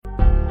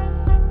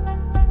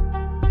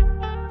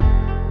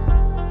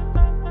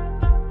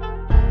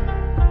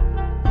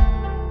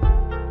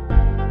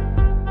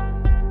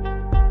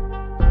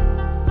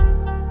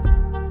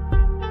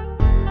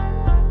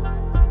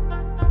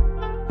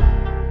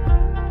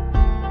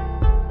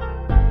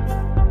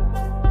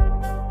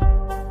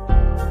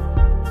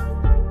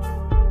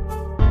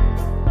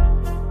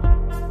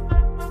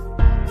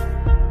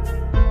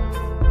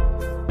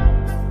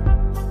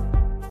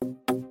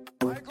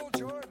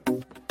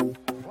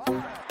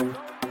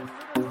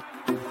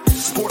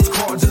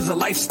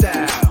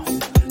lifestyle.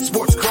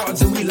 Sports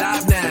cards and we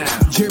live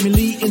now. Jeremy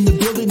Lee in the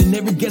building and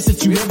every guest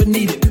that you ever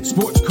needed.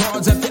 Sports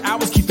cards after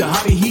hours keep the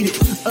hobby heated.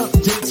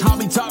 Updates,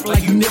 hobby talk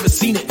like you never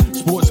seen it.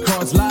 Sports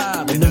cards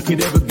live and none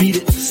could ever beat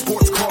it.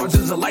 Sports cards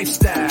is a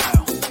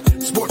lifestyle.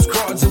 Sports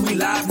cards and we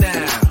live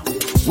now.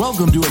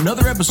 Welcome to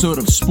another episode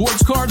of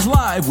Sports Cards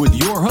Live with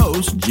your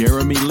host,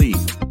 Jeremy Lee.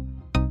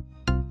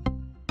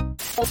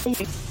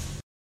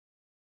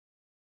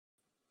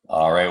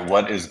 All right,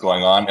 what is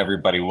going on,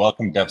 everybody?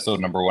 Welcome to episode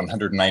number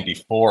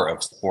 194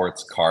 of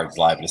Sports Cards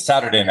Live. It's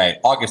Saturday night,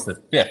 August the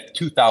 5th,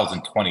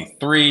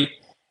 2023,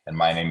 and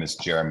my name is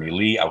Jeremy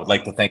Lee. I would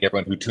like to thank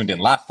everyone who tuned in.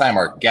 Last time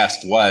our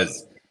guest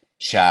was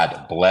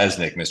Chad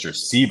Blesnick, Mr.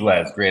 C.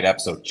 Bles. Great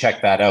episode.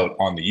 Check that out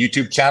on the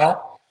YouTube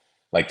channel.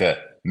 Like to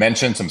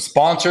mention some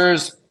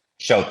sponsors,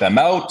 shout them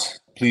out.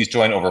 Please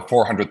join over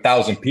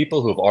 400,000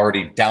 people who have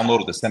already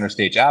downloaded the Center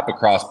Stage app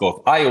across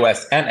both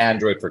iOS and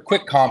Android for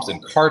quick comps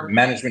and card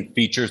management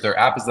features. Their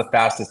app is the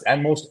fastest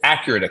and most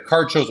accurate at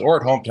card shows or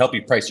at home to help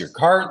you price your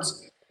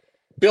cards,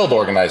 build,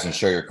 organize, and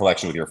share your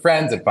collection with your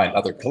friends, and find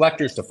other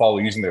collectors to follow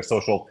using their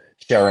social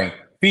sharing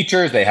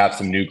features. They have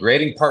some new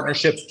grading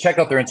partnerships. Check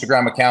out their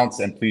Instagram accounts,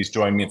 and please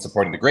join me in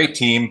supporting the great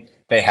team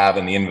they have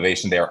and the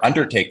innovation they are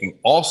undertaking.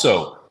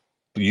 Also,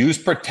 use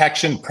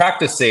protection,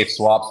 practice safe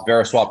swaps.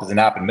 VeriSwap is an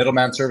app and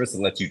middleman service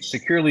that lets you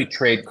securely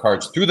trade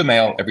cards through the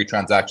mail. Every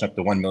transaction up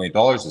to $1 million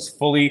is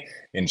fully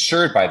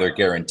insured by their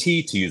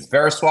guarantee. To use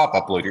VeriSwap,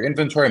 upload your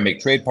inventory,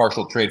 make trade,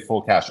 partial trade,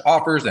 full cash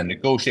offers, and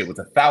negotiate with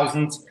the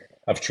thousands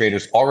of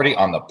traders already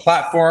on the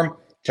platform.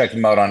 Check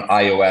them out on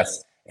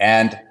iOS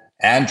and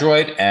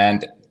Android.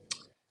 And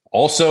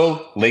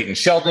also, Leighton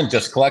Sheldon,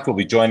 Just Collect, will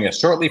be joining us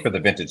shortly for the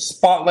Vintage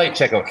Spotlight.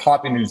 Check out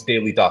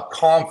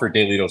hobbynewsdaily.com for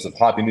daily dose of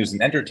hobby news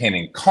and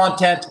entertaining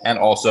content. And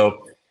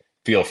also,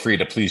 feel free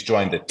to please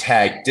join the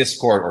Tag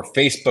Discord or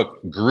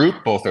Facebook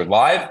group. Both are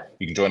live.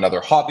 You can join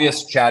other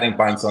hobbyists, chatting,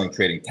 buying, selling,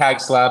 trading tag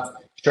slabs,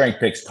 sharing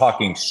pics,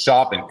 talking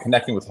shop, and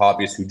connecting with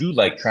hobbyists who do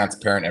like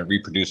transparent and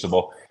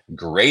reproducible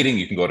grading.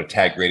 You can go to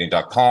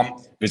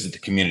taggrading.com, visit the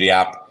community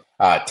app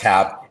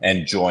tab,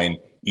 and join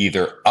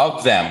either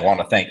of them. I want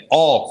to thank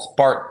all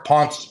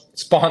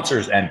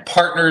sponsors and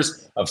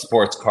partners of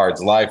Sports Cards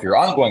Live for your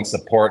ongoing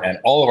support, and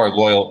all of our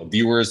loyal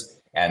viewers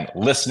and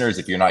listeners.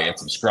 If you're not yet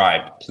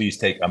subscribed, please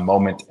take a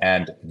moment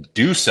and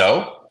do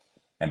so.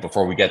 And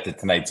before we get to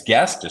tonight's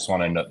guest, just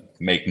want to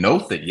make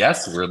note that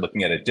yes, we're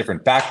looking at a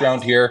different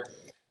background here.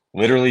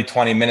 Literally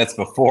 20 minutes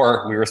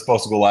before we were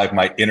supposed to go live,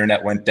 my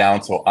internet went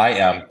down, so I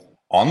am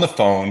on the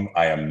phone.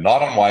 I am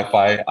not on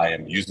Wi-Fi. I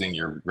am using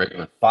your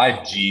regular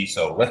 5G.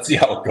 So let's see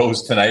how it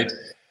goes tonight.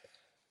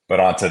 But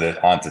on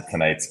to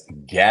tonight's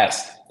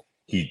guest.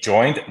 He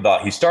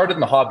started in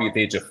the hobby at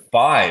the age of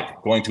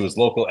 5, going to his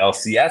local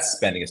LCS,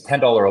 spending his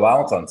 $10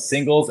 allowance on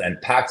singles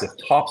and packs of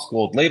Topps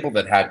Gold label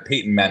that had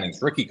Peyton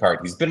Manning's rookie card.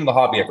 He's been in the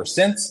hobby ever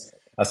since,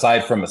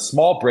 aside from a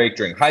small break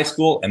during high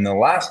school. And the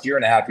last year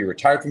and a half, he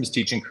retired from his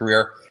teaching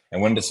career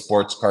and went into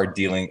sports card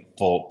dealing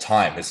full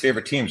time. His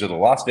favorite teams are the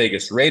Las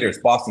Vegas Raiders,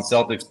 Boston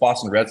Celtics,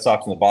 Boston Red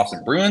Sox, and the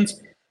Boston Bruins.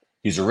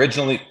 He's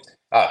originally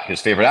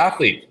his favorite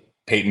athlete,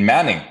 Peyton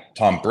Manning,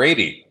 Tom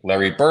Brady,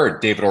 Larry Bird,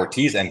 David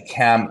Ortiz, and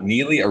Cam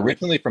Neely,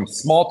 originally from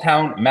small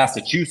town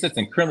Massachusetts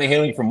and currently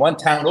hailing from one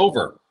town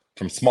over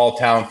from small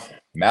town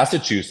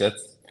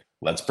Massachusetts.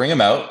 Let's bring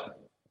him out.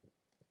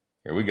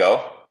 Here we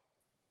go.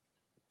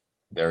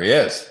 There he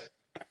is.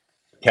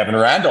 Kevin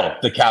Randall,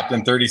 the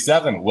Captain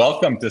 37.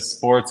 Welcome to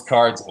Sports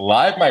Cards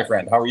Live, my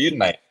friend. How are you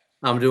tonight?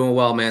 I'm doing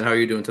well, man. How are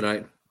you doing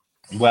tonight?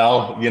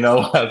 Well,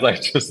 as I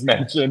just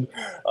mentioned,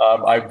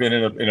 I've been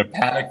in a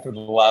panic for the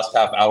last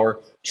half hour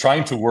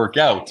trying to work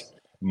out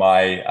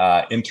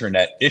my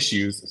internet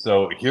issues.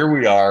 So here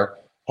we are.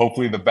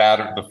 Hopefully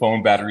the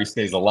phone battery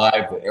stays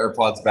alive, the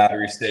AirPods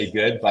battery stay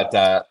good.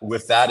 But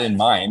with that in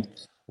mind,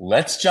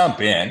 let's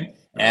jump in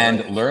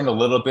and learn a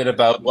little bit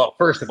about, well,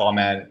 first of all,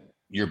 man,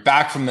 you're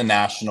back from the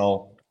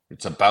National.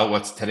 It's about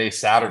what's today,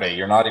 Saturday.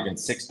 You're not even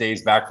 6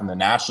 days back from the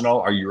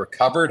National. Are you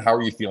recovered? How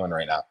are you feeling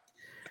right now?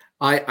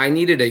 I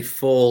needed a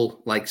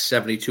full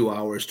 72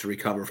 hours to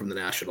recover from the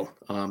National.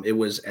 It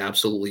was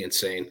absolutely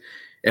insane.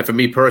 And for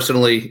me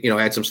personally,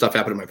 I had some stuff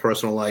happen in my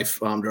personal life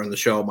during the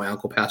show. My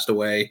uncle passed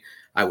away.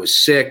 I was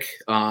sick.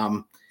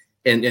 And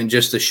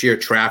just the sheer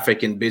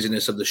traffic and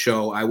busyness of the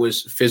show, I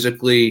was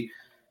physically,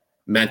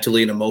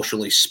 mentally, and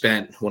emotionally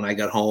spent when I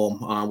got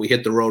home. We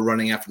hit the road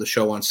running after the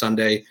show on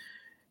Sunday,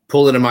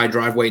 pulled into my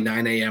driveway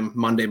 9 a.m.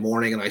 Monday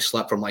morning, and I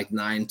slept from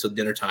 9 till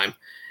dinner time.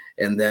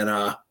 And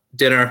then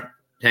dinner,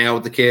 hang out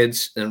with the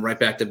kids, and right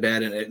back to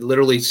bed. And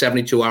literally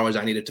 72 hours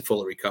I needed to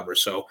fully recover.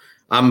 So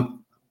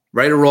I'm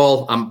ready to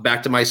roll. I'm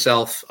back to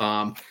myself.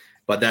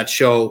 But that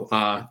show,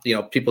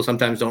 people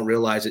sometimes don't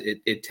realize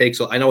it takes,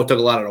 I know it took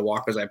a lot out of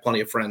walkers. I have plenty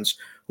of friends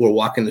who are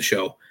walking the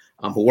show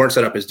who weren't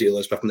set up as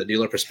dealers, but from the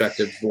dealer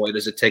perspective, boy,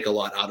 does it take a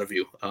lot out of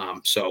you.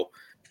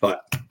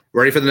 But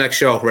ready for the next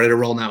show, ready to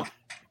roll now.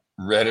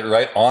 Ready,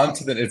 right on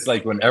to it's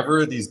like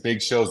whenever these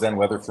big shows end,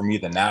 whether for me,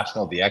 the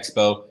National, the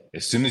Expo,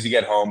 as soon as you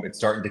get home, it's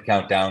starting to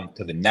count down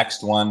to the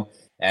next one.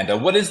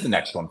 And what is the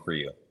next one for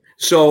you?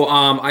 So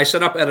I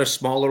set up at a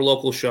smaller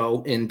local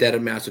show in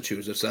Dedham,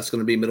 Massachusetts. That's going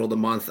to be middle of the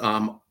month,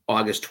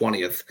 August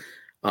 20th.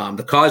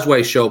 The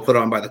Causeway show put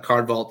on by the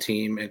Card Vault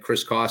team and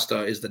Chris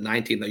Costa is the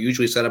 19th. I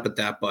usually set up at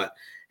that, but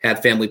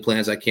had family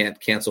plans. I can't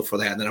cancel for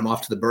that. And then I'm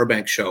off to the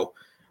Burbank show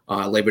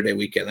Labor Day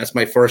weekend. That's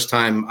my first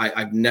time.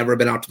 I've never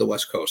been out to the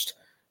West Coast.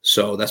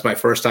 So that's my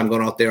first time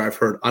going out there. I've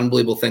heard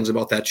unbelievable things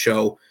about that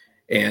show.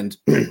 And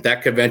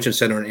that convention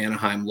center in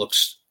Anaheim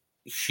looks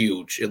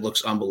huge. It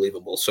looks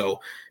unbelievable. So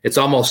it's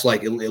almost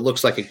like it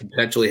looks like it could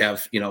potentially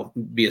have,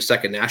 be a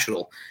second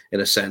national in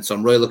a sense. So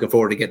I'm really looking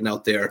forward to getting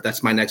out there.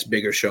 That's my next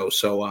bigger show.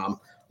 So a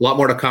lot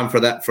more to come for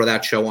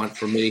that show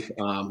for me.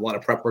 A lot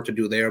of prep work to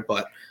do there,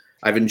 but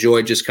I've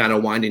enjoyed just kind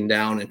of winding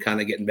down and kind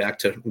of getting back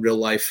to real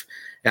life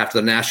after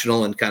the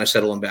national and kind of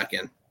settling back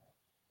in.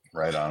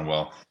 Right on.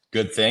 Well,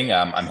 good thing.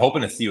 I'm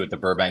hoping to see you at the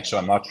Burbank show.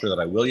 I'm not sure that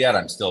I will yet.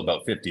 I'm still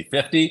about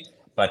 50-50.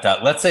 But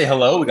let's say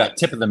hello. We got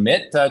Tip of the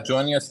Mitt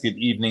joining us. Good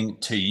evening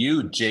to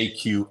you,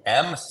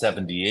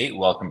 JQM78.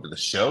 Welcome to the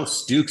show.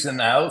 Stukes in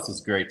the house.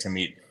 It's great to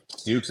meet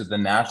Stukes at the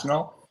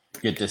National.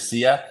 Good to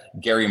see you.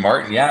 Gary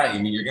Martin. Yeah,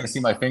 you're going to see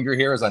my finger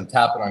here as I'm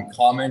tapping on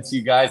comments,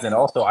 you guys. And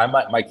also,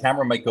 my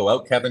camera might go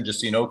out, Kevin,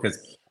 just so you know,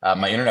 because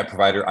my internet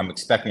provider, I'm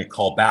expecting a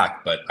call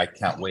back, but I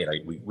can't wait.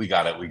 We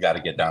got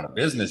to get down to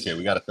business here.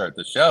 We got to start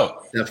the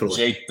show. Definitely.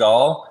 Jake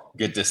Dahl.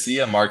 Good to see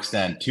you. Mark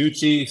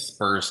Santucci,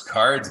 Spurs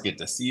Cards. Good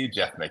to see you.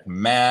 Jeff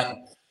McMahon.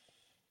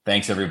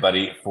 Thanks,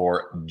 everybody,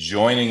 for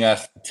joining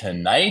us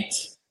tonight.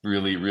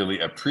 Really, really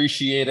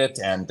appreciate it.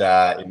 And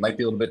it might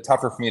be a little bit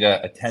tougher for me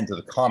to attend to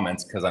the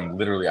comments because I don't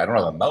have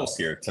a mouse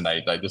here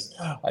tonight. I just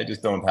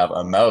don't have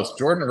a mouse.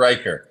 Jordan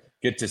Riker.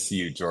 Good to see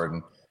you,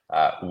 Jordan.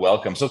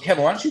 Welcome. So,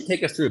 Kevin, why don't you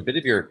take us through a bit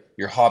of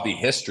your hobby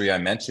history? I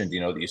mentioned,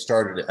 that you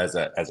started as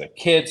a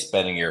kid,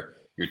 spending your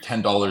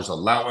 $10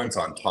 allowance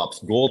on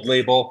Topps Gold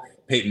Label.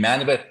 Peyton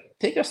Manning, but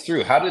take us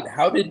through how did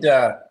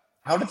the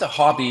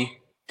hobby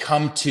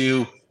come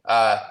to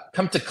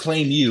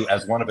claim you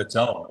as one of its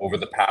own over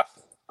the past,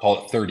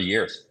 call it 30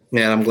 years?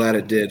 Yeah, I'm glad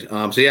it did.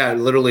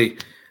 Literally,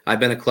 I've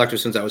been a collector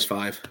since I was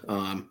 5.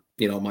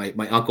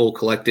 My uncle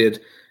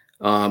collected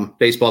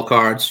baseball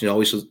cards,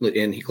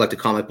 and he collected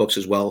comic books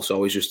as well. So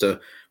always used to,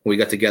 when we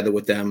got together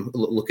with them,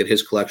 look at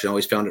his collection. I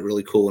always found it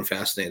really cool and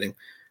fascinating.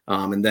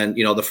 And then,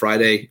 the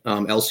Friday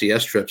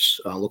LCS trips,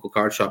 local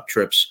card shop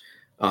trips,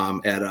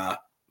 at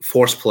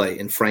Force Play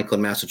in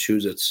Franklin,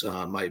 Massachusetts.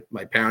 My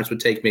parents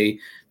would take me,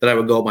 then I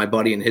would go with my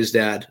buddy and his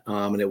dad.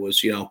 And it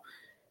was,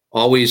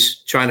 always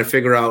trying to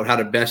figure out how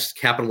to best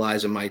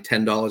capitalize on my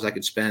 $10 I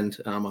could spend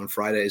on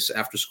Fridays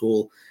after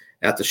school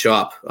at the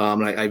shop.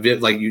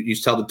 And like you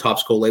tell the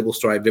Topps Gold Label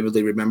story, I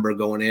vividly remember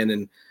going in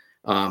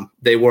and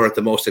they were at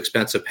the most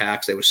expensive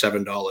packs. They were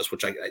 $7,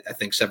 which I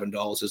think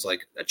 $7 is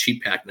like a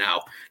cheap pack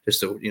now, just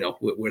so,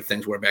 where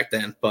things were back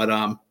then.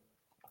 But,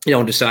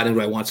 deciding,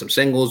 do I want some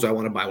singles? Do I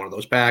want to buy one of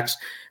those packs?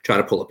 Try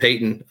to pull a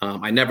Peyton.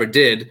 I never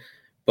did,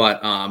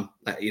 but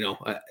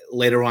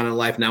later on in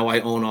life, now I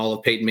own all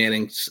of Peyton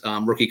Manning's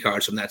rookie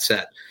cards from that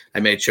set. I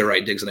made sure I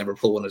did because I never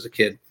pulled one as a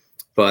kid.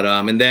 But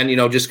and then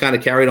just kind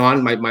of carried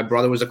on. My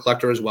brother was a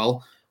collector as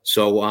well,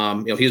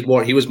 so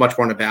he was much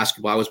more into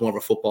basketball. I was more of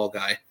a football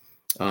guy.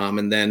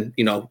 And then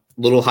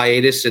little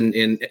hiatus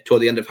in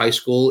toward the end of high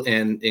school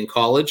and in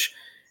college,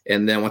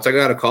 and then once I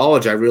got out of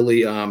college, I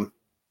really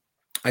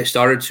I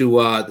started to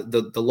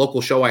the local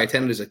show I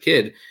attended as a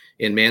kid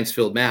in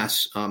Mansfield,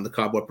 Mass, the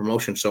Cardboard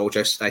Promotion Show, which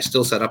I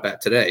still set up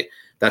at today.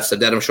 That's the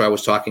Dedham show I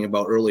was talking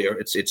about earlier.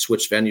 It's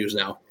switched venues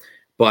now,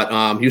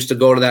 but used to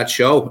go to that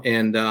show.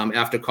 And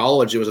after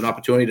college, there was an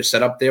opportunity to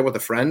set up there with a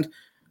friend.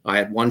 I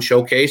had one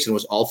showcase and it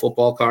was all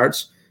football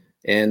cards,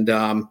 and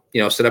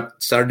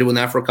started doing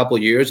that for a couple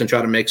of years and try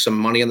to make some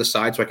money on the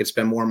side so I could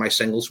spend more on my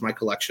singles for my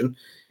collection.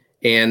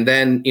 And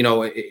then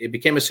it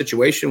became a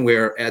situation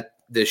where at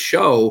this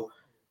show,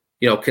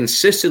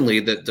 consistently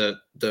the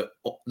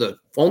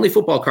only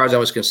football cards I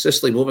was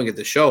consistently moving at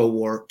the show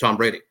were Tom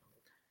Brady.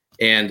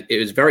 And it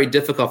was very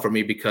difficult for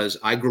me because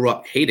I grew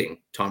up hating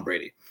Tom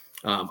Brady.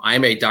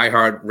 I'm a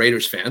diehard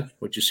Raiders fan,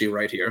 which you see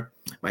right here.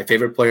 My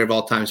favorite player of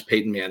all time is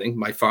Peyton Manning.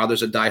 My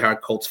father's a diehard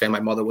Colts fan. My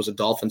mother was a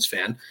Dolphins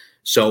fan.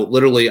 So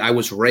literally I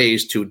was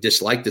raised to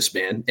dislike this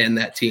man and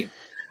that team.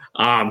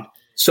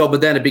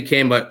 But then it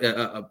became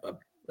a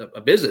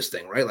business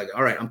thing, right? Like,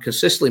 all right, I'm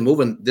consistently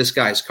moving this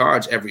guy's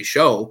cards every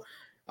show.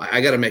 I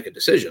got to make a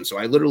decision. So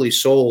I literally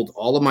sold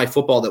all of my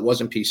football that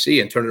wasn't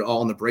PC and turned it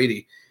all into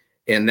Brady.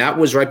 And that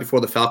was right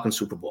before the Falcons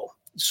Super Bowl.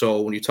 So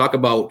when you talk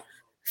about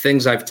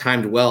things I've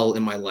timed well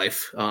in my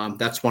life,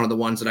 that's one of the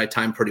ones that I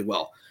timed pretty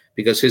well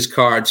because his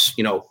cards,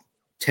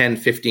 10,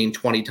 15,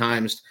 20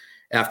 times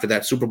after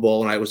that Super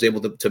Bowl. And I was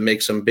able to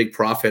make some big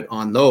profit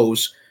on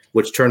those,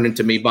 which turned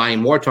into me buying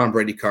more Tom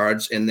Brady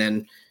cards. And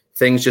then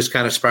things just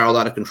kind of spiraled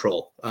out of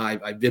control.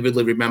 I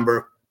vividly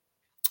remember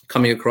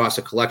coming across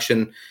a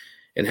collection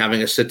and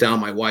having a sit down with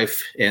my wife,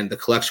 and the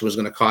collection was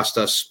going to cost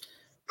us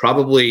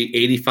probably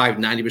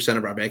 85-90%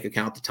 of our bank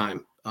account at the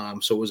time.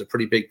 So it was a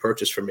pretty big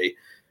purchase for me.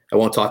 I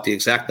won't talk the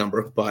exact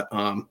number, but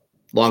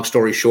long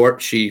story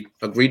short, she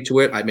agreed to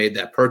it. I made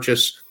that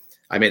purchase.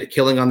 I made a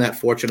killing on that,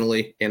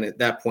 fortunately. And at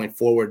that point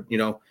forward,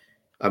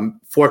 I'm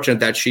fortunate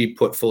that she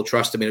put full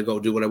trust in me to go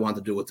do what I wanted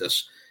to do with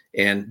this.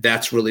 And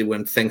that's really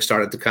when things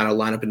started to kind of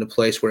line up into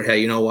place where, hey,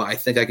 you know what, I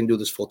think I can do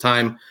this full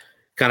time.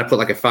 Kind of put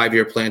like a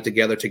 5-year plan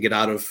together to get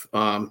out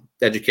of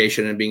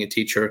education and being a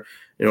teacher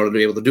in order to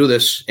be able to do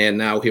this. And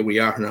now here we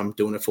are, and I'm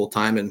doing it full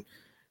time. And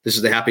this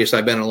is the happiest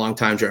I've been in a long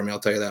time, Jeremy. I'll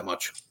tell you that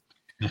much.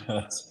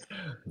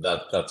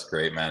 That's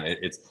great, man.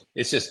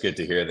 It's just good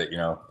to hear that,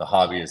 the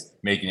hobby is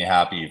making you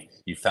happy.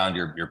 You found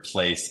your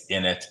place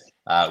in it.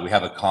 We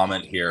have a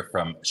comment here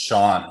from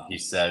Sean. He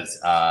says,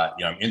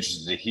 I'm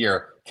interested to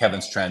hear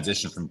Kevin's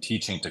transition from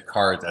teaching to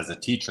cards. As a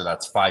teacher,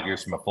 that's 5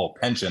 years from a full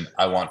pension.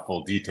 I want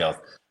full details.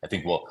 I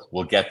think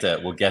we'll get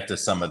to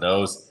some of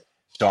those.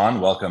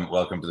 Sean, welcome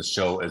to the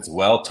show as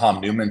well.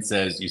 Tom Newman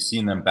says, "You've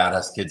seen them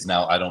badass kids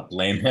now. I don't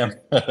blame him."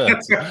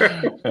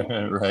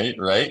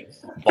 Right.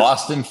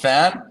 Boston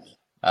fan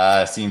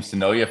seems to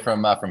know you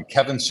from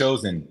Kevin's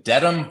shows in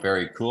Dedham.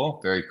 Very cool.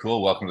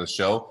 Welcome to the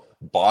show,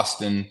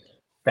 Boston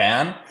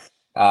fan.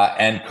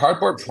 And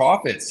Cardboard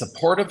Profit,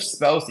 supportive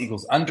spouse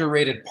equals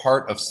underrated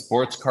part of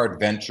sports card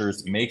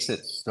ventures, makes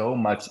it so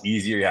much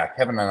easier. Yeah,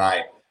 Kevin and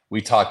I, we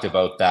talked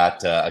about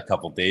that a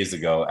couple days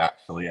ago,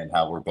 actually, and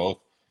how we're both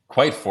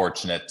quite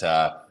fortunate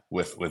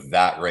with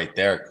that right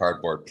there.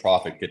 Cardboard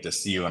Profit, good to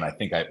see you, and I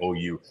think I owe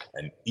you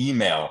an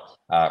email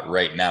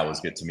right now. It was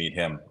good to meet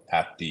him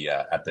at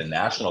the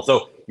National.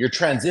 So your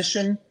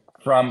transition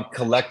from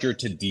collector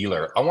to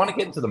dealer, I want to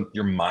get into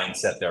your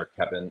mindset there,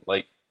 Kevin.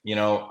 Like,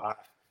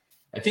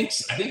 I think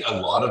a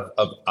lot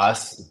of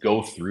us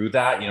go through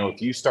that.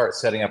 If you start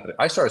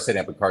I started setting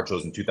up at card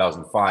shows in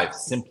 2005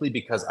 simply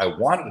because I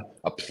wanted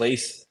a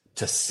place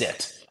to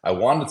sit. I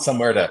wanted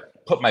somewhere to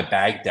put my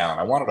bag down.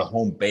 I wanted a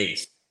home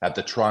base at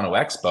the Toronto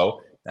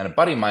Expo. And a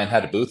buddy of mine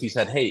had a booth. He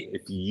said, "Hey,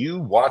 if you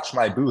watch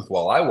my booth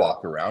while I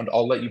walk around,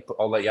 I'll let you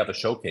have a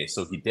showcase."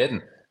 So he did,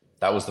 and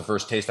that was the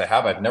first taste I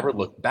have. I've never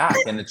looked back,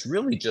 and it's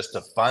really just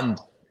to fund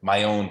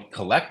my own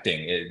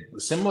collecting.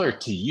 Similar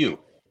to you.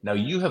 Now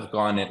you have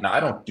gone in. Now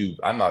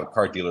I'm not a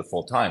card dealer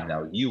full time.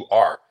 Now you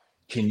are.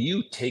 Can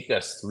you take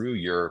us through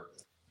your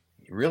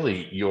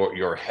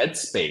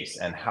headspace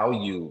and how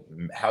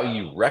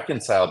you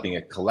reconcile being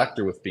a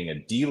collector with being a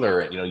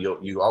dealer?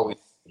 You always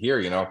hear,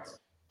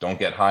 don't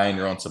get high on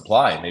your own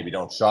supply. Maybe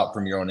don't shop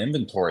from your own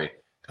inventory.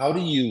 How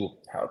do you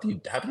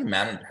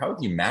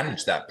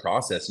manage that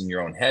process in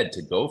your own head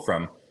to go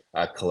from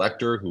a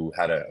collector who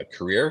had a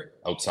career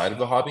outside of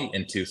the hobby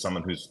into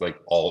someone who's like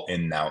all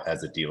in now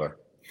as a dealer?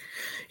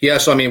 Yeah,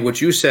 so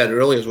what you said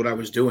earlier is what I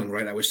was doing,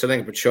 right? I was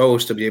setting up at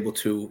shows to be able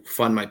to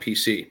fund my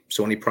PC.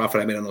 So any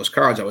profit I made on those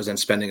cards, I was then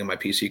spending on my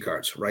PC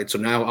cards, right? So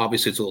now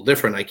obviously it's a little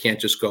different. I can't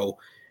just go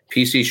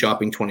PC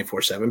shopping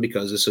 24/7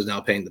 because this is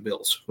now paying the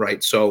bills,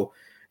 right? So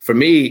for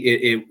me,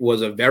 it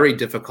was a very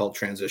difficult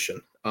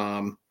transition.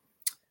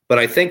 But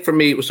I think for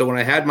me, so when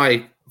I had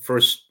my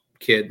first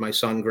kid, my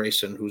son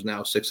Grayson, who's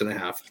now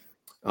 6.5,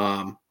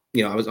 I'm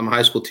a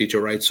high school teacher,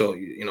 right? So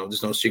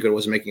there's no secret I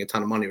wasn't making a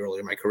ton of money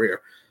earlier in my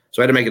career.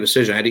 So I had to make a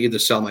decision. I had to either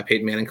sell my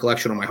Peyton Manning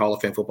collection or my Hall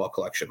of Fame football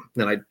collection.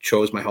 And I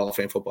chose my Hall of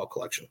Fame football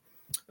collection.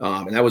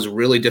 And that was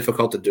really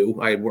difficult to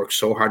do. I had worked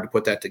so hard to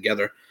put that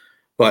together.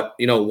 But,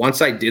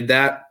 once I did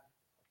that,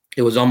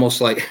 it was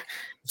almost like,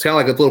 it's kind of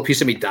like a little piece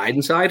of me died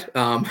inside,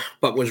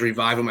 but was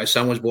revived when my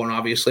son was born,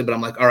 obviously. But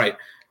I'm like, all right,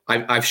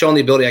 I've shown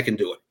the ability I can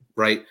do it,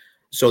 right?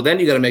 So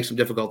then you got to make some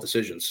difficult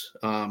decisions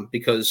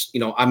because,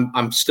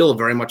 I'm still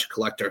very much a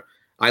collector.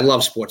 I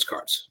love sports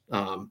cards.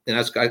 And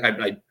that's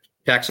I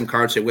pack some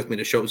cards here with me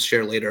to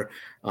share later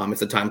if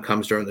the time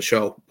comes during the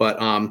show. But,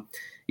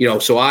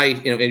 so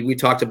and we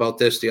talked about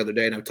this the other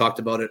day, and I've talked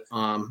about it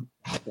on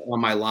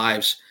my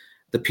lives.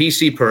 The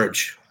PC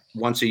purge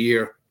once a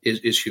year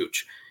is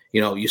huge.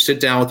 You sit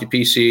down with your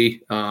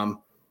PC,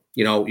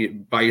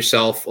 you by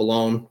yourself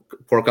alone,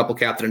 pour a couple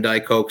Captain and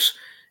Diet Cokes,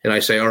 and I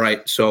say, all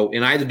right. So,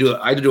 and I had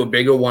to do a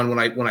bigger one when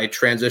I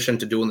transitioned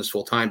to doing this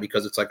full time,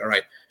 because it's like, all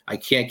right, I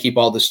can't keep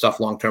all this stuff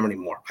long term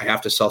anymore. I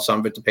have to sell some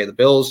of it to pay the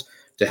bills,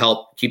 to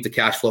help keep the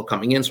cash flow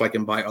coming in so I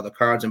can buy other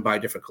cards and buy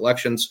different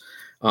collections.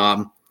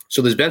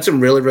 So there's been some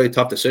really, really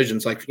tough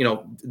decisions. Like,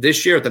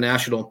 this year at the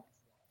National,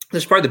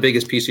 this is probably the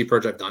biggest PC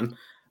purge I've done.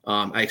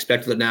 I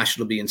expected the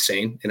National to be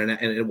insane, and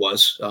it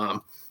was.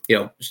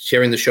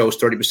 Hearing the show is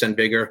 30%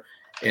 bigger,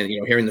 and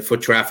hearing the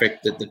foot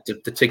traffic,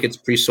 the tickets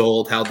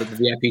pre-sold, how the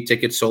VIP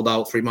tickets sold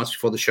out 3 months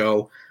before the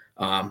show.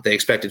 They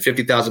expected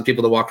 50,000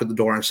 people to walk through the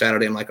door on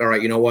Saturday. I'm like, all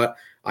right, you know what?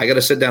 I got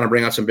to sit down and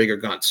bring out some bigger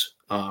guns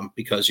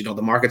because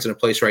the market's in a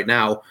place right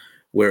now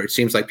where it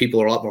seems like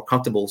people are a lot more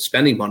comfortable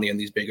spending money on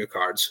these bigger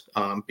cards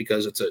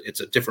because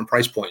it's a different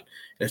price point,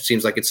 and it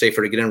seems like it's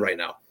safer to get in right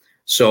now.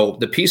 So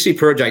the PC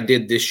purge I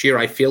did this year,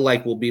 I feel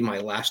like will be my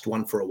last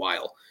one for a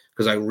while,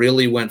 because I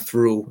really went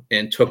through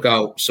and took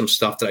out some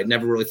stuff that I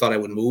never really thought I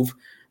would move.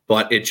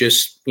 But it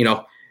just,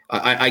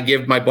 I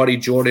give my buddy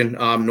Jordan,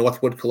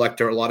 Northwood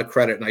Collector, a lot of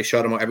credit. And I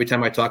shout him out every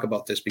time I talk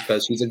about this,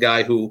 because he's a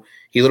guy who,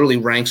 he literally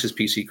ranks his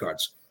PC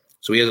cards.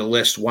 So he has a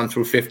list 1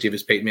 through 50 of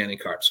his Peyton Manning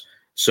cards.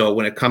 So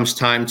when it comes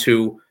time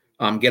to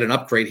get an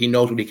upgrade, he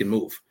knows what he can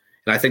move.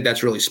 And I think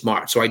that's really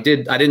smart. So I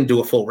didn't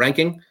do a full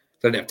ranking.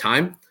 I didn't have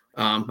time.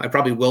 I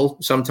probably will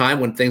sometime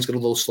when things get a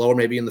little slower,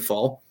 maybe in the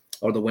fall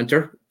or the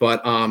winter.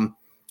 But,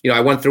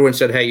 I went through and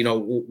said, hey,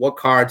 what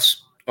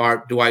cards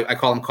I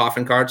call them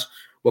coffin cards.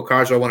 What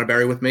cards do I want to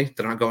bury with me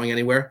that aren't going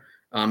anywhere?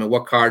 And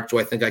what cards do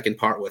I think I can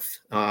part with?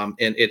 And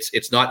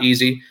it's not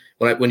easy.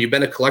 When you've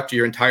been a collector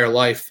your entire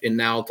life, and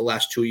now the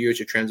last 2 years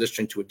you're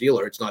transitioning to a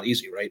dealer, it's not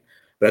easy, right?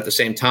 But at the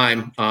same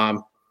time,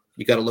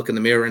 you got to look in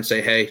the mirror and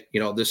say, hey,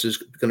 this is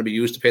going to be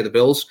used to pay the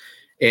bills.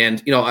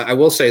 And, I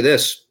will say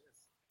this.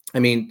 I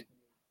mean,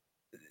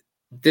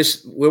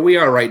 this where we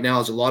are right now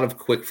is a lot of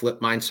quick flip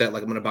mindset.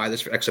 Like, I'm going to buy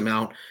this for X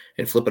amount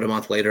and flip it a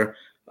month later.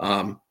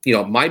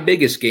 My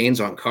biggest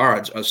gains on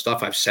cards are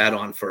stuff I've sat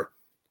on for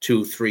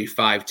 2, 3,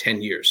 5,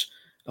 10 years.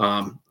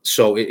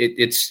 So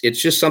it's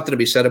just something to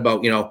be said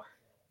about,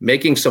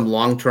 making some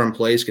long-term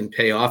plays can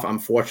pay off. I'm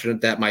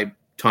fortunate that my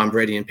Tom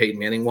Brady and Peyton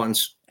Manning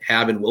ones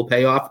have and will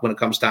pay off when it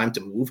comes time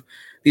to move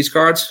these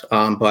cards.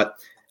 But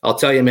I'll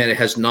tell you, man, it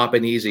has not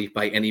been easy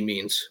by any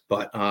means.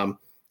 But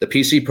the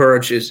PC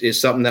purge is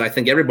something that I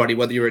think everybody,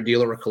 whether you're a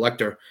dealer or a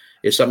collector,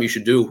 is something you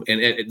should do.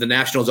 And the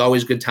National is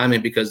always good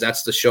timing because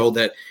that's the show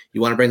that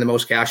you want to bring the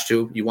most cash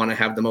to. You want to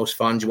have the most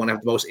funds. You want to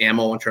have the most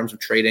ammo in terms of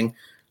trading.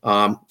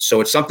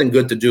 So it's something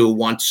good to do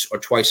once or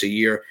twice a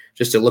year,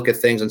 just to look at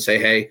things and say,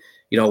 hey,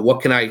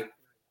 what can I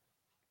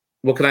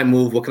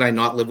move? What can I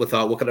not live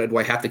without? Do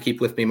I have to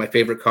keep with me? My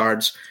favorite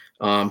cards.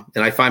 And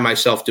I find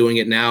myself doing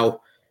it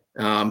now.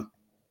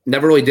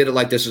 Never really did it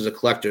like this as a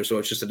collector. So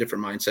it's just a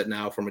different mindset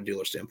now from a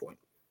dealer standpoint.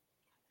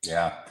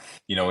 Yeah.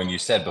 When you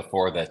said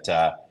before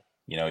that,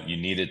 you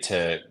needed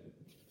to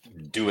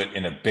do it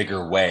in a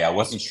bigger way, I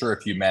wasn't sure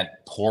if you meant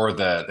pour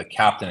the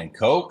Captain and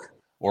Coke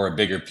or a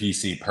bigger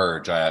PC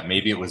purge.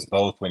 Maybe it was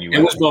both when you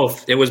went.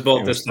 It was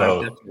both this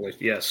time. Definitely.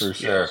 Yes. For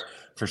sure. Yes.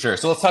 For sure.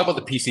 So let's talk about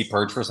the PC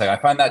purge for a second.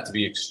 I find that to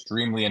be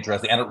extremely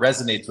interesting, and it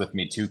resonates with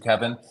me too,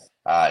 Kevin.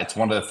 It's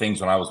one of the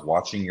things when I was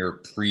watching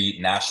your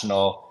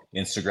pre-national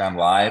Instagram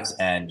lives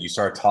and you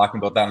started talking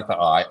about that, and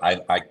I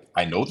thought,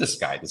 I know this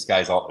guy. This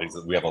guy's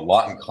we have a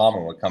lot in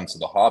common when it comes to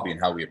the hobby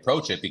and how we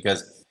approach it,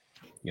 because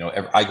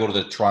I go to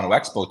the Toronto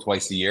Expo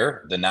twice a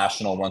year, the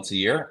National once a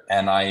year,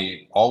 and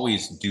I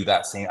always do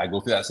that same. I go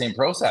through that same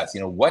process.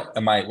 What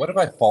have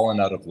I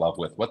fallen out of love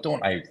with? What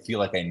don't I feel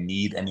like I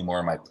need anymore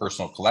in my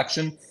personal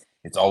collection?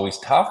 It's always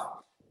tough,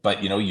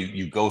 but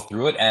you go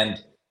through it,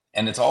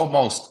 and it's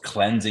almost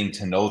cleansing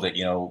to know that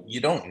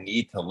you don't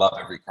need to love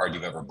every card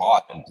you've ever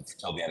bought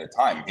until the end of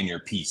time in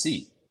your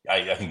PC.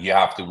 I think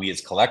we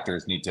as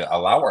collectors need to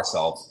allow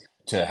ourselves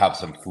to have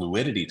some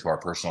fluidity to our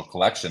personal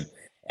collection,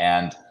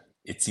 and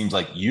it seems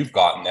like you've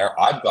gotten there,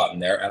 I've gotten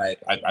there, and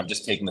I'm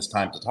just taking this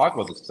time to talk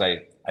about this because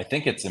I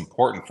think it's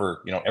important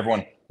for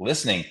everyone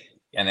listening,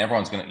 and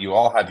you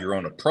all have your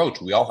own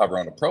approach. We all have our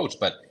own approach,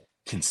 but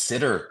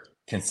consider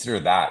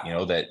that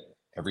that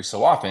every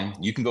so often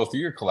you can go through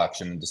your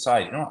collection and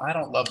decide, I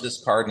don't love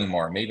this card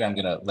anymore. Maybe I'm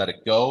going to let it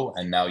go,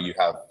 and now you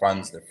have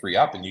funds that free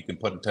up, and you can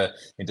put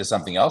into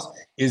something else.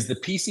 Is the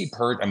PC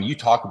purge? I mean, you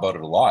talk about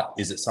it a lot.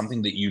 Is it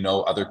something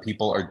that other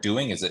people are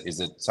doing? Is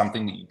it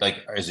something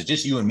is it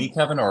just you and me,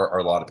 Kevin, or are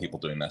a lot of people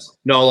doing this?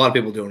 No, a lot of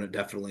people doing it,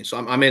 definitely. So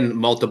I'm in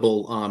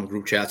multiple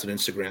group chats on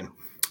Instagram.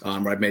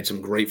 Where I've made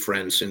some great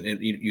friends,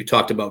 and you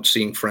talked about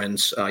seeing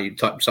friends.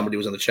 Somebody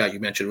was in the chat. You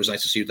mentioned it was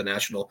nice to see you at the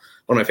National.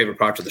 One of my favorite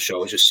parts of the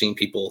show is just seeing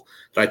people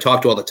that I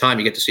talk to all the time.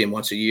 You get to see them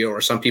once a year, or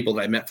some people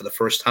that I met for the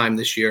first time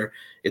this year.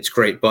 It's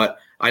great. But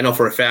I know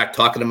for a fact,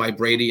 talking to my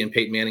Brady and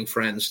Peyton Manning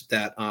friends,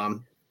 that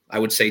I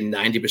would say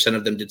 90%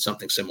 of them did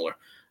something similar.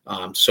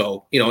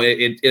 So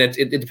it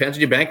depends on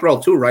your bankroll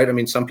too, right? I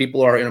mean, some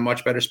people are in a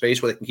much better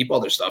space where they can keep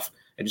all their stuff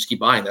and just keep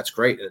buying. That's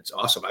great. It's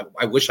awesome.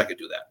 I wish I could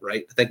do that,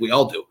 right? I think we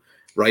all do.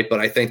 Right. But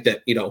I think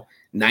that,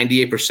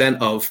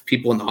 98% of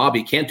people in the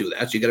hobby can't do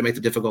that. So you got to make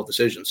the difficult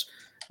decisions.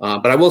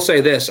 But I will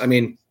say this. I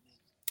mean,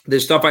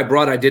 there's stuff I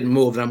brought, I didn't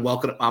move, and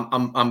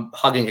I'm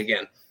hugging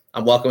again.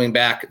 I'm welcoming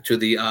back to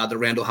the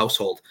Randall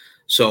household.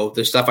 So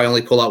there's stuff I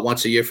only pull out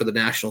once a year for the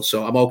National.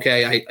 So I'm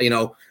okay.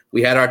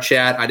 We had our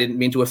chat. I didn't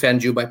mean to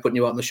offend you by putting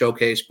you out in the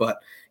showcase,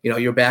 but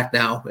you're back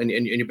now, and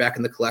you're back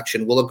in the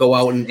collection. Will it go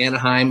out in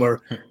Anaheim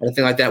or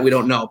anything like that? We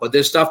don't know. But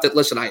there's stuff that,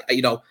 listen,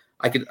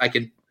 I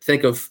could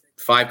think of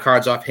 5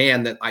 cards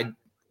offhand that I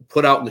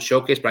put out in the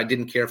showcase, but I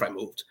didn't care if I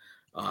moved.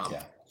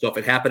 So if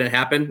it happened, it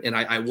happened, and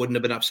I wouldn't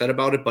have been upset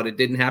about it, but it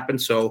didn't happen.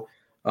 So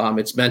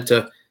it's meant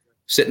to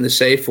sit in the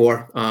safe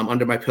or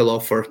under my pillow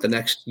for the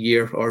next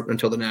year or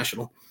until the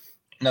National.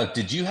 Now,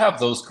 did you have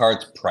those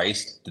cards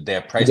priced? Did they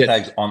have price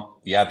tags on?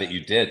 Yeah, that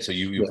you did. So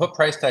you put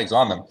price tags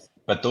on them,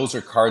 but those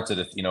are cards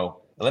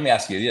that let me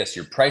ask you this,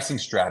 your pricing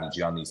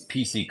strategy on these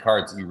PC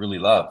cards that you really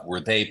love,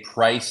 were they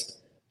priced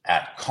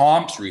at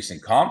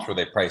recent comps? Were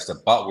they priced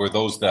above? Were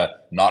those the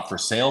not for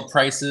sale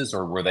prices,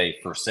 or were they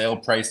for sale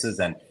prices?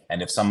 And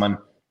if someone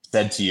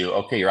said to you,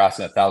 okay, you're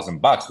asking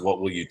 $1,000, what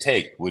will you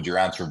take? Would your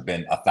answer have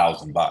been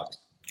 $1,000?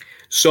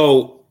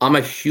 So I'm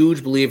a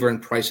huge believer in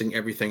pricing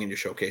everything in your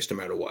showcase, no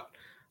matter what.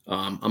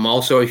 I'm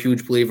also a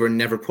huge believer in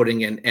never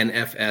putting an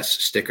NFS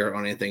sticker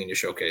on anything in your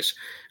showcase,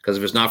 because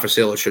if it's not for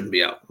sale, it shouldn't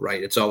be out,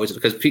 right? It's always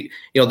because the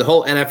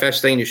whole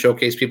NFS thing in your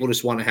showcase, people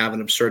just want to have an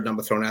absurd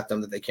number thrown at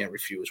them that they can't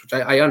refuse, which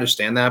I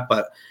understand that,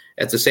 but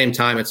at the same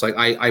time, it's like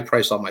I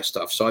price all my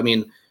stuff. So I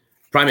mean,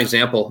 prime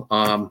example,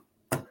 I'll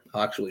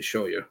actually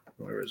show you.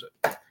 Where is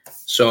it?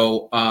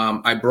 So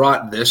I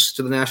brought this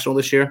to the National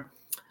this year.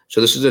 So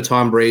this is a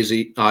Tom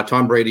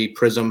Brady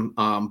Prism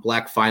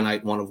Black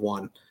Finite 1 of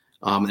 1.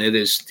 And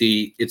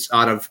it's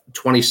out of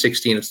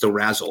 2016. It's the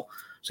Razzle.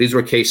 So these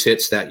were case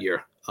hits that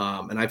year.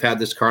 And I've had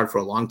this card for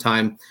a long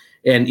time.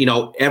 And,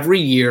 every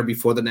year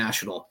before the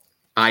National,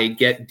 I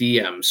get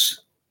DMs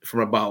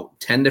from about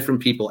 10 different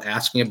people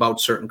asking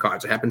about certain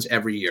cards. It happens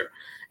every year.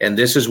 And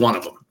this is one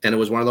of them. And it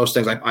was one of those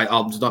things.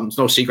 It's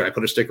no secret. I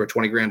put a sticker of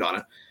 20 grand on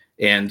it.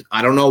 And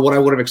I don't know what I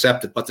would have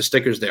accepted, but the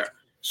sticker's there.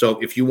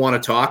 So if you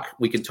want to talk,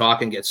 we can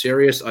talk and get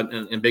serious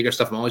and bigger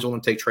stuff. I'm always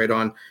willing to take trade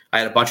on. I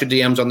had a bunch of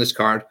DMs on this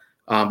card.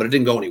 But it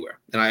didn't go anywhere.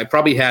 And I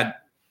probably had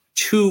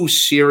 2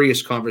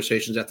 serious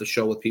conversations at the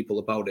show with people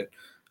about it.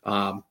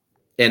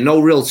 And no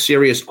real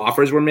serious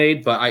offers were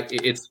made, but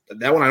it's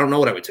that one I don't know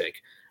what I would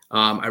take.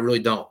 I really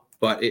don't.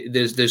 But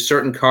there's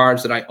certain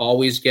cards that I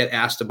always get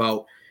asked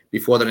about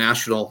before the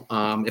National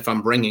if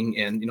I'm bringing,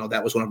 and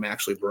that was one of them I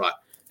actually brought.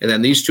 And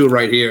then these 2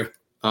 right here,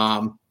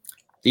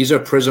 these are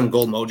Prism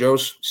Gold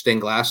Mojos,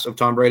 stained glass of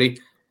Tom Brady.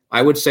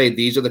 I would say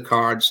these are the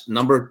cards.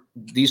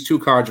 These 2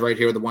 cards right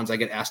here are the ones I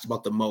get asked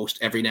about the most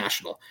every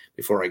National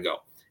before I go.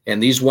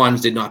 And these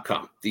ones did not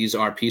come. These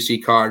are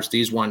PC cards.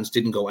 These ones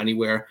didn't go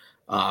anywhere.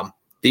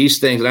 These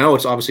things, and I know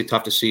it's obviously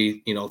tough to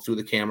see, through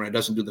the camera. It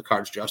doesn't do the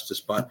cards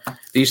justice, but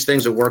these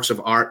things are works of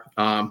art.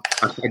 I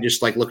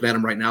just like looking at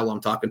them right now while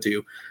I'm talking to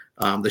you.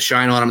 The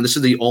shine on them. This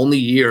is the only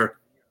year,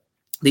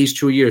 these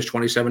 2 years,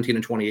 2017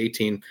 and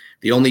 2018,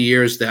 the only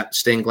years that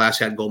stained glass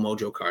had Gold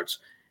Mojo cards.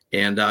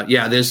 And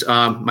there's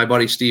my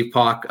buddy Steve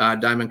Pock,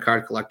 Diamond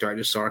Card Collector. I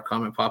just saw a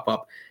comment pop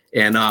up.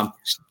 And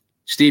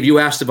Steve, you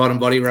asked about him,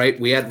 buddy, right?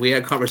 We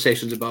had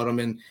conversations about him,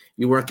 and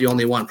you weren't the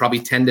only one. Probably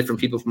 10 different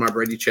people from our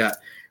Brady chat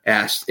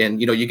asked.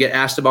 And you get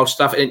asked about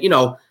stuff, and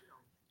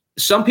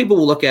some people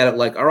will look at it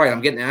like, all right,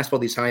 I'm getting asked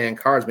about these high-end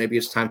cards. Maybe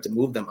it's time to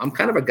move them. I'm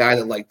kind of a guy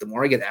that, like, the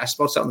more I get asked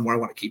about something, the more I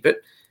want to keep it,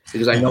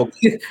 because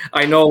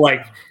I know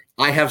like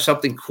I have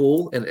something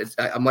cool, and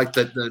I'm like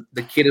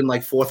the kid in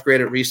like 4th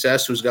grade at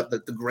recess who's got the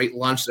great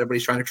lunch that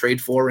everybody's trying to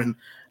trade for, and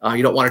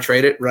you don't want to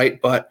trade it,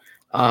 right? But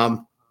a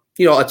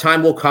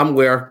time will come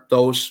where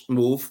those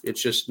move.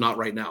 It's just not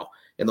right now,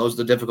 and those are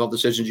the difficult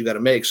decisions you got to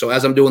make. So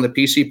as I'm doing the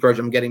PC purge,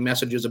 I'm getting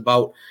messages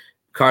about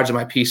cards on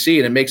my PC,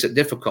 and it makes it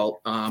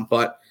difficult.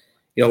 But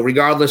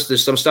regardless,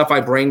 there's some stuff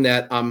I bring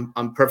that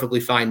I'm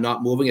perfectly fine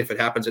not moving. If it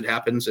happens, it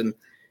happens. And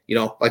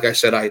like I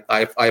said,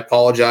 I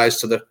apologize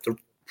to the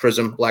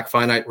Prism Black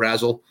Finite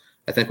Razzle.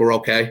 I think we're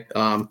okay.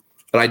 But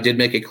I did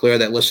make it clear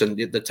that, listen,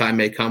 the time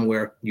may come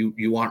where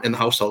you aren't in the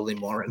household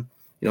anymore. And,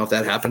 if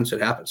that happens,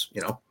 it happens,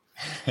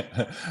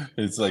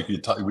 It's like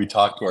we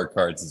talk to our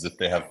cards as if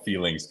they have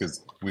feelings,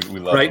 because we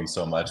love them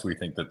so much. We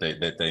think that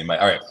they might.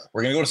 All right,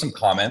 we're going to go to some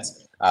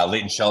comments.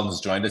 Leighton Sheldon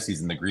has joined us.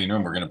 He's in the green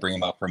room. We're going to bring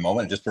him up for a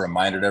moment. Just a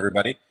reminder to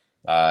everybody,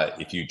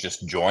 if you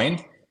just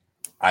joined,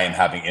 I am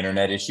having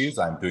internet issues.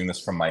 I'm doing this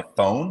from my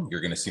phone.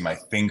 You're going to see my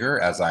finger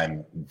as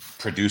I'm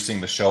producing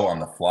the show on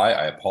the fly.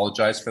 I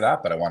apologize for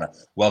that, but I want to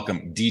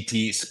welcome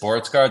DT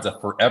Sports Cards, a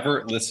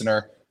forever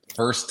listener,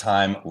 first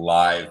time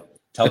live.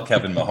 Tell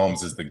Kevin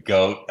Mahomes is the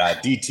GOAT.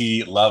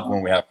 DT, love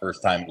when we have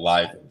first time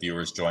live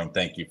viewers join.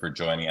 Thank you for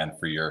joining and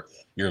for your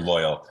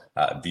loyal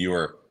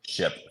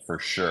viewership for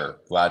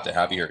sure. Glad to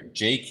have you here.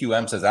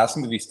 JQM says, ask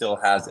him if he still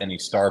has any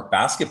star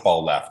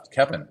basketball left.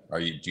 Kevin,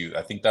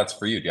 I think that's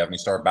for you. Do you have any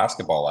star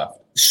basketball left?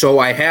 So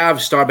I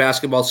have star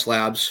basketball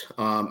slabs.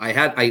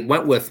 I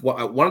went with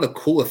one of the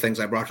cooler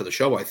things I brought to the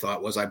show, I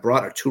thought, was I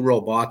brought a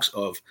 2-row box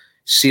of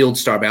sealed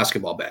star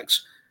basketball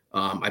bags.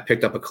 I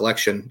picked up a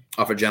collection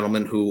off a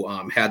gentleman who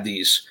had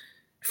these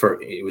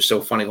it was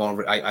so funny going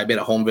over. I made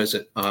a home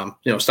visit,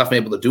 stuff I'm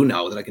able to do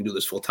now that I can do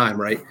this full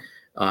time. Right.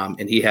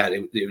 And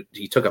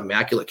he took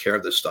immaculate care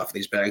of this stuff.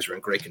 These bags are in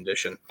great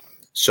condition.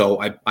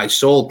 So I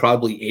sold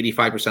probably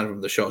 85% of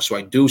them the show. So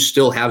I do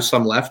still have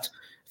some left.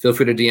 Feel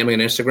free to DM me on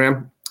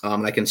Instagram.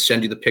 And I can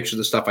send you the pictures of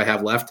the stuff I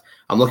have left.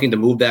 I'm looking to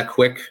move that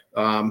quick.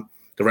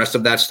 The rest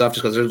of that stuff,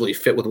 just because it doesn't really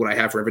fit with what I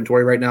have for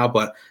inventory right now.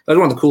 But that's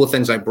one of the cooler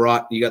things I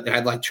brought. I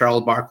had like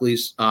Charles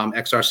Barkley's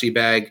XRC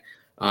bag,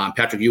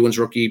 Patrick Ewing's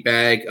rookie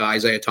bag,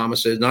 Isaiah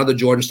Thomas's. None of the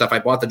Jordan stuff. I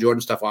bought the Jordan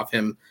stuff off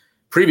him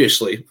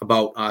previously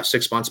about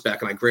 6 months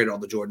back, and I graded all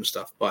the Jordan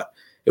stuff. But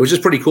it was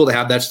just pretty cool to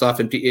have that stuff.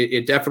 And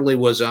it definitely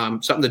was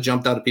something that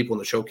jumped out at people in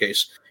the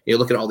showcase. You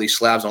look at all these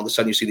slabs, and all of a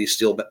sudden you see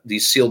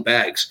these sealed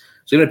bags.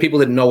 So even if people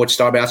didn't know what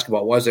star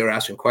basketball was, they were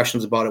asking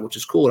questions about it, which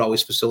is cool. It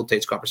always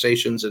facilitates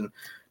conversations, and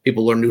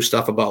people learn new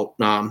stuff about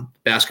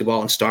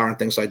basketball and star and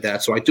things like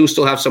that. So I do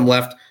still have some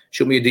left.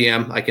 Shoot me a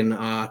DM. I can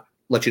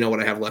let you know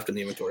what I have left in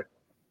the inventory.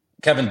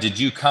 Kevin, did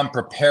you come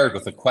prepared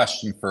with a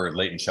question for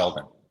Leighton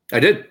Sheldon? I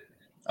did.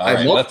 All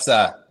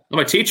right, I'm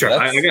a teacher.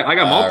 I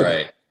got multiple. All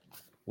right.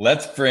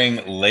 Let's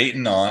bring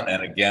Leighton on.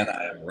 And again,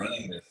 I am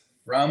running this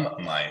from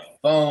my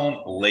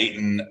phone.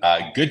 Leighton,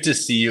 good to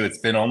see you. It's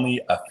been only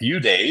a few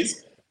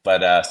days,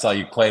 but saw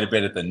you quite a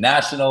bit at the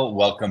National.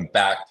 Welcome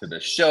back to the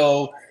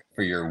show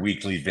for your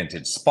weekly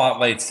Vintage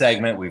Spotlight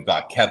segment. We've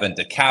got Kevin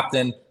to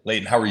captain.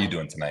 Leighton, how are you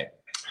doing tonight?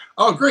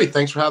 Oh, great.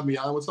 Thanks for having me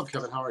on. What's up,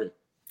 Kevin? How are you?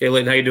 Hey,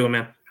 Leighton, how you doing,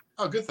 man?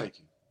 Oh, good. Thank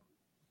you.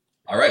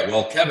 All right.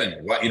 Well,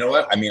 Kevin, you know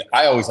what? I mean,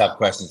 I always have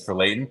questions for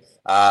Leighton.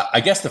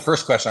 I guess the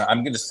first question,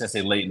 I'm going to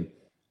say, Leighton,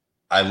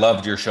 I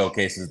loved your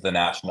showcases at the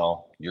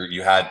National.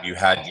 You had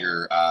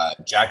your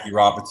Jackie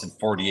Robinson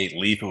 48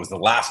 Leaf. It was the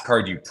last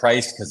card you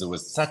priced because it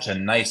was such a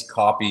nice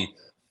copy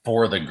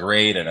for the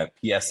grade and a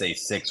PSA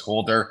 6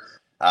 holder.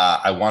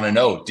 I want to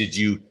know, do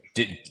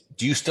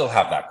you still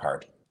have that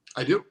card?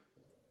 I do.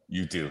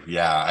 You do.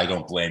 Yeah, I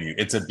don't blame you.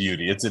 It's a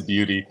beauty. It's a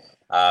beauty.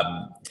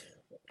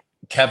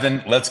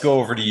 Kevin, let's go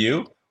over to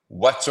you.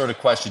 What sort of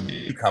question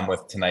did you come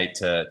with tonight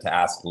to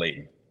ask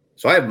Leighton?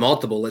 So I have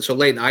multiple. So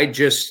Leighton,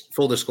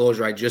 full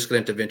disclosure, I just got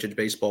into vintage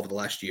baseball over the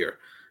last year.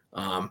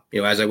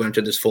 As I went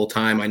into this full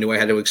time, I knew I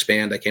had to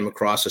expand. I came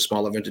across a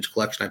smaller vintage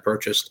collection I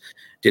purchased,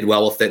 did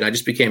well with it, and I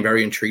just became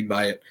very intrigued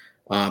by it.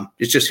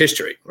 It's just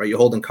history, right? You're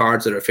holding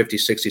cards that are 50,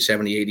 60,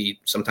 70, 80,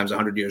 sometimes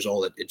 100 years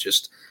old. It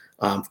just,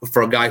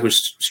 for a guy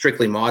who's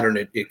strictly modern,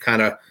 it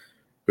kind of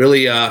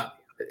really, I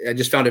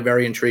just found it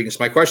very intriguing.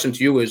 So my question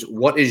to you is,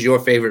 what is your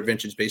favorite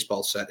vintage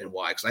baseball set and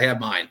why? Because I have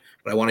mine,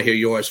 but I want to hear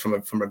yours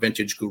from a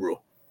vintage guru.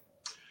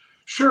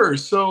 Sure.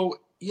 So,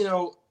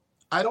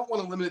 I don't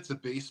want to limit it to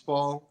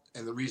baseball.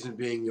 And the reason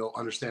being, you'll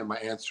understand my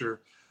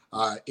answer.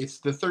 It's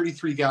the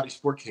 33 Gaudy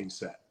Sport King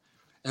set.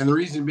 And the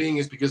reason being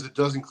is because it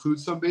does include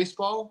some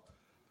baseball,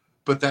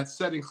 but that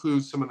set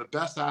includes some of the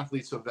best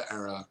athletes of the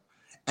era.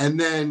 And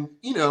then,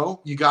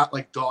 you got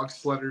like dog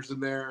sledders in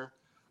there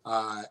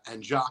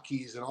and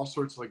jockeys and all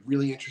sorts of like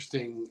really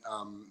interesting,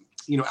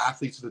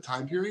 athletes of the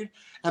time period.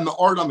 And the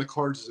art on the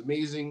cards is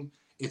amazing.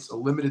 It's a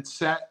limited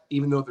set,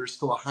 even though there's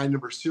still a high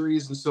number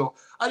series. And so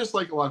I just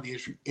like a lot of the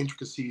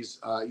intricacies,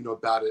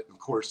 about it. And of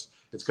course,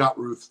 it's got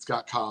Ruth, it's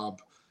got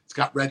Cobb, it's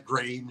got Red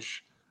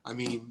Grange. I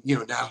mean,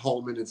 Nat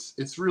Holman.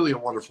 It's really a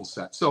wonderful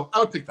set. So I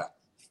would pick that.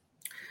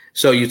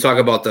 So you talk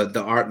about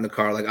the art in the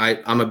car. Like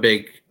I'm a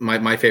big,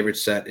 my favorite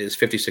set is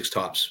 56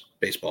 Topps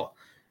baseball.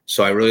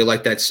 So I really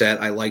like that set.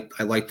 I like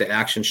the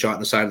action shot in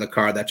the side of the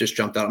car that just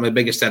jumped out. I'm a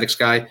big aesthetics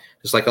guy,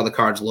 just like how the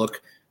cards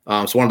look.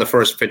 So one of the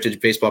first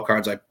vintage baseball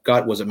cards I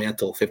got was a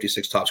Mantle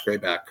 56 Topps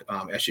Grayback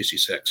SGC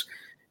 6.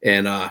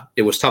 And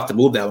it was tough to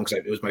move that one because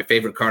it was my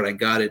favorite card. I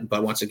got it.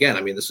 But once again,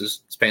 I mean,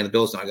 it's paying the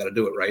bills now. I got to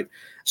do it, right?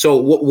 So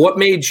what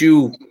made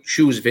you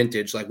choose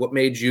vintage? Like what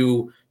made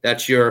you,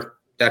 that's your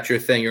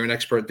thing. You're an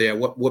expert there.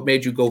 What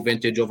made you go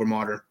vintage over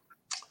modern?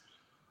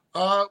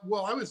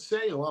 Well, I would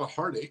say a lot of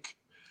heartache.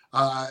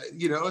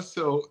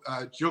 So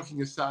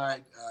joking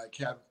aside,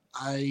 Kev,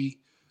 I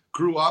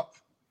grew up,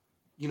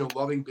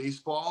 loving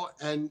baseball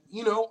and,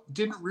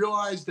 didn't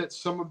realize that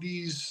some of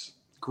these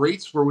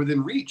greats were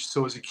within reach.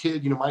 So as a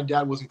kid, my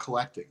dad wasn't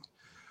collecting.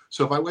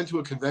 So if I went to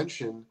a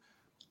convention,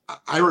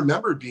 I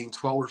remember being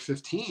 12 or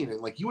 15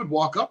 and like you would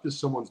walk up to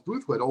someone's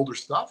booth who had older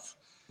stuff.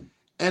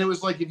 And it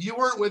was like, if you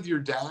weren't with your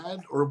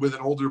dad or with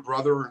an older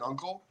brother or an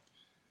uncle,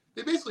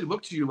 they basically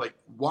looked to you like,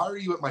 why are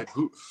you at my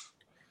booth?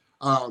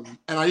 And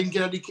I didn't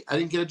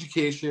get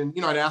education.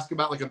 I'd ask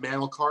about like a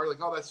Mantle card, like,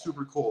 oh, that's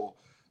super cool.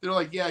 They're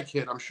like, yeah,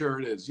 kid, I'm sure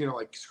it is,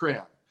 like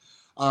scram.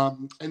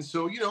 And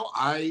so,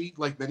 I,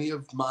 like many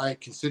of my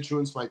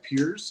constituents, my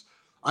peers,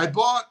 I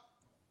bought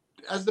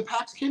as the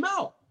packs came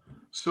out.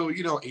 So,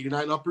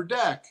 89 Upper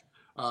Deck.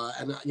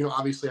 And,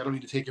 obviously I don't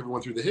need to take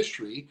everyone through the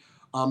history.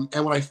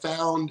 And what I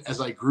found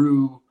as I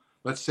grew,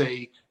 let's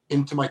say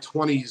into my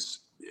 20s,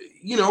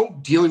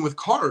 dealing with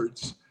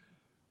cards,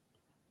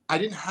 I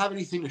didn't have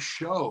anything to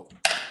show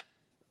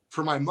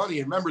for my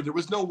money. And remember, there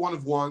was no one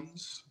of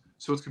ones.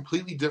 So it's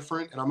completely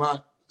different. And I'm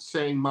not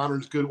saying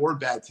modern is good or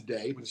bad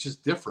today, but it's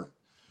just different.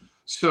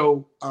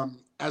 So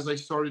as I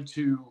started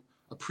to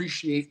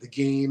appreciate the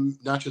game,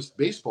 not just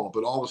baseball,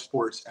 but all the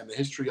sports and the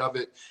history of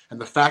it, and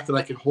the fact that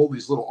I could hold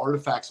these little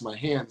artifacts in my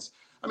hands,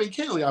 I mean,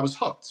 candidly, I was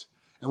hooked.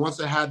 And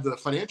once I had the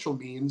financial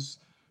means,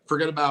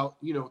 forget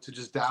about, to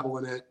just dabble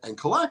in it and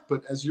collect.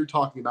 But as you're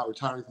talking about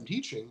retiring from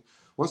teaching,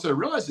 once I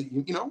realized that,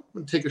 I'm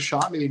going to take a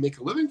shot, maybe make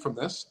a living from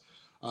this,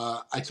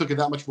 I took it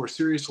that much more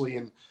seriously.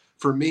 And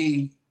for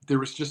me, there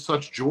was just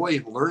such joy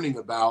in learning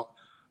about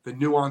the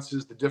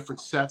nuances, the different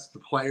sets, the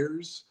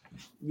players.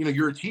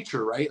 You're a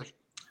teacher, right? Like,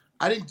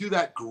 I didn't do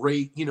that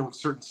great, in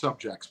certain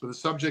subjects, but the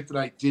subject that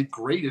I did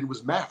great in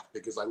was math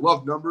because I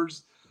love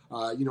numbers.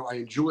 I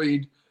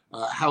enjoyed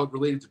how it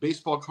related to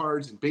baseball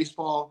cards and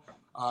baseball.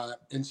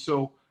 And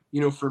so,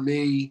 for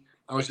me,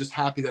 I was just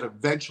happy that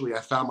eventually I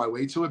found my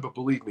way to it. But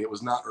believe me, it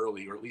was not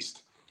early, or at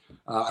least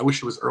I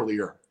wish it was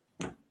earlier.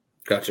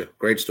 Gotcha.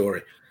 Great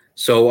story.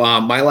 So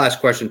my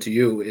last question to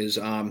you is,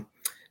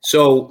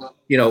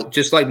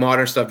 just like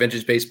modern stuff,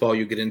 vintage baseball,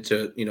 you get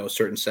into,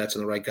 certain sets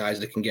and the right guys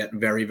that can get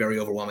very, very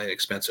overwhelmingly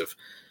expensive.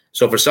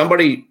 So for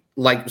somebody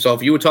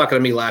if you were talking to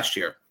me last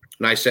year,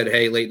 and I said,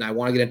 hey, Leighton, I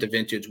want to get into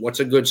vintage. What's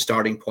a good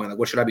starting point? Like,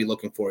 what should I be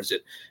looking for? Is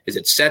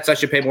it sets I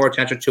should pay more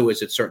attention to?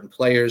 Is it certain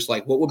players?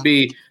 Like, what would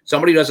be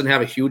somebody who doesn't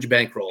have a huge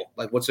bankroll?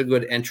 Like, what's a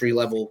good entry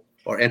level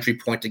or entry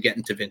point to get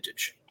into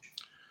vintage?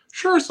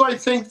 Sure. So I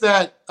think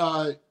that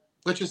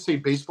let's just say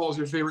baseball is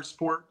your favorite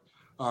sport.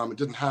 It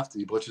doesn't have to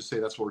be, but let's just say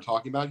that's what we're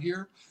talking about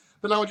here.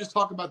 Then I would just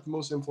talk about the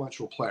most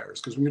influential players,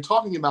 because when you're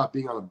talking about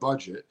being on a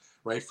budget,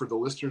 right, for the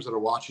listeners that are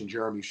watching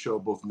Jeremy's show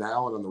both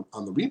now and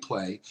on the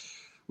replay,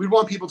 we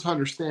want people to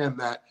understand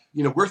that,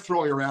 we're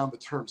throwing around the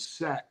term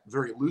set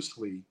very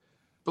loosely,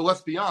 but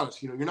let's be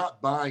honest, you're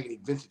not buying any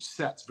vintage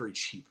sets very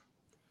cheap.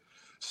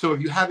 So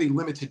if you have a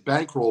limited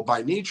bankroll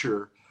by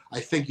nature, I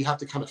think you have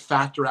to kind of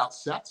factor out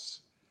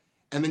sets,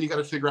 and then you got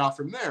to figure out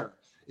from there.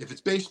 If it's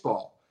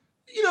baseball,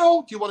 do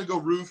you want to go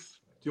Ruth?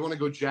 Do you want to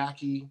go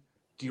Jackie?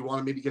 Do you want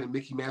to maybe get a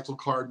Mickey Mantle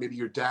card? Maybe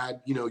your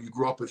dad, you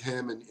grew up with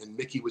him and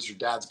Mickey was your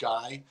dad's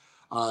guy.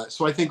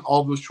 So I think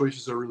all those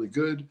choices are really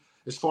good.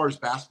 As far as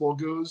basketball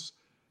goes,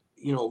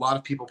 a lot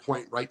of people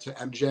point right to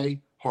MJ.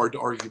 Hard to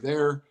argue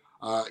there.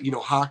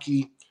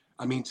 Hockey,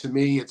 to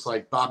me, it's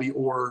like Bobby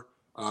Orr,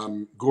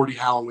 Gordie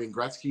Howe, and Wayne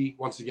Gretzky.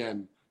 Once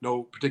again,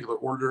 no particular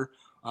order.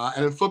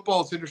 And in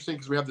football, it's interesting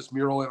because we have this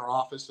mural in our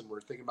office and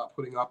we're thinking about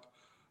putting up,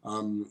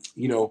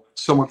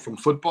 someone from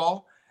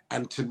football.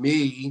 And to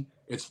me,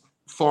 it's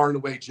far and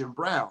away Jim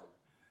Brown.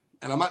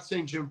 And I'm not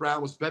saying Jim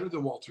Brown was better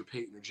than Walter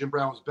Payton or Jim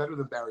Brown was better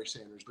than Barry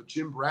Sanders, but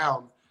Jim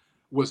Brown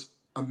was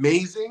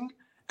amazing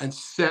and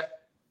set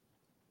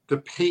the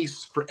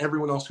pace for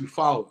everyone else who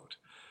followed.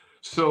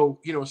 So,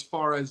 as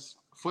far as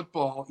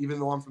football, even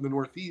though I'm from the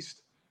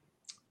Northeast,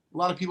 a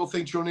lot of people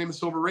think Joe Namath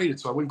is overrated,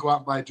 so I wouldn't go out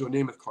and buy a Joe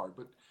Namath card.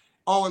 But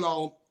all in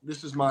all,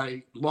 this is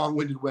my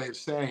long-winded way of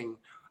saying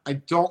I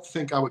don't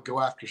think I would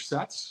go after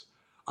sets.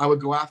 I would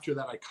go after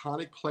that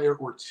iconic player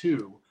or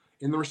two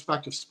in the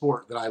respective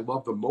sport that I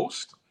love the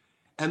most.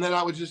 And then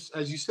I would just,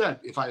 as you said,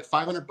 if I have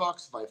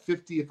 $500, if I have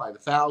 50, if I have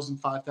 1,000,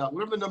 5,000,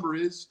 whatever the number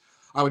is,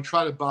 I would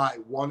try to buy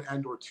one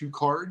and or two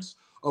cards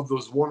of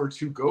those one or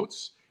two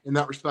GOATs in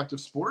that respective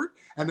sport.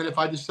 And then if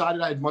I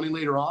decided I had money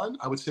later on,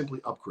 I would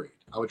simply upgrade.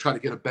 I would try to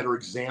get a better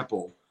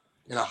example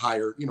in a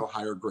higher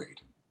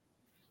grade.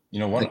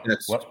 One of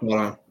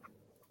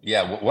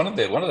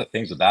the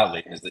things with that,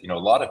 Leighton, is that a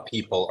lot of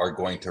people are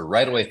going to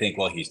right away think,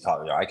 well, he's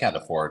talking. I can't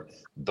afford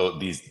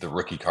the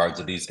rookie cards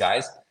of these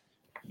guys.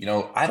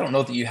 I don't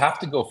know that you have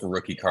to go for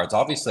rookie cards.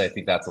 Obviously, I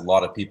think that's a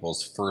lot of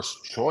people's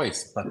first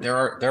choice, but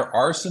there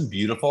are some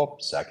beautiful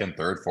second,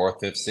 third,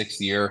 fourth, fifth,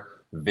 sixth year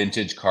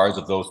vintage cards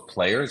of those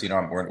players.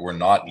 We're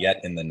not yet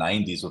in the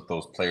 90s with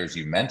those players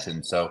you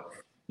mentioned. So,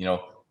 I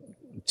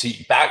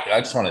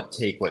just want to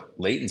take what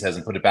Leighton says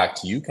and put it back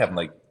to you, Kevin.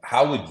 Like,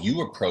 how would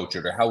you approach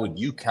it, or how would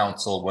you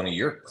counsel one of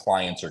your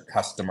clients or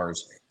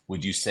customers?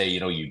 Would you say,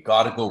 you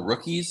got to go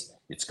rookies?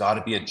 It's got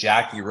to be a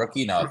Jackie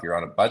rookie. Now, if you're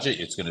on a budget,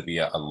 it's going to be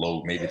a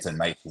low, maybe it's a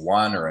nice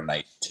 1 or a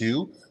nice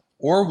 2.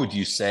 Or would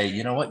you say,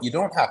 you know what, you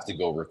don't have to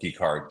go rookie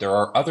card. There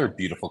are other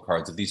beautiful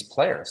cards of these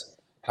players.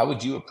 How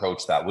would you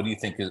approach that? What do you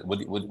think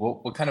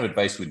what kind of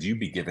advice would you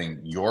be giving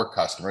your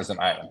customers? And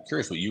I'm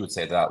curious what you would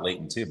say to that,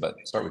 Leighton, too, but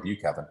start with you,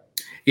 Kevin.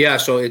 Yeah.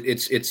 So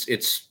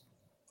it's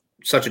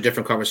such a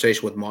different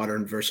conversation with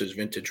modern versus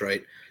vintage,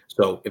 right?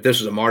 So if this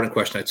was a modern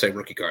question, I'd say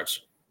rookie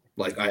cards.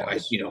 Like I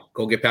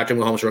go get Patrick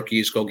Mahomes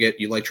rookies,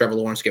 you like Trevor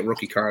Lawrence, get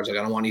rookie cards. Like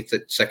I don't want any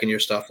second year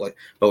stuff. Like,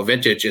 but with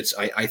vintage,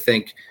 I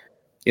think,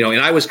 and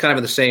I was kind of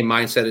in the same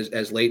mindset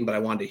as Leighton, but I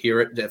wanted to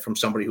hear it from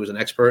somebody who's an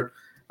expert.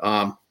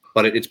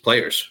 But it's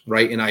players,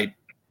 right? And I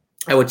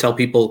would tell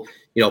people,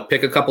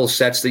 pick a couple of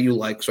sets that you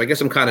like. So I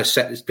guess I'm kind of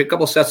pick a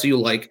couple of sets that you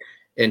like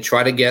and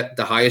try to get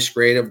the highest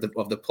grade of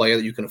the player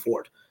that you can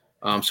afford.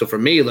 So for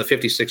me, the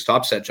 56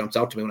 top set jumps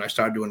out to me when I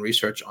started doing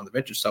research on the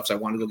vintage stuff. So I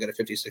wanted to go get a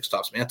 56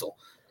 tops mantle.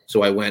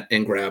 So I went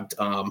and grabbed,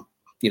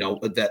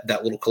 that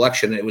little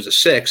collection. It was a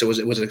 6. It was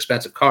an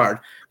expensive card,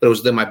 but it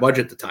was in my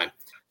budget at the time.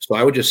 So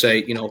I would just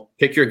say,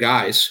 pick your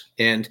guys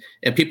and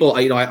people.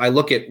 I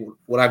look at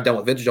what I've done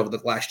with vintage over the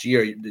last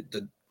year.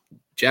 The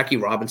Jackie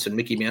Robinson,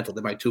 Mickey Mantle,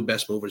 they're my two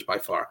best movers by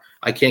far.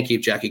 I can't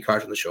keep Jackie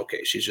cards in the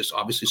showcase. She's just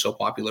obviously so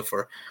popular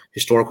for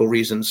historical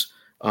reasons.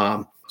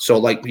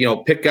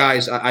 So pick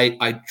guys.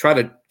 I try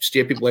to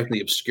steer people away from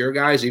the obscure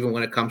guys, even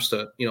when it comes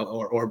to,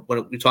 or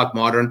when we talk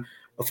modern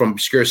from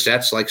obscure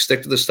sets, like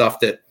stick to the stuff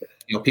that,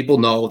 people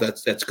know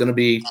that's going to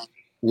be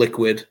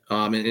liquid,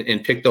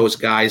 and pick those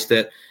guys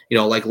that,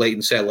 like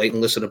Leighton said, Leighton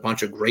listed a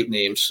bunch of great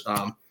names.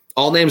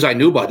 All names I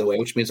knew, by the way,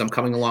 which means I'm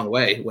coming a long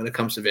way when it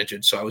comes to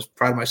vintage. So I was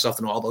proud of myself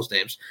to know all those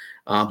names.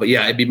 But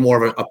yeah, it'd be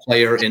more of a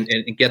player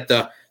and get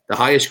the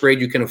highest grade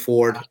you can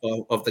afford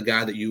of the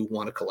guy that you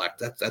want to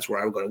collect. That's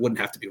where I would go. It wouldn't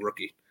have to be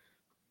rookie.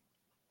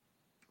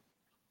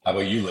 How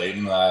about you,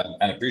 Leighton?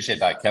 And I appreciate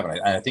that, Kevin.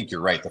 And I think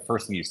you're right. The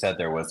first thing you said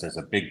there was there's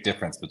a big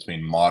difference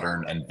between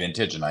modern and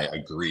vintage. And I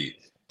agree.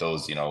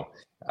 Those,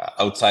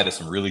 outside of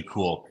some really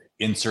cool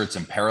inserts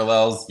and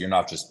parallels, you're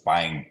not just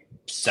buying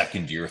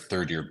second year,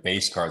 third year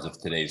base cards of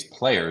today's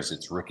players.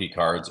 It's rookie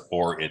cards,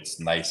 or it's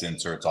nice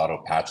inserts,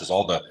 auto patches,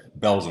 all the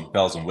bells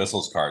and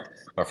whistles card.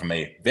 But from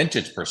a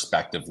vintage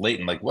perspective,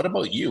 Leighton, like, what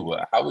about you?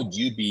 How would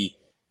you be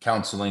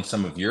counseling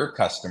some of your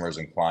customers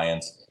and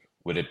clients,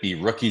 would it be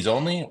rookies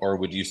only, or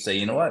would you say,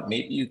 you know what,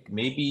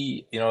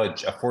 maybe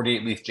a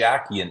 48 leaf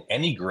Jackie in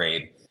any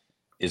grade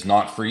is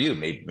not for you.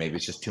 Maybe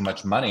it's just too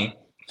much money.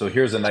 So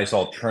here's a nice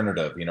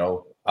alternative,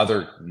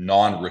 other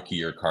non-rookie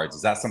year cards.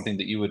 Is that something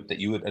that you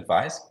would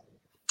advise?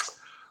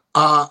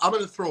 I'm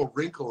going to throw a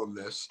wrinkle in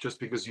this just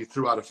because you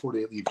threw out a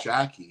 48 leaf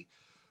Jackie.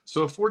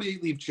 So a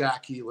 48 leaf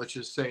Jackie, let's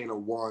just say in a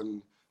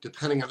 1,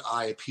 depending on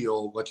eye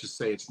appeal, let's just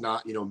say it's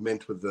not,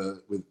 mint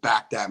with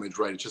back damage,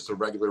 right? It's just a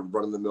regular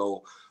run of the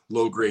mill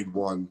low grade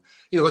 1.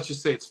 Let's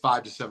just say it's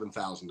 $5,000 to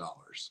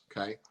 $7,000.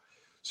 Okay.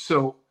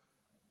 So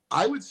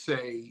I would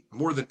say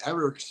more than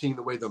ever, seeing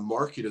the way the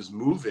market is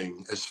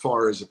moving as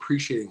far as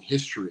appreciating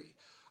history,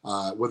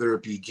 whether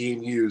it be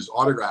game used,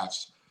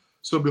 autographs.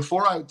 So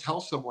before I would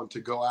tell someone to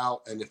go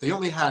out, and if they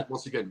only had,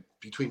 once again,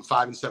 between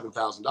 $5,000 and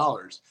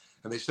 $7,000,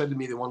 and they said to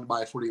me they wanted to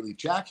buy a 48 leaf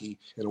Jackie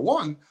in a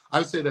 1, I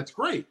would say that's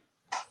great.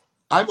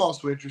 I'm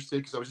also interested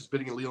because I was just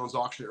bidding in Leland's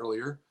auction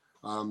earlier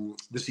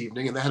this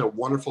evening, and they had a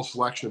wonderful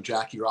selection of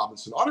Jackie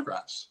Robinson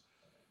autographs.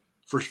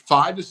 For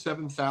 $5,000 to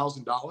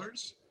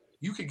 $7,000,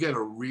 you could get a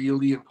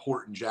really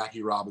important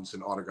Jackie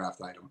Robinson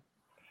autographed item.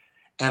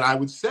 And I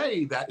would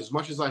say that as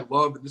much as I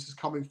love, and this is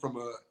coming from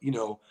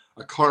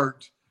a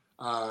card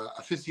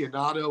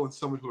aficionado and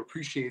someone who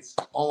appreciates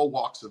all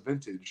walks of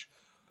vintage,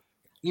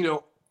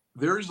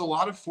 there's a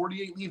lot of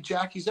 48 leaf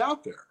Jackies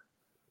out there.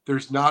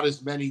 There's not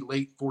as many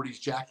late 40s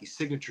Jackie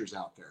signatures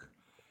out there.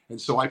 And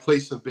so I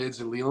placed some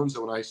bids in Leland's,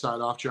 and when I sign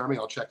off, Jeremy,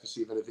 I'll check to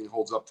see if anything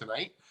holds up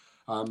tonight.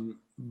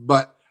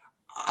 But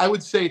I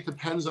would say it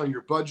depends on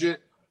your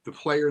budget, the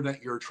player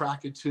that you're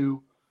attracted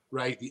to,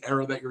 right? The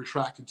era that you're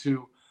attracted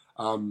to.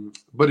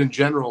 But in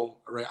general,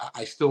 right,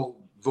 I still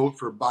vote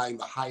for buying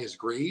the highest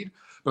grade.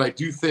 But I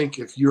do think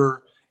if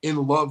you're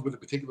in love with a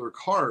particular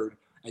card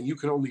and you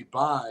can only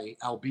buy,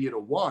 albeit a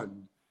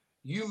 1,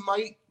 you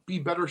might be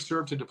better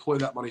served to deploy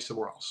that money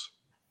somewhere else.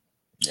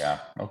 Yeah.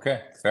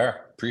 Okay.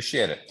 Fair.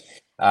 Appreciate it.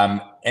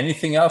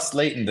 Anything else,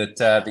 Leighton,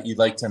 that you'd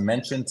like to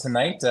mention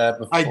tonight?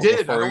 I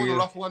did. I don't want to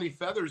ruffle any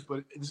feathers,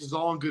 but this is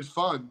all in good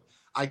fun.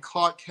 I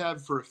caught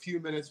Kev for a few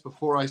minutes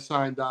before I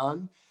signed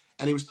on,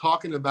 and he was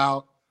talking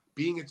about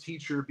being a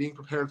teacher, being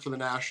prepared for the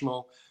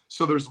National.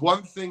 So there's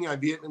one thing I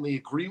vehemently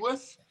agree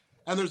with,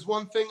 and there's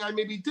one thing I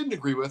maybe didn't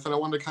agree with, and I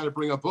wanted to kind of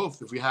bring up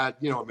both if we had,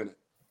 a minute.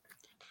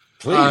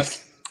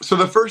 Please. So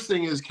the first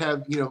thing is,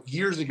 Kev,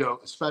 years ago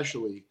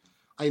especially,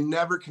 I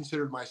never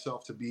considered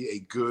myself to be a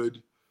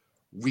good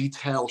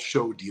retail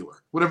show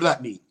dealer, whatever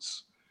that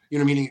means.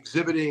 Meaning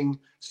exhibiting,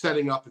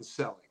 setting up, and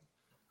selling.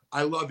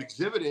 I love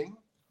exhibiting.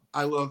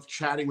 I love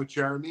chatting with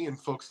Jeremy and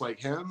folks like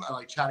him. I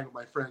like chatting with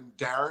my friend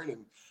Darren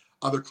and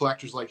other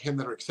collectors like him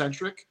that are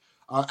eccentric.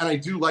 And I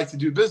do like to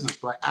do business,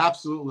 but I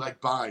absolutely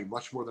like buying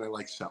much more than I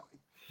like selling.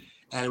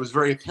 And it was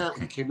very apparent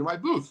when he came to my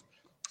booth.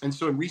 And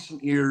so in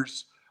recent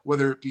years,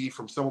 whether it be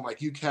from someone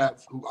like you,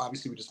 Kev, who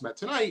obviously we just met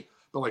tonight,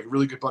 but like a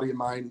really good buddy of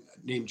mine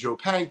named Joe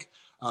Pank,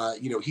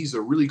 he's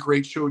a really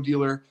great show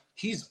dealer.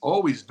 He's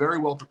always very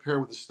well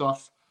prepared with the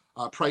stuff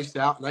priced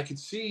out. And I could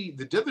see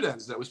the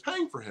dividends that was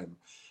paying for him.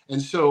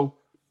 And so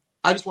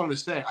I just wanted to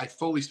say I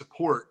fully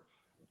support,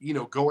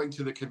 going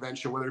to the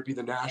convention, whether it be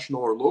the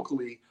National or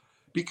locally,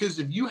 because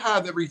if you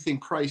have everything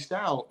priced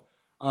out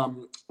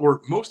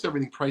or most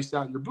everything priced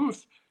out in your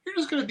booth, you're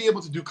just going to be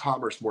able to do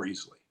commerce more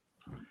easily.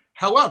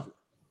 However,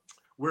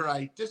 where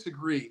I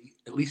disagree,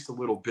 at least a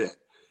little bit,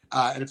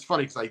 and it's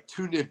funny because I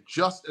tuned in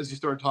just as you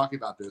started talking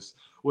about this,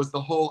 was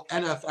the whole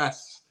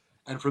NFS.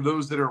 And for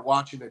those that are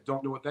watching that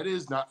don't know what that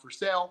is, not for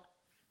sale.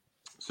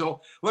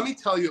 So let me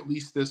tell you at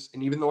least this,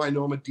 and even though I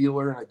know I'm a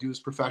dealer and I do this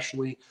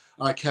professionally,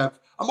 Kev,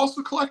 I'm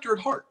also a collector at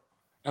heart.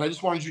 And I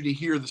just wanted you to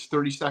hear this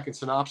 30-second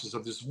synopsis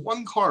of this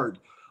one card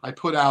I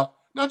put out,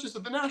 not just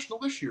at the National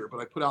this year, but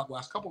I put out the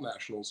last couple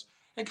Nationals,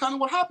 and kind of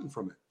what happened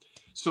from it.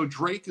 So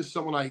Drake is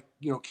someone I,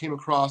 came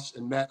across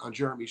and met on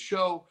Jeremy's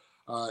show.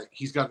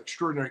 He's got an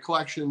extraordinary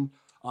collection.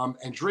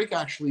 And Drake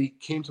actually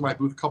came to my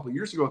booth a couple of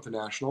years ago at the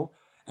National,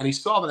 and he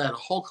saw that I had a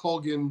Hulk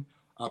Hogan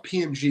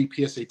PMG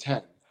PSA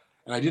 10.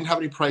 And I didn't have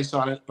any price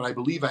on it, but I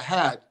believe I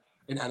had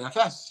an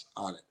NFS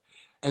on it.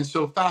 And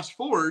so fast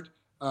forward,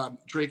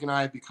 Drake and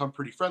I have become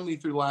pretty friendly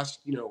through the last,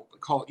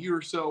 call it year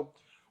or so.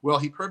 Well,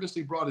 he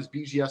purposely brought his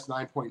BGS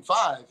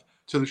 9.5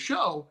 to the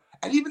show.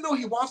 And even though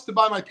he wants to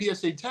buy my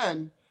PSA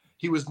 10,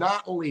 he was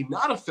not only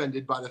not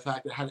offended by the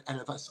fact that it had an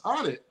NFS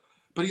on it,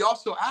 but he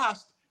also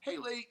asked, hey,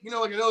 Late, I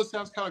know it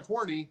sounds kind of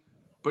corny,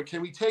 but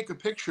can we take a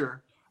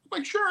picture? I'm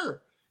like,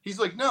 sure. He's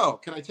like, no,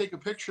 can I take a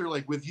picture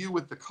with you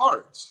with the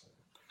cards?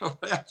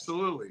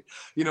 Absolutely.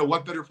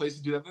 What better place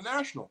to do that than the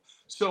National?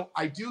 So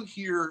I do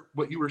hear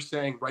what you were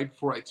saying right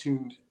before I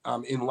tuned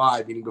in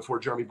live, meaning before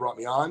Jeremy brought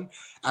me on,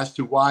 as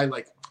to why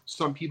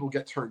some people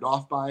get turned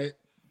off by it.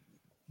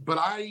 But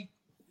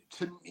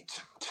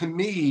to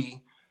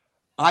me,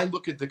 I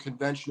look at the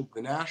convention of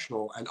the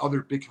National and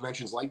other big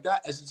conventions like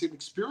that as it's an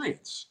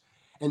experience.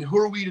 And who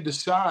are we to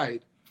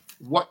decide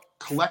what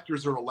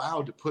collectors are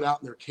allowed to put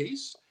out in their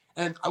case?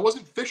 And I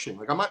wasn't fishing.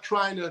 I'm not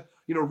trying to,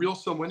 reel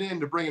someone in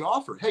to bring an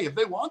offer. Hey, if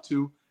they want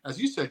to, as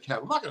you said,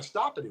 Kev, I'm not going to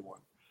stop anyone.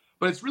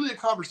 But it's really a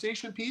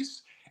conversation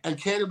piece. And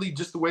candidly,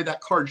 just the way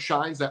that card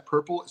shines, that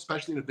purple,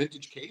 especially in a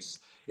vintage case,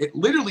 it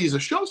literally is a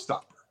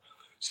showstopper.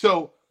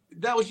 So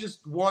that was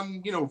just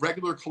one,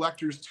 regular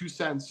collector's 2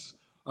 cents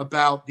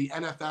about the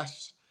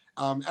NFS.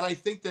 And I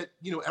think that,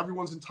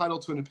 everyone's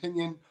entitled to an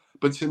opinion.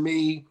 But to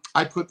me,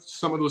 I put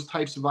some of those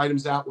types of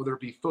items out, whether it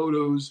be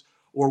photos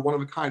or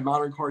one-of-a-kind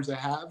modern cards I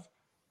have,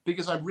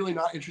 because I'm really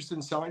not interested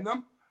in selling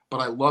them. But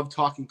I love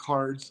talking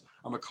cards.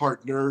 I'm a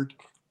card nerd.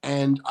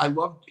 And I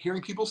love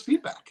hearing people's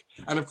feedback.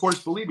 And of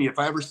course, believe me, if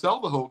I ever sell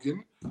the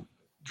Hogan,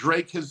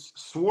 Drake has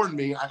sworn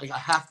me, I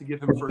have to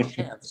give him first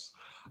chance.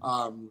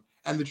 And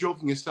the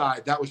joking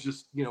aside, that was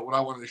just, what I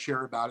wanted to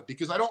share about it,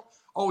 because I don't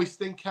always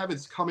think, Kev,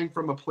 it's coming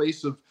from a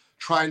place of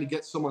trying to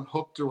get someone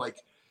hooked or like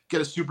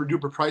get a super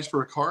duper price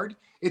for a card.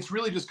 It's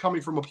really just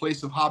coming from a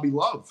place of hobby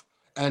love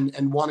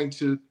and wanting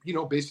to,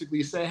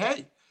 basically say,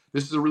 hey,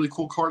 this is a really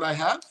cool card I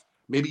have.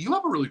 Maybe you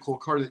have a really cool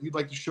card that you'd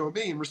like to show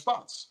me in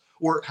response,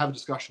 or have a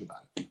discussion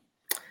about it.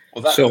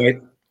 Well,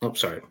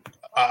 sorry.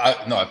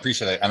 No, I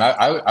appreciate it. And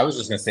I was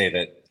just going to say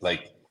that,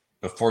 like,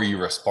 before you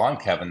respond,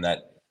 Kevin,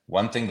 that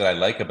one thing that I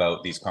like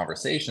about these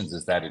conversations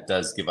is that it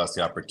does give us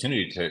the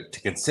opportunity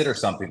to consider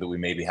something that we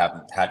maybe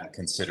hadn't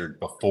considered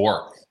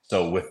before.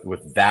 So with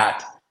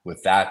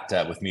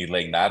me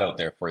laying that out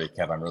there for you,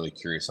 Kev, I'm really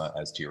curious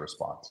as to your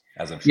response.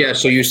 As I'm sure. Yeah.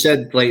 So you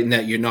said, Leighton,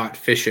 that you're not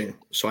fishing.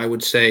 So I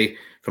would say,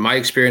 from my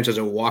experience as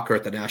a walker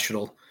at the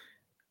National,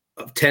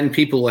 of 10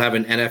 people who have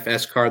an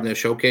NFS card in their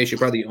showcase, you're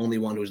probably the only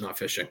one who's not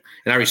fishing.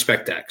 And I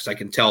respect that, because I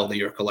can tell that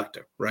you're a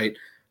collector, right?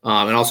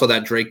 And also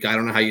that Drake guy, I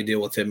don't know how you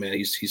deal with him, man.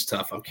 He's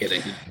tough. I'm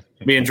kidding.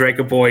 Me and Drake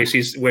are boys.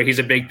 He's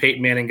a big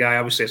Peyton Manning guy,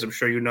 obviously, as I'm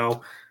sure you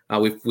know.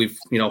 We've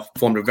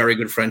formed a very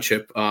good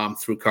friendship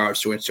through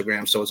cards, through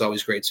Instagram. So it's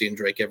always great seeing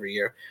Drake every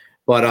year.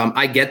 But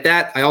I get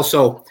that. I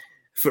also,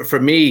 for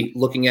me,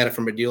 looking at it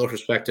from a dealer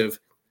perspective,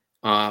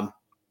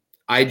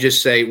 I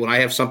just say when I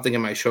have something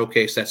in my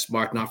showcase that's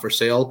marked not for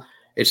sale,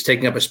 it's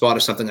taking up a spot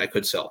of something I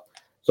could sell.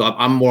 So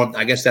I'm more,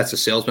 I guess that's the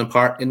salesman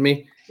part in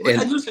me.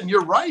 And listen,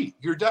 you're right.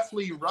 You're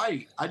definitely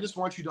right. I just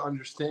want you to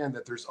understand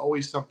that there's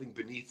always something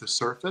beneath the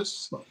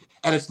surface,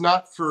 and it's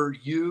not for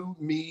you,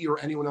 me, or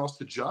anyone else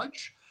to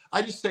judge.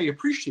 I just say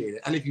appreciate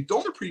it. And if you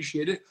don't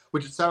appreciate it,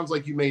 which it sounds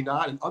like you may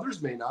not and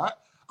others may not,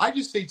 I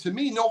just say, to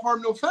me, no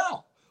harm, no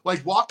foul.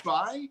 Like, walk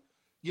by,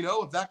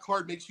 if that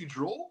card makes you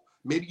drool,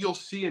 maybe you'll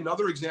see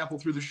another example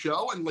through the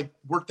show and like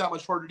work that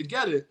much harder to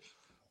get it.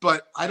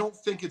 But I don't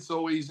think it's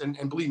always,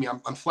 and believe me,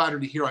 I'm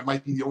flattered to hear I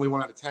might be the only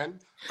one out of 10.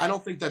 I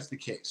don't think that's the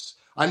case.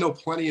 I know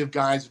plenty of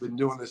guys who've been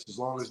doing this as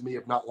long as me,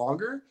 if not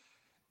longer.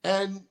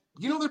 And,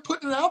 they're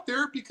putting it out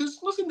there because,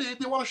 listen,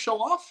 they want to show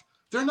off.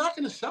 They're not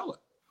going to sell it,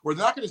 or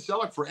they're not going to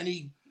sell it for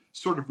any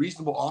sort of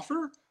reasonable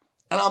offer.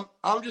 And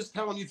I'm just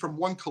telling you, from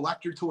one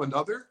collector to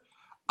another,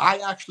 I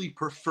actually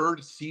prefer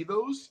to see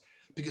those,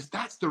 because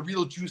that's the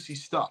real juicy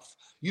stuff.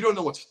 You don't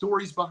know what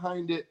story's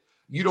behind it.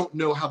 You don't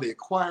know how they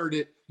acquired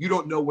it. You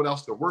don't know what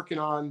else they're working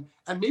on.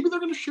 And maybe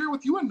they're going to share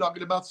with you a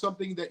nugget about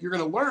something that you're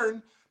going to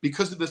learn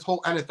because of this whole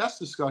NFS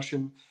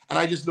discussion. And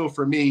I just know,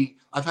 for me,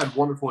 I've had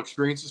wonderful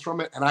experiences from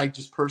it. And I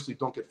just personally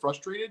don't get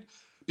frustrated,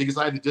 because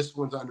I have the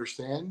discipline to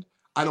understand.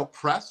 I don't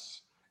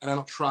press, and I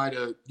don't try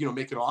to,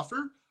 make an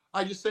offer.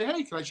 I just say,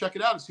 hey, can I check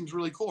it out? It seems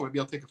really cool. Maybe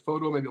I'll take a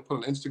photo. Maybe I'll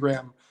put it on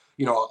Instagram.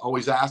 I'll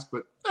always ask,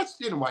 but that's,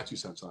 my 2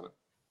 cents on it.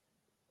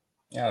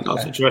 Yeah,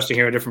 it's interesting to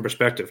hear a different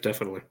perspective,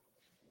 definitely.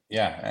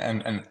 Yeah,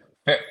 and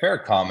fair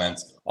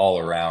comments all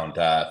around.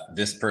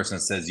 This person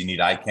says you need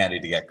eye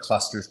candy to get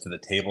clusters to the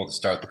table to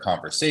start the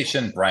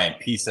conversation. Brian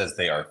P says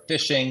they are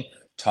fishing.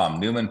 Tom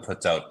Newman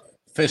puts out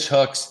fish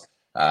hooks.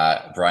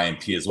 Brian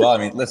P as well. I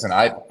mean, listen,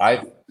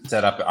 I've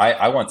set up.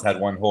 I once had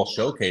one whole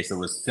showcase that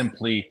was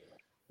simply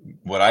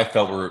what I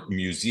felt were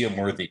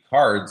museum-worthy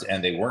cards,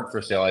 and they weren't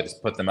for sale. I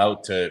just put them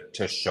out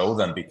to show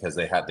them, because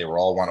they were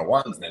all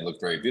one-of-ones, and they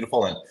looked very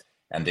beautiful.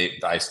 And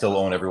I still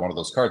own every one of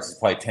those cards. It's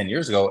probably 10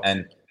 years ago,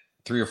 and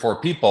 3 or 4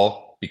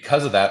 people,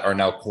 because of that, are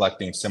now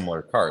collecting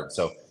similar cards.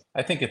 So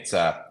I think it's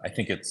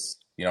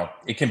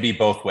it can be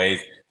both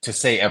ways. To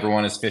say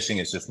everyone is fishing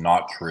is just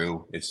not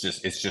true. It's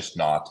just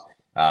not.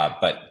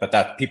 But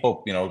that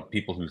people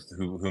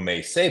who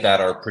may say that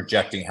are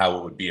projecting how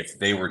it would be if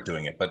they were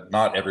doing it. But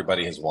not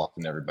everybody has walked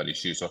in everybody's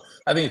shoes. So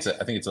I think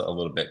it's a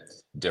little bit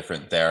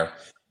different there.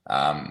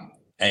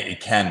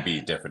 It can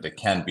be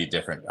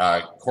different.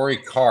 Corey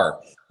Carr.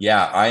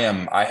 Yeah,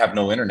 I have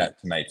no internet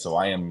tonight, so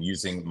I am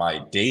using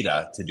my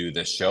data to do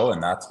this show,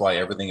 and that's why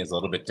everything is a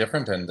little bit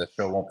different, and the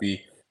show won't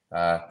be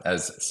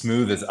as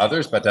smooth as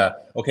others. But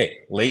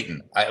okay,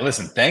 Leighton,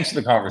 listen, thanks for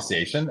the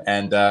conversation,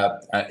 and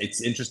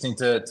it's interesting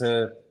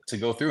to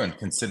go through and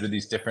consider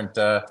these different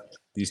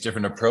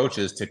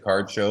approaches to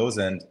card shows,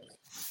 and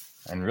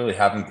really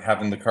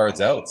having the cards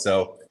out.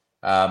 So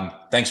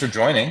thanks for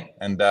joining,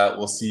 and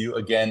we'll see you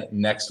again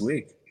next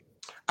week.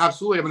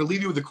 Absolutely. I'm going to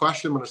leave you with a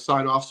question. I'm going to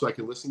sign off so I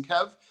can listen,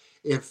 Kev.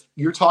 If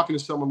you're talking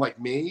to someone like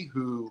me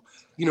who,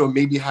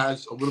 maybe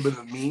has a little bit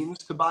of means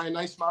to buy a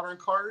nice modern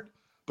card,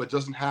 but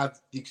doesn't have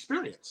the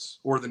experience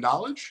or the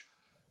knowledge,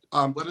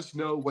 let us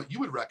know what you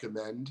would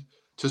recommend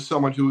to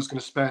someone who's going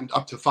to spend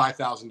up to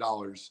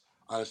 $5,000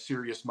 on a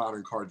serious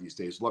modern card these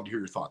days. Love to hear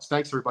your thoughts.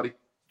 Thanks, everybody.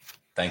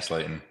 Thanks,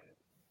 Leighton.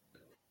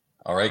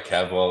 All right,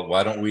 Kev. Well,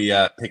 why don't we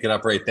pick it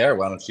up right there?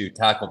 Why don't you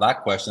tackle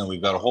that question?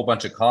 We've got a whole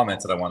bunch of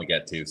comments that I want to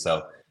get to.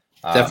 So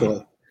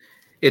definitely.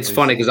 It's please.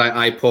 funny because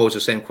I posed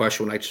the same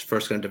question when I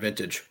first got into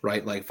vintage,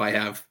 right? Like if I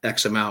have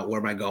X amount, where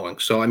am I going?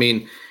 So, I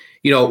mean,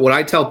 what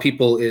I tell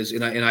people is,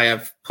 and I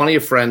have plenty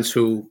of friends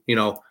who,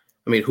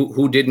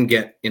 who didn't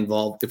get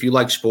involved. If you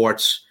like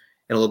sports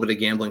and a little bit of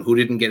gambling, who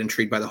didn't get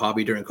intrigued by the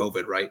hobby during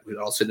COVID, right? We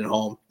were all sitting at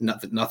home,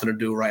 nothing to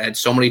do, right? I had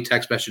so many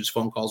text messages,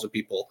 phone calls with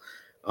people.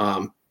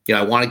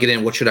 I want to get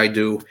in. What should I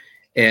do?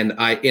 And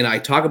I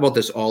talk about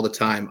this all the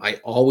time. I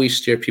always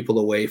steer people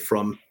away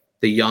from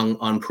the young,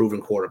 unproven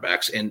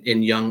quarterbacks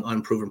and young,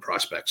 unproven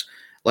prospects.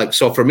 Like,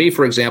 so for me,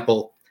 for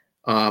example,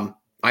 I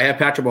have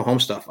Patrick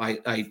Mahomes stuff.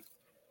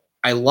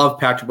 I love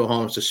Patrick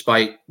Mahomes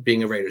despite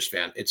being a Raiders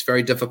fan. It's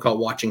very difficult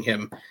watching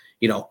him,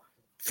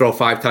 throw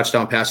 5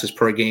 touchdown passes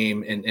per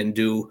game and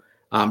do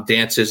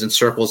dances and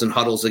circles and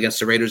huddles against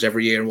the Raiders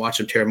every year and watch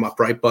them tear them up,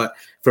 right? But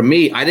for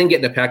me, I didn't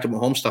get into Patrick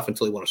Mahomes stuff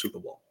until he won a Super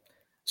Bowl.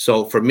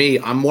 So for me,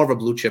 I'm more of a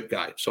blue chip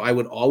guy. So I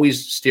would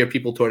always steer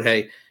people toward,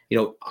 hey,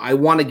 I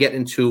want to get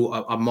into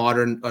a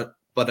modern, but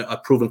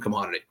a proven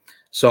commodity.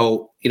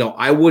 So,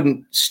 I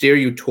wouldn't steer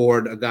you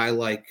toward a guy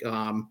like,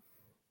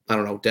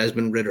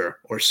 Desmond Ridder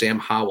or Sam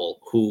Howell,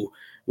 who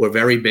were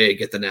very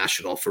big at the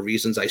National for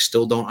reasons I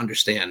still don't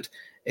understand.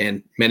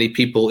 And many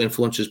people,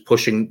 influencers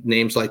pushing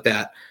names like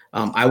that.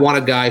 I want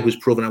a guy who's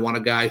proven. I want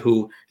a guy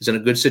who is in a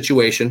good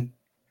situation.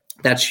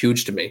 That's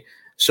huge to me.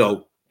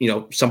 So,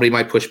 somebody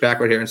might push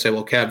back right here and say,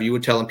 well, Kev, you were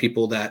telling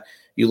people that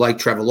you like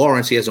Trevor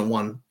Lawrence. He hasn't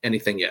won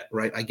anything yet,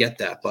 right? I get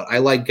that. But I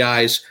like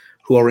guys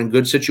who are in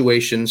good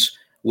situations,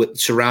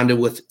 surrounded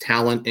with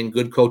talent and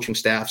good coaching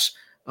staffs.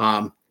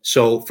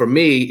 So for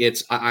me,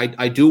 it's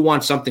I do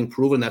want something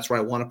proven. That's where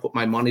I want to put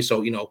my money.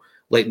 So,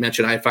 Leighton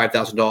mentioned I had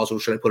 $5,000. Who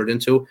should I put it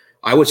into?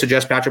 I would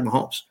suggest Patrick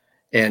Mahomes.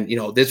 And,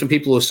 there's some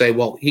people who say,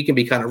 well, he can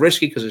be kind of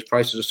risky because his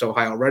prices are so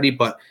high already.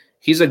 But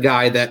he's a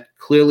guy that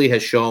clearly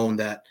has shown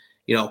that,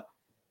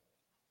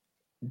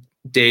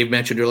 Dave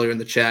mentioned earlier in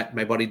the chat,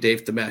 my buddy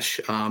Dave Demesh,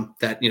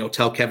 that,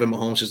 tell Kevin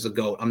Mahomes is the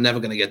GOAT. I'm never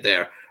going to get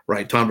there,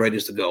 right? Tom Brady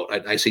is the GOAT.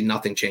 I see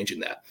nothing changing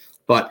that.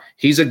 But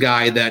he's a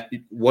guy that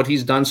what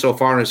he's done so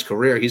far in his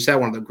career, he's had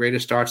one of the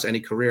greatest starts to any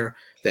career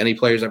that any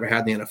player's ever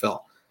had in the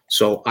NFL.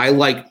 So I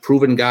like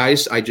proven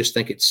guys. I just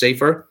think it's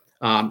safer.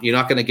 You're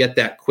not going to get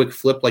that quick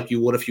flip like you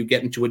would if you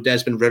get into a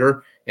Desmond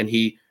Ridder and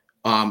he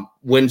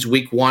wins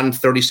week 1,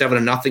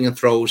 37-0 and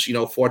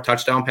throws, 4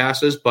 touchdown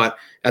passes. But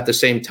at the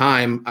same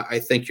time, I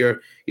think you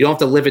don't have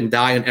to live and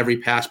die on every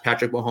pass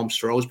Patrick Mahomes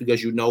throws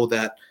because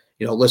that,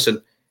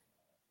 listen,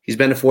 he's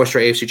been to 4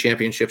 straight AFC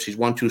championships. He's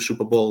won 2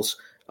 Super Bowls.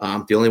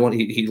 The only one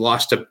he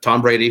lost to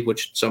Tom Brady,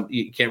 which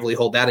you can't really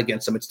hold that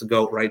against him. It's the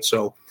GOAT, right?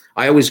 So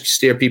I always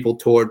steer people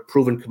toward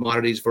proven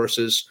commodities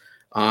versus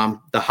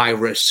the high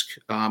risk,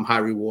 high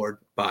reward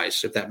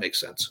buys, if that makes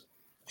sense.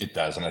 It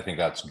does. And I think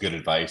that's good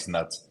advice. And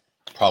that's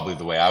probably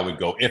the way I would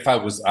go. If I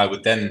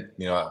would then,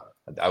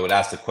 I would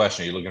ask the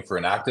question, are you looking for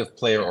an active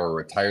player or a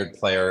retired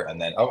player?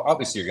 And then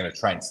obviously you're going to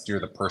try and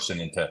steer the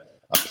person into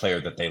a player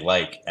that they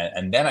like.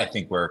 And then I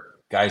think where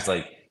guys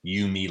like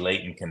you, me,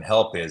 Leighton can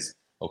help is,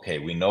 okay,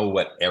 we know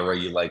what era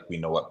you like. We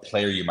know what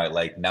player you might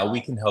like. Now we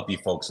can help you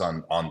folks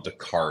on the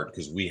card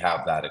because we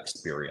have that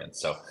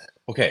experience. So,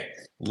 okay,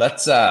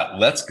 let's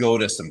go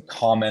to some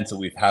comments that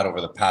we've had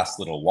over the past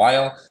little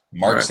while.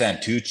 Mark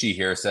Santucci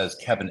here says,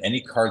 Kevin,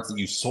 any cards that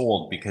you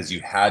sold because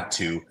you had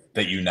to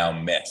that you now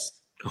miss?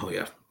 Oh,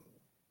 yeah.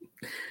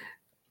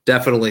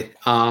 Definitely.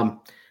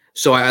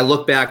 So I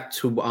look back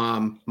to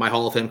my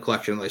Hall of Fame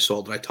collection that I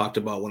sold that I talked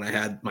about when I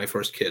had my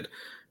first kid.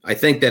 I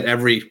think that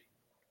every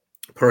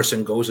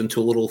person goes into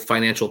a little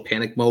financial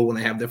panic mode when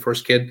they have their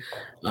first kid,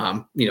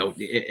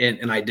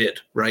 and I did,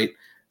 right?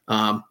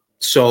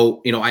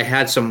 So, I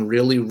had some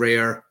really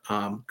rare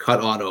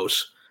cut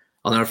autos.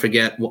 I'll never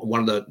forget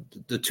one of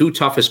the 2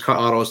 toughest cut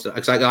autos.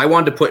 I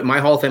wanted to put in my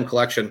Hall of Fame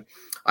collection.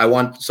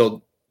 Long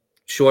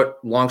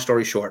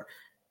story short,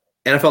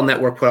 NFL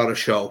Network put out a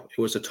show.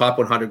 It was the top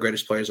 100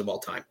 greatest players of all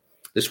time.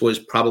 This was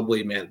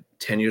probably,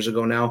 10 years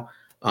ago now.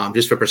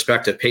 Just for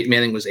perspective, Peyton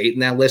Manning was 8 in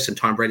that list, and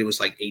Tom Brady was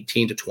like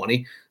 18 to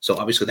 20. So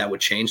obviously that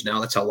would change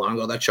now. That's how long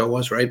ago that show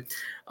was, right?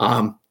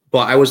 But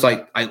I was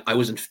like, I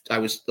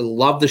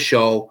loved the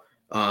show.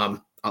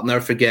 I'll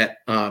never forget.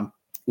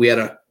 We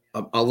had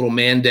a little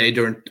man day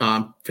during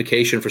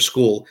vacation for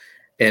school,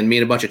 and me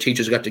and a bunch of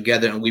teachers got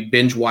together and we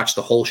binge watched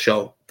the whole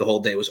show. The whole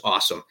day was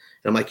awesome.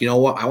 And I'm like, you know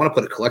what? I want to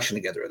put a collection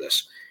together of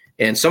this.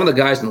 And some of the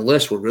guys on the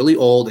list were really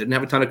old. They didn't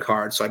have a ton of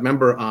cards. So I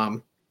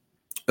remember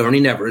Ernie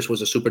Nevers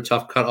was a super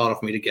tough cut auto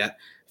for me to get.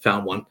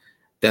 Found one.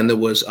 Then there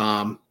was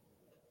Nagurski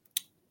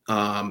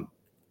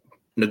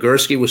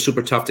was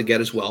super tough to get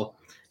as well.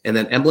 And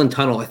then Emblem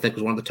Tunnel, I think,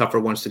 was one of the tougher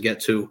ones to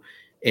get to.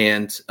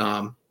 And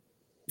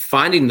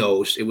finding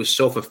those, it was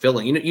so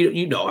fulfilling.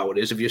 You know how it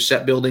is. If you're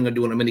set building or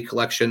doing a mini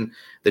collection,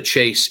 the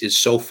chase is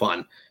so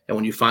fun. And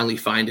when you finally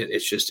find it,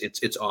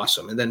 it's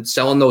awesome. And then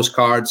selling those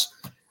cards,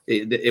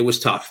 it was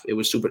tough. It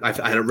was super. I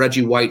had a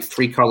Reggie White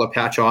 3-color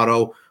patch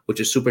auto, which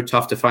is super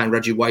tough to find.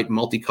 Reggie White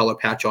multicolor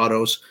patch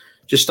autos,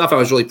 just stuff I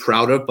was really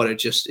proud of.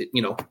 But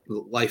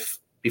life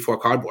before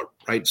cardboard,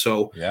 right?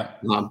 So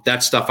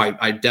that stuff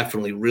I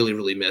definitely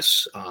really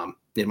miss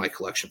in my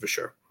collection for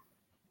sure.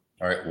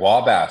 All right,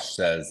 Wabash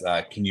says,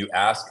 can you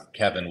ask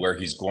Kevin where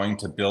he's going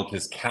to build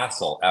his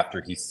castle after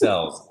he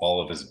sells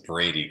all of his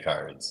Brady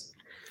cards?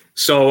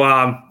 So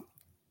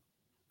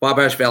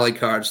Wabash Valley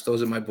cards,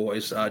 those are my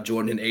boys,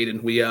 Jordan and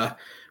Aiden.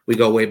 We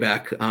go way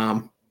back.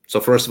 So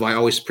first of all, I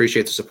always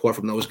appreciate the support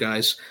from those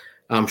guys.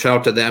 Shout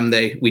out to them.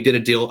 We did a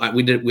deal.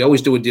 We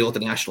always do a deal at the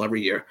National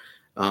every year.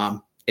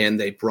 And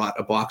they brought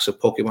a box of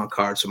Pokemon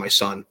cards to my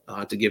son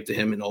to give to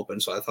him and open.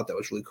 So I thought that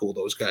was really cool,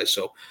 those guys.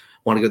 So I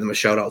want to give them a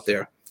shout out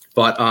there.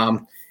 But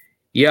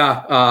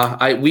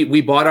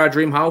we bought our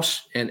dream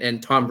house,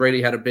 and Tom Brady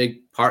had a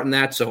big part in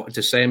that. So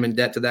to say I'm in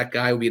debt to that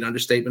guy would be an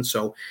understatement.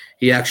 So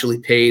he actually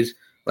paid.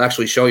 I'll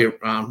actually show you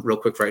real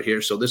quick right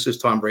here. So this is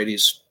Tom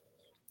Brady's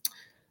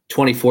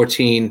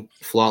 2014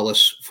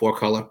 flawless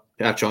 4-color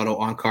patch auto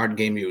on card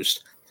game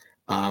used.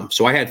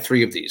 So I had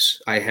 3 of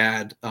these. I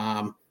had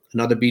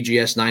another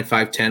BGS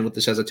 9510 with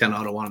this as a 10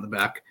 auto on the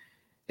back,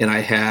 and I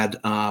had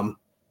a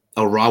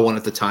raw one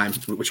at the time,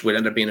 which would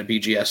end up being a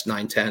BGS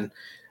 910.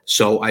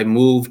 So I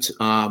moved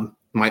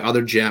my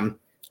other gem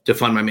to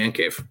fund my man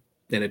cave,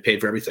 and it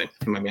paid for everything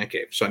in my man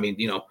cave. So, I mean,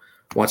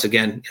 once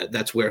again,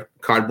 that's where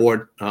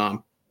cardboard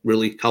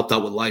really helped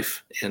out with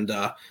life. And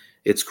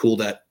it's cool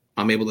that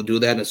I'm able to do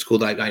that. And it's cool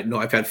that I know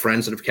I've had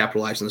friends that have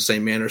capitalized in the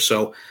same manner.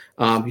 So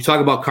you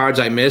talk about cards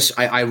I miss.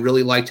 I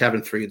really liked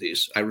having 3 of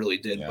these. I really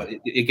did. Yeah. But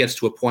it gets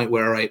to a point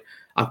where,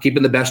 I'm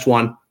keeping the best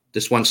one.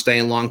 This one's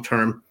staying long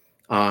term.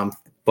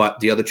 But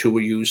the other 2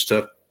 were used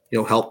to,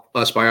 help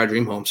us buy our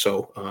dream home.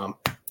 So,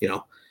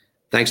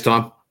 thanks,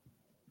 Tom.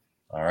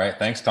 All right.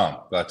 Thanks, Tom.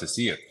 Glad to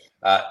see you.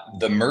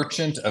 The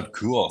Merchant of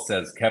Cool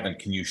says, Kevin,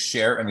 can you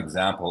share an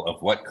example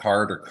of what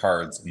card or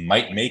cards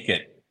might make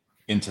it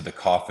into the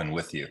coffin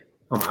with you?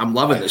 I'm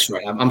loving this,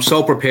 right? I'm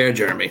so prepared,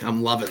 Jeremy.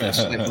 I'm loving this.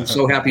 I'm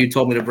so happy you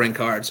told me to bring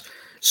cards.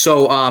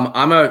 So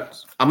I'm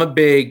a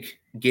big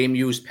game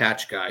used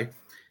patch guy,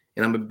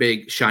 and I'm a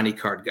big shiny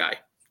card guy.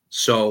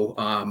 So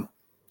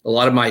a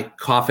lot of my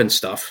coffin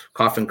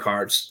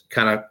cards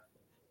kind of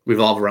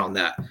revolve around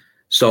that.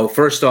 So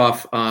first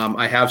off,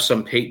 I have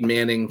some Peyton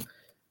Manning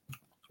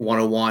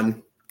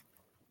 101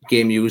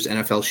 game used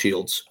NFL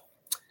shields.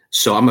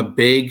 So I'm a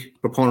big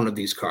proponent of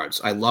these cards.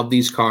 I love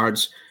these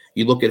cards.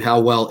 You look at how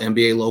well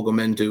NBA logo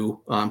men do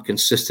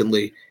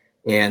consistently,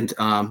 and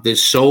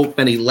there's so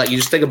many. You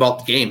just think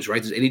about games, right?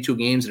 There's 82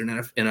 games in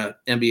an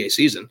NBA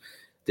season.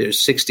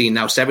 There's 16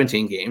 now,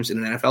 17 games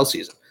in an NFL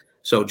season.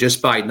 So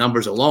just by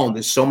numbers alone,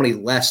 there's so many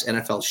less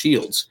NFL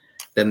shields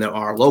than there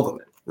are logo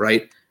men,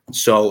 right?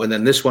 So, and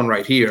then this one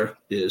right here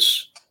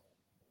is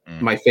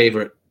my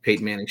favorite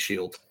Peyton Manning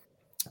shield.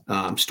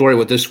 Story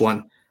with this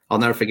one, I'll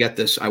never forget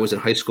this. I was in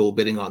high school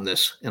bidding on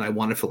this, and I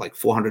won it for like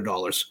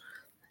 $400,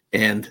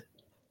 and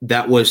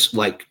that was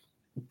like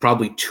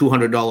probably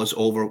 $200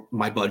 over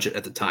my budget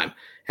at the time.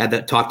 Had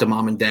that talk to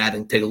mom and dad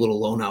and take a little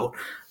loan out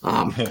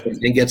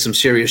and get some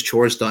serious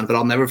chores done. But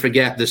I'll never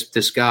forget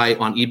this guy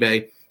on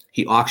eBay.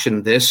 He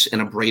auctioned this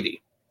and a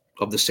Brady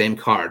of the same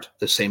card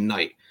the same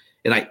night.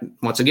 And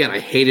I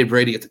hated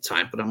Brady at the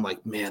time, but I'm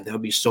like, man, that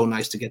would be so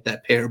nice to get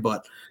that pair.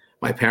 But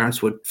my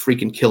parents would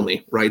freaking kill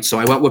me, right? So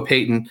I went with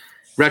Peyton.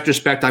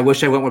 Retrospect, I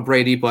wish I went with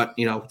Brady, but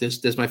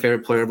this is my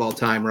favorite player of all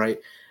time, right?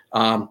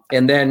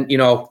 And then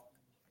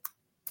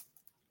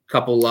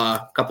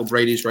couple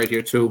Brady's right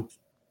here too.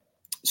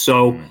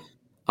 So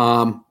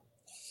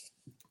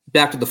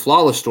back to the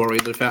flawless story.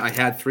 The fact I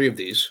had 3 of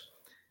these,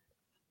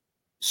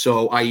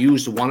 so I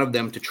used one of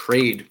them to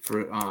trade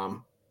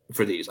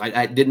for these.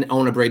 I didn't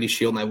own a Brady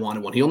shield, and I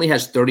wanted one. He only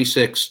has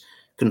 36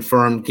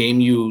 confirmed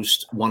game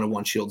used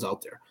 101 shields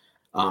out there.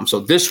 So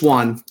this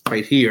one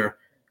right here,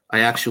 I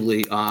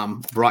actually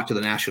brought to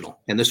the National,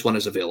 and this one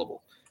is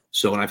available.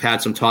 So, and I've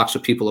had some talks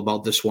with people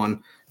about this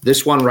one.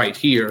 This one right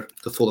here,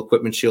 the full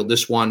equipment shield,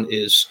 this one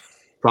is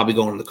probably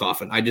going in the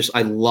coffin.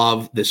 I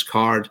love this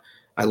card.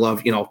 I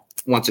love,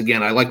 once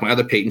again, I like my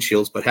other Peyton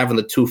shields, but having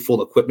the 2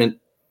 full equipment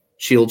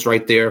shields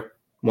right there,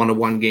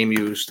 101 game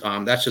used,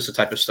 that's just the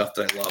type of stuff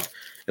that I love.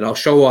 And I'll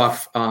show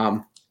off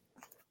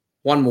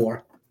one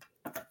more,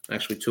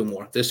 actually 2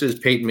 more. This is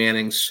Peyton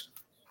Manning's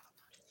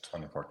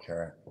 24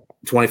 karat.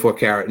 24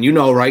 karat.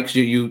 And right?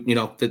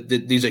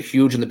 Because these are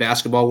huge in the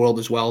basketball world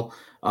as well.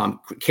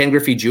 Ken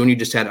Griffey Jr.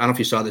 just had, I don't know if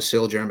you saw this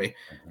sale, Jeremy,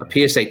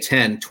 a PSA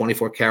 10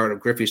 24 karat of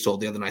Griffey sold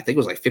the other night. I think it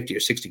was like 50 or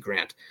 60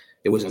 grand.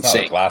 It was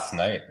insane. Like last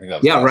night.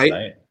 Right.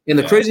 Night. And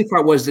the crazy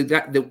part was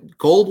that the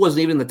gold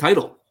wasn't even the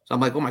title. So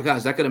I'm like, oh my God,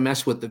 is that going to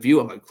mess with the view?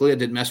 I'm like, clearly it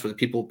didn't mess with it.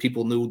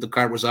 People knew the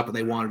card was up and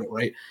they wanted it,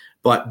 right?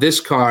 But this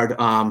card,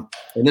 and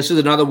this is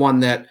another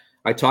one that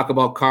I talk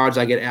about cards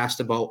I get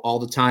asked about all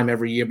the time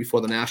every year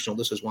before the National.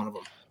 This is one of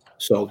them.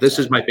 So this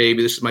is my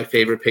baby. This is my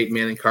favorite Peyton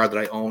Manning card that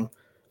I own,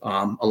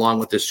 along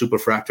with this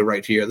Superfractor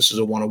right here. This is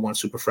a 101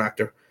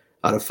 Superfractor.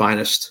 out of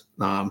Finest,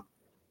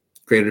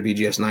 graded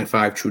BGS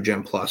 9.5 True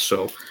Gem Plus.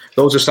 So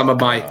those are some of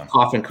my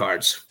coffin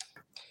cards.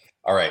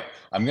 All right,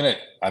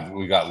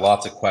 we got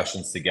lots of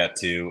questions to get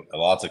to,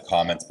 lots of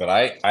comments, but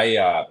I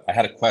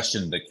had a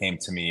question that came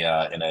to me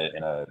in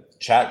a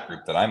chat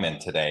group that I'm in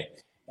today,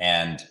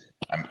 and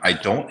I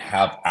don't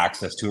have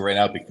access to it right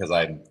now because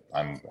I'm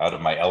out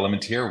of my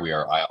element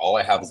here. All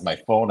I have is my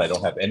phone. I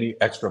don't have any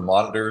extra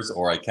monitors,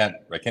 or I can't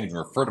even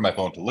refer to my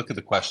phone to look at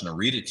the question and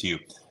read it to you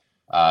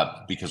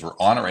because we're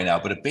on it right now.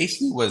 But it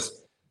basically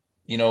was,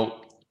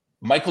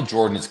 Michael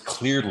Jordan is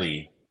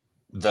clearly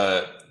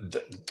the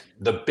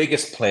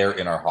biggest player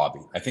in our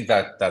hobby. I think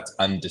that's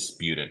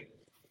undisputed.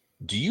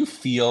 Do you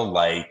feel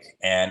like,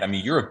 and I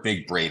mean, you're a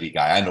big Brady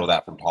guy. I know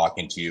that from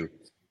talking to you.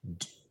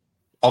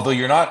 Although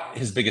you're not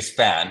his biggest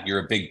fan,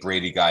 you're a big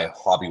Brady guy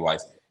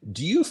hobby-wise.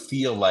 Do you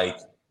feel like,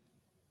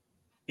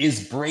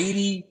 is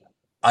Brady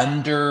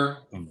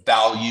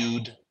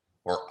undervalued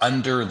or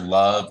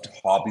underloved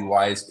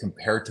hobby-wise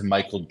compared to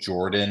Michael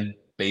Jordan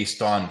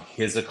based on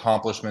his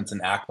accomplishments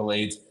and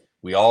accolades?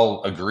 We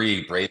all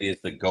agree Brady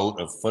is the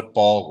GOAT of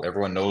football.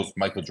 Everyone knows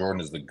Michael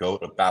Jordan is the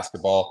GOAT of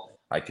basketball.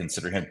 I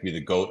consider him to be the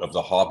GOAT of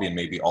the hobby and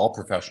maybe all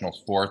professional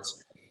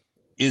sports.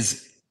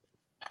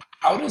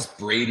 How does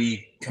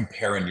Brady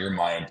compare in your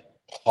mind,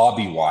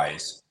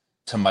 hobby-wise,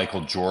 to Michael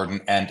Jordan?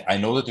 And I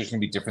know that there's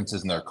going to be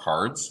differences in their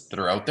cards that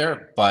are out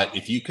there, but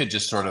if you could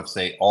just sort of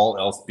say, all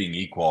else being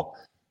equal,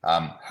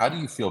 how do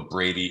you feel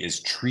Brady is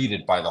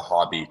treated by the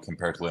hobby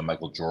compared to the way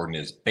Michael Jordan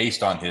is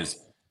based on his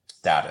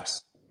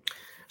status?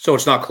 So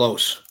it's not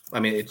close.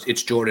 I mean,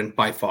 it's Jordan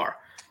by far.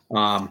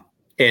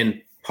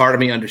 And part of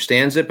me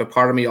understands it, but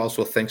part of me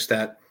also thinks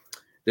that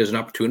there's an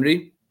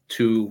opportunity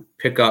to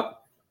pick up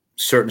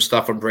certain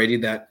stuff from Brady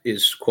that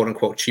is quote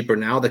unquote cheaper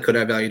now that could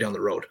have value down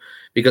the road.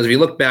 Because if you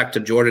look back to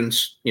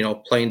Jordan's,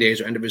 playing days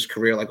or end of his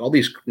career, like all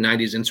these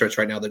 90s inserts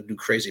right now that do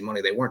crazy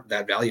money, they weren't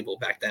that valuable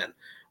back then.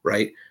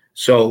 Right.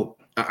 So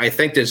I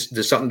think there's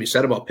something to be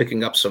said about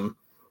picking up some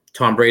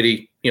Tom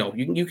Brady.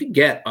 You can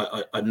get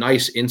a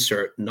nice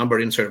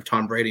numbered insert of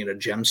Tom Brady in a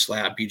gem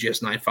slab,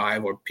 BGS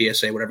 9.5 or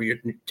PSA,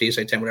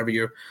 TSA 10, whatever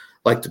you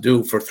like to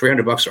do for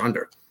 $300 or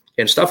under.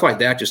 And stuff like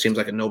that just seems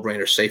like a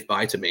no-brainer, safe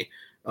buy to me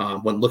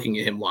when looking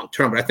at him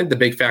long-term. But I think the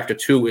big factor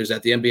too is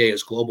that the NBA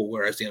is global,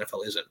 whereas the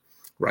NFL isn't,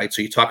 right?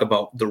 So you talk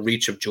about the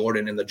reach of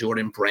Jordan and the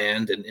Jordan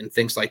brand and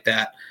things like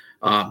that.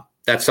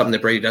 That's something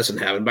that Brady doesn't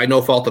have. And by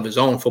no fault of his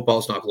own, football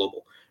is not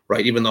global,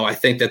 right? Even though I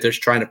think that there's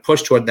trying to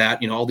push toward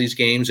that, all these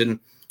games in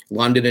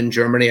London and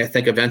Germany, I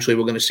think eventually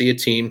we're going to see a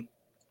team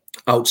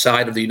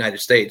outside of the United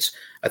States.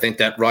 I think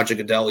that Roger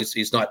Goodell,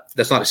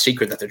 that's not a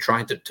secret that they're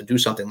trying to do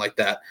something like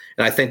that.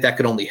 And I think that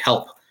could only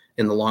help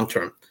in the long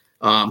term.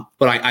 But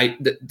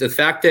the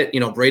fact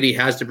that, Brady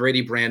has the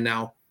Brady brand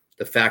now,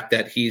 the fact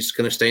that he's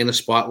going to stay in the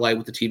spotlight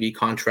with the TV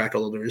contract,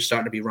 although there is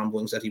starting to be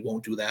rumblings that he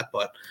won't do that,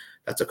 but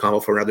that's a combo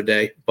for another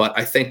day. But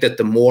I think that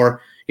the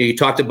more, you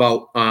talked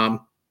about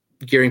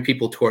gearing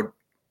people toward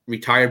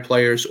retired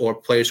players or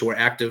players who are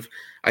active.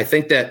 I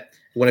think that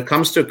when it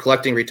comes to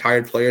collecting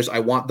retired players, I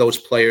want those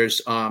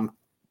players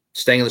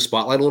staying in the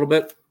spotlight a little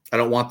bit. I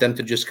don't want them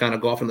to just kind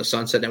of go off in the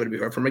sunset, never to be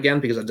heard from again,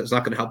 because it's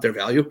not going to help their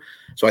value.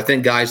 So I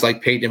think guys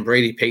like Peyton and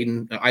Brady,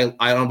 I don't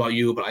know about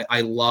you, but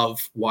I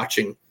love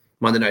watching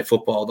Monday Night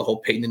Football, the whole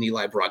Peyton and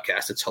Eli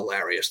broadcast. It's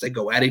hilarious. They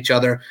go at each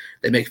other.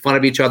 They make fun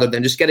of each other.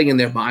 Then just getting in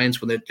their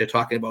minds when they're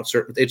talking about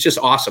certain – it's just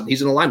awesome.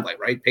 He's in the limelight,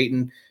 right?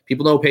 Peyton –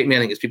 people know who Peyton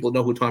Manning is. People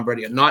know who Tom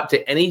Brady is. Not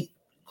to any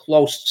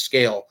close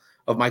scale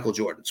of Michael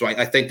Jordan. So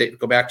I think that,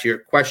 go back to your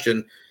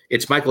question,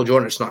 it's Michael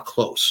Jordan. It's not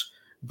close.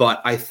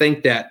 But I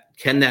think that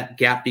can that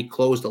gap be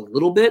closed a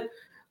little bit?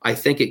 I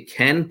think it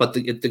can, but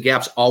the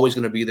gap's always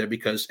going to be there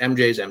because MJ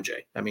is MJ.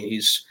 I mean,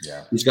 he's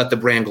got the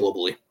brand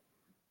globally.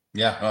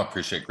 Yeah, I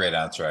appreciate. Great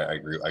answer. I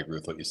agree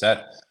with what you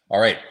said. All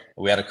right,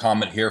 we had a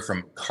comment here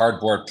from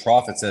Cardboard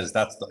Prophet says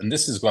and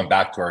this is going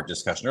back to our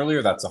discussion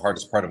earlier. That's the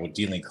hardest part about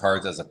dealing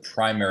cards as a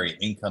primary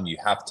income. You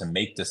have to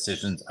make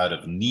decisions out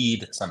of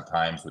need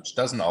sometimes, which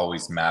doesn't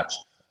always match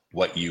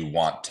what you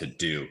want to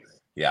do.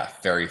 Yeah,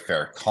 very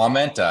fair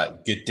comment.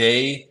 Good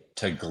day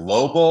to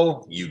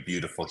Global, you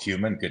beautiful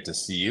human. Good to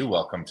see you.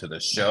 Welcome to the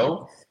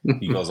show.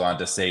 He goes on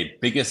to say,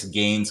 biggest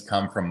gains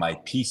come from my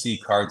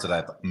PC cards that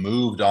I've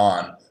moved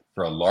on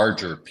for a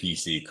larger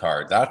PC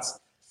card. That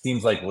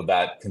seems like with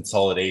that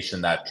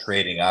consolidation, that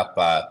trading up,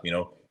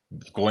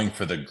 going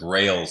for the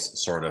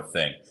grails sort of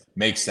thing.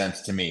 Makes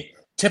sense to me.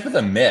 Tip of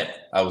the Mid.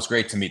 It was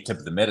great to meet Tip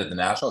of the Mid at the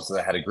National. So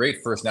I had a great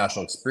first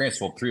national experience.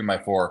 Sold 3 of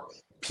my 4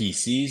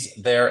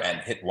 PCs there and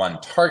hit 1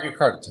 Target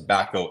card, a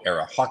tobacco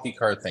era hockey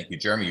card. Thank you,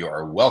 Jeremy. You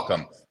are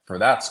welcome for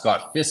that.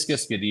 Scott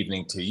Fiscus, good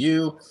evening to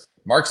you.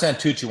 Mark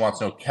Santucci wants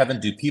to know, Kevin,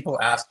 do people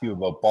ask you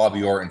about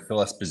Bobby Orr and Phil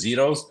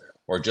Esposito's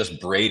or just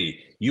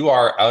Brady? You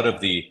are out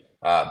of the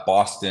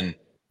Boston,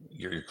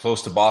 you're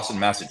close to Boston,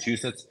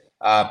 Massachusetts.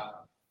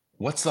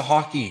 What's the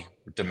hockey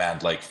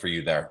demand like for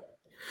you there?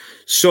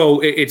 So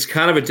it's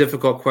kind of a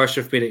difficult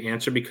question for me to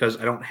answer because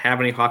I don't have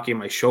any hockey in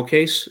my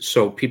showcase.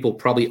 So people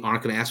probably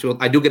aren't going to ask me.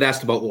 I do get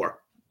asked about Orr.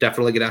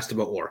 Definitely get asked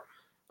about Orr.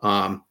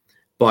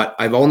 But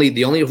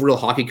the only real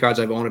hockey cards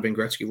I've owned have been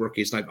Gretzky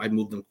rookies, and I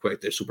moved them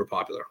quick. They're super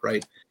popular,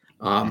 right?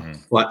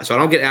 But so I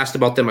don't get asked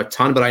about them a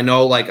ton, but I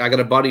know, like, I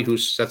got a buddy who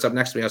sets up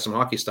next to me, has some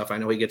hockey stuff. I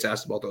know he gets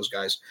asked about those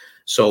guys.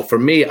 So for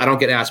me, I don't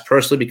get asked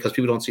personally because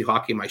people don't see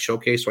hockey in my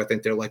showcase. So I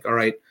think they're like, all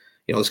right,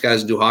 this guy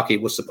doesn't do hockey.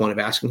 What's the point of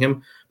asking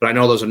him? But I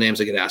know those are names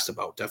that get asked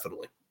about,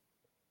 definitely.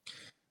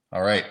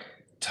 All right.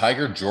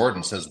 Tiger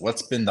Jordan says,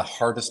 what's been the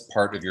hardest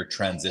part of your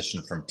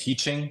transition from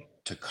teaching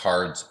to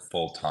cards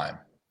full time?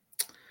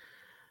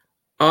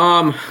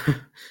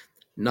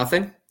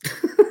 Nothing.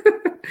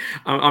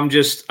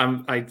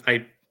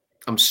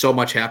 I'm so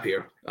much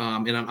happier.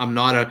 And I'm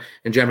not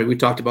and Jeremy, we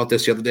talked about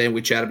this the other day and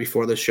we chatted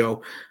before the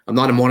show. I'm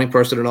not a morning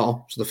person at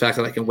all. So the fact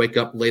that I can wake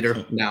up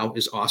later now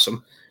is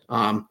awesome.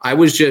 I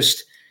was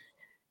just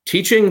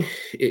teaching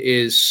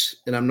is,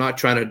 and I'm not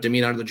trying to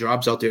demean out of the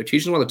jobs out there.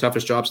 Teaching is one of the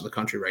toughest jobs in the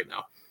country right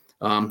now.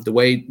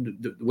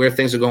 Where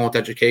things are going with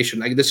education,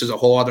 this is a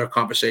whole other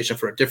conversation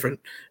for a different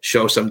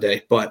show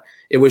someday. But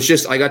it was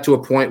just, I got to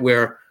a point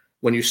where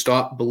when you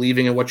stop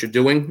believing in what you're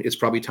doing, it's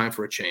probably time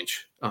for a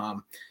change.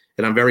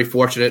 And I'm very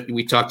fortunate.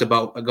 We talked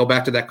about, I go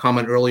back to that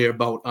comment earlier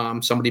about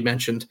somebody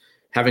mentioned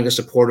having a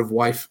supportive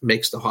wife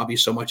makes the hobby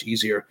so much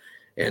easier.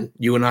 And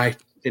you and I,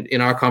 in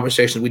our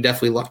conversation, we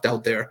definitely lucked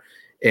out there.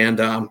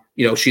 And,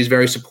 she's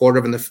very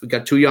supportive. And we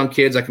got 2 young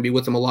kids. I can be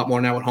with them a lot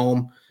more now at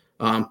home.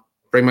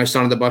 Bring my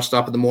son to the bus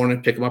stop in the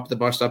morning, pick him up at the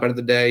bus stop end of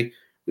the day.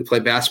 We play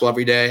basketball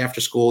every day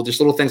after school, just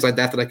little things like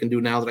that I can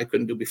do now that I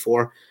couldn't do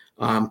before.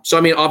 So,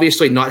 I mean,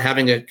 obviously not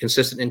having a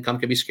consistent income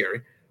can be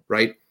scary,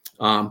 right?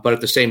 But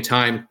at the same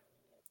time,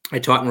 I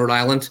taught in Rhode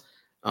Island.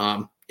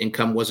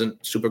 Income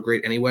wasn't super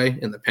great anyway,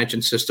 and the pension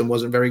system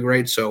wasn't very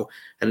great. So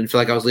I didn't feel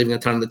like I was leaving a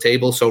ton on the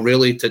table. So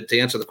really, to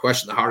answer the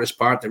question, the hardest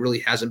part, there really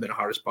hasn't been a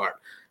hardest part.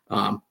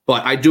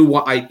 But I do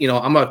want,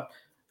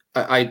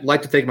 I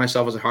like to think of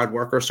myself as a hard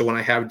worker. So when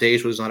I have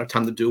days where there's not a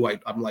ton to do,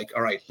 I'm like,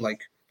 all right,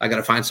 like I got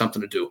to find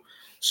something to do.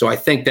 So I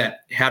think that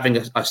having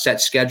a set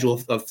schedule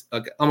of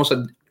almost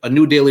a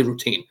new daily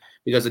routine,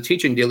 because the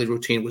teaching daily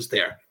routine was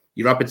there.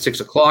 You're up at 6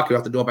 o'clock. You're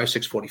out the door by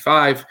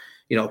 6:45.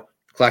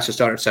 Classes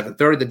start at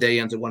 7:30. The day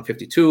ends at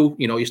 1:52.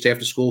 You stay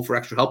after school for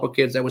extra help with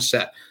kids. That was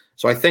set.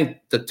 So I think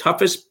the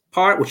toughest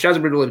part, which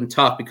hasn't really been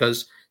tough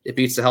because it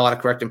beats the hell out of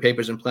correcting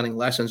papers and planning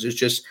lessons, is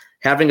just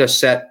having a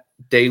set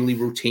daily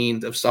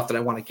routine of stuff that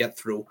I want to get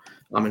through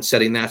and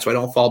setting that so I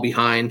don't fall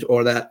behind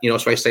or that,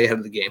 so I stay ahead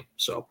of the game.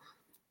 So.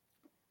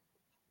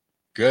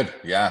 Good.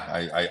 Yeah.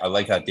 I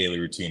like that daily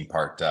routine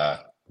part.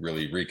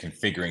 Really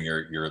reconfiguring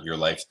your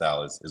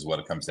lifestyle is what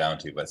it comes down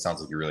to, but it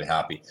sounds like you're really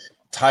happy.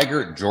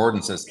 Tiger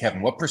Jordan says,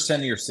 Kevin, what %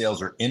 of your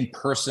sales are in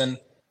person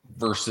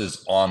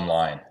versus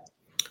online?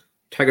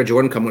 Tiger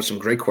Jordan come with some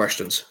great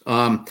questions.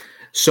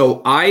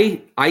 So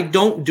I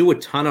don't do a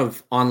ton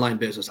of online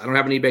business. I don't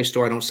have an eBay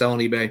store. I don't sell on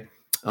eBay.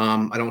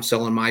 I don't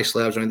sell on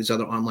MySlabs or any of these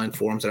other online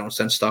forums. I don't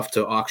send stuff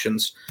to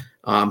auctions.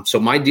 So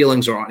my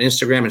dealings are on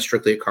Instagram and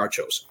strictly at card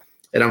shows.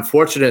 And I'm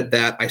fortunate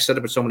that I set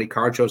up at so many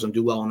card shows and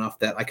do well enough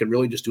that I could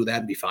really just do that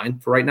and be fine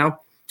for right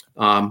now.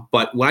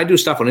 But when I do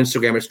stuff on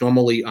Instagram, it's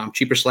normally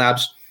cheaper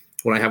slabs.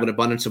 When I have an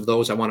abundance of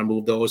those, I want to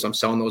move those. I'm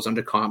selling those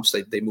under comps.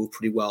 They move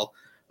pretty well.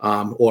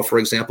 Or for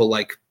example,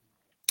 like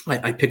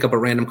I pick up a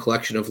random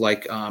collection of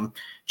like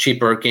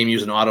cheaper game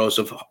using autos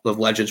of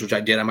Legends, which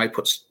I did.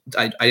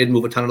 I didn't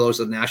move a ton of those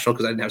to the National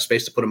because I didn't have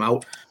space to put them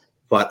out.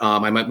 But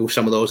I might move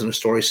some of those in a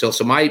story sale.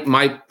 So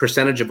my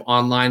percentage of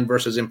online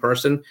versus in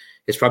person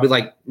is probably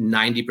like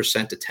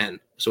 90% to 10.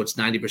 So it's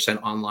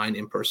 90% online,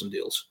 in-person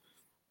deals.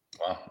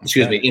 Wow.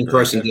 Excuse me,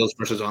 in-person deals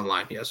versus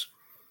online. Yes.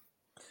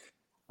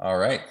 All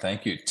right.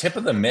 Thank you. Tip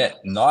of the mitt.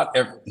 Not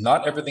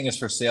everything is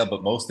for sale,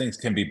 but most things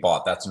can be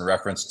bought. That's in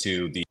reference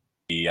to the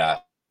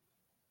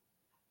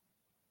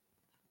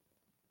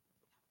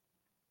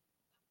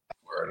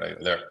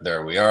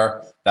there we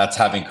are. That's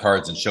having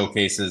cards and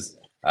showcases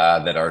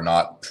that are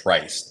not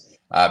priced.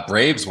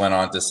 Braves went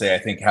on to say, I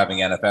think having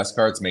NFS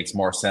cards makes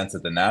more sense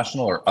at the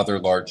National or other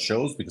large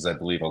shows because I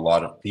believe a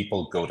lot of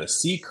people go to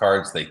see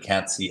cards they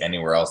can't see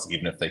anywhere else,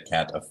 even if they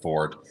can't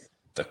afford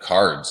the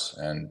cards.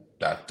 And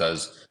that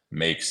does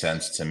make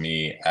sense to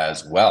me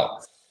as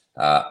well.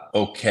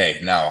 Okay,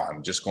 now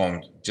I'm just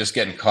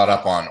getting caught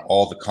up on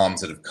all the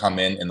comments that have come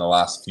in the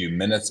last few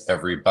minutes,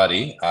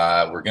 everybody.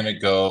 We're gonna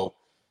go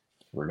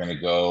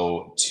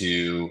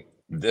to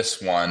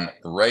this one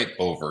right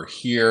over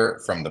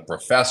here from the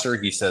professor.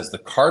 He says the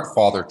card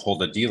father told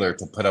the dealer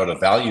to put out a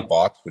value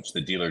box, which the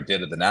dealer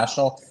did at the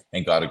National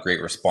and got a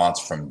great response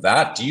from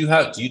that. Do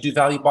you do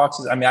value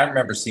boxes? I mean, I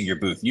remember seeing your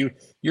booth.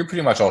 You're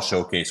pretty much all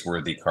showcase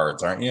worthy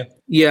cards, aren't you?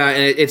 Yeah,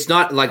 and it's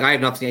not like I have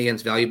nothing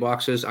against value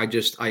boxes. I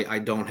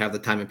don't have the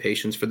time and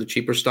patience for the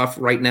cheaper stuff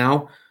right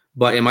now.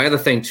 And my other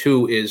thing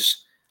too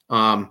is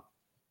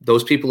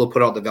those people who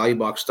put out the value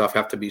box stuff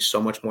have to be so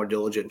much more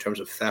diligent in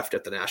terms of theft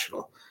at the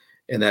National.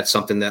 And that's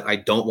something that I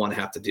don't want to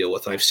have to deal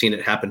with. I've seen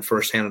it happen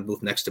firsthand in the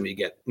booth next to me,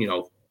 get,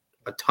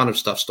 a ton of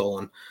stuff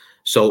stolen.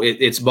 So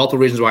it's multiple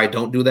reasons why I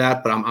don't do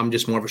that, but I'm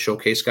just more of a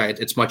showcase guy.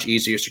 It's much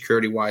easier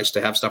security wise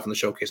to have stuff in the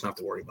showcase and not have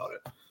to worry about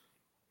it.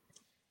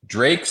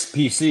 Drake's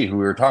PC, who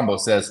we were talking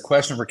about, says,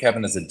 question for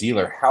Kevin as a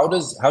dealer. How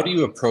do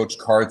you approach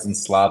cards and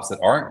slabs that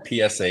aren't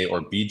PSA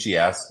or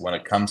BGS when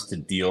it comes to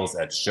deals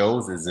at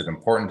shows? Is it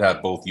important to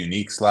have both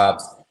unique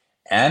slabs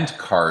and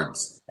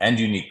cards and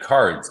unique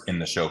cards in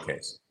the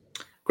showcase?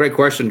 Great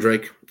question,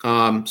 Drake.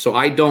 So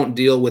I don't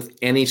deal with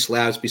any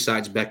slabs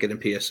besides Beckett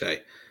and PSA.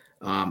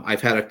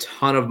 I've had a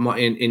ton of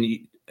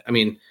money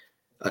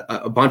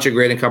a bunch of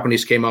grading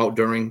companies came out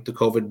during the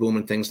COVID boom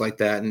and things like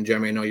that. And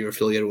Jeremy, I know you're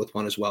affiliated with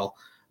one as well.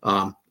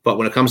 But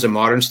when it comes to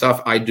modern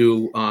stuff, I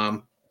do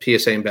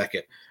PSA and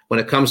Beckett. When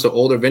it comes to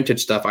older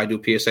vintage stuff, I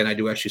do PSA and I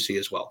do SUC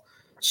as well.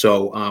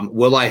 So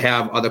will I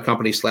have other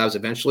company slabs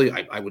eventually?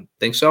 I would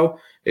think so.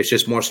 It's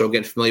just more so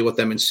getting familiar with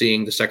them and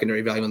seeing the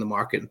secondary value in the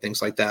market and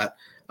things like that.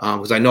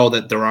 Because I know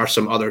that there are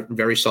some other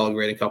very solid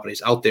grading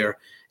companies out there.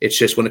 It's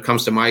just when it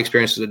comes to my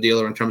experience as a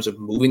dealer in terms of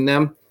moving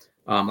them,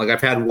 like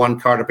I've had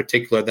one card in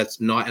particular that's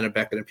not in a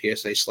Beckett and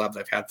PSA slab that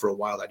I've had for a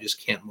while that I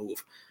just can't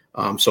move.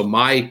 So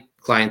my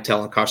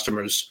clientele and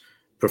customers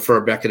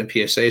prefer Beckett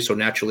and PSA. So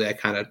naturally,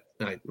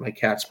 my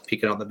cat's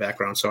peeking out in the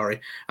background.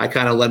 Sorry. I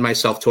kind of led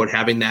myself toward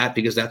having that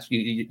because that's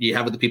you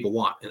have what the people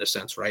want in a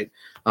sense, right?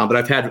 But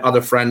I've had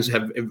other friends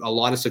have a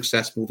lot of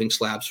success moving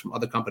slabs from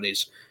other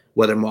companies,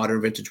 whether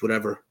modern, vintage,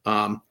 whatever.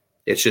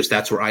 It's just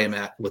that's where I am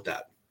at with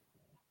that.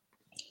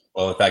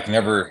 Well, if I can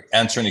ever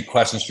answer any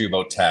questions for you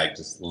about tag,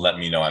 just let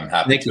me know. I'm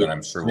happy to, and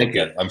I'm sure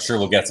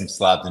we'll get some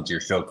slabs into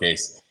your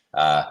showcase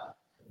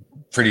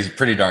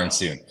pretty darn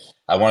soon.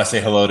 I want to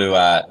say hello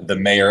to the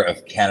mayor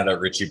of Canada,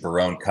 Richie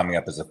Barone, coming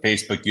up as a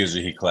Facebook user.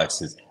 He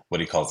collects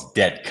what he calls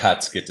dead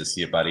cuts. Good to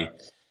see you, buddy.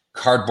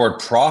 Cardboard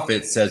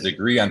Profit says,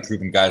 agree on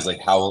proven guys like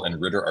Howell and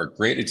Ritter are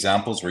great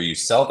examples where you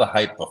sell the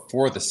hype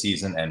before the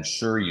season and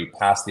sure, you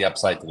pass the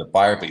upside to the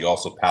buyer, but you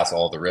also pass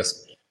all the risk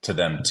to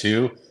them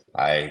too.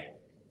 I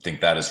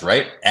think that is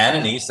right.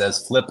 Anony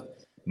says, flip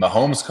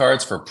Mahomes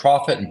cards for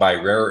profit and buy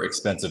rarer,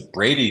 expensive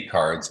Brady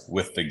cards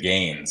with the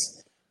gains.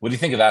 What do you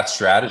think of that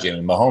strategy? I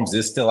mean, Mahomes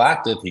is still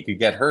active. He could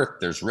get hurt.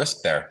 There's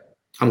risk there.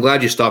 I'm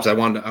glad you stopped. I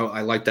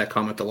like that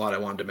comment a lot. I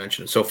wanted to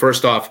mention it. So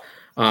first off,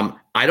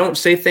 I don't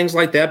say things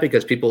like that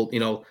because people,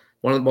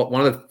 one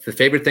of the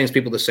favorite things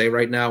people to say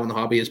right now in the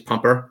hobby is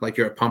pumper. Like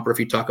you're a pumper if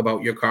you talk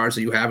about your cards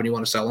that you have and you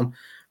want to sell them.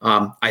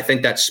 I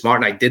think that's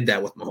smart, and I did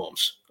that with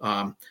Mahomes.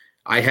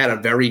 I had a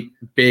very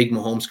big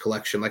Mahomes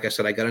collection. Like I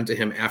said, I got into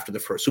him after the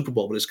first Super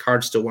Bowl, but his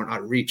cards still weren't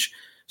out of reach.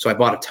 So I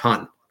bought a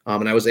ton,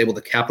 and I was able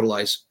to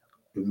capitalize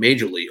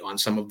majorly on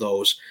some of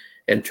those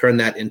and turn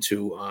that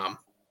into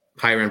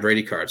higher end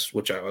Brady cards,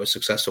 which I was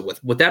successful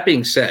with. With that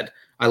being said,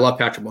 I love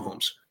Patrick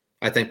Mahomes.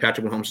 I think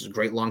Patrick Mahomes is a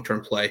great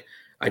long-term play.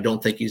 I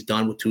don't think he's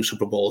done with 2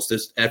 Super Bowls.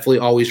 There's definitely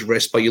always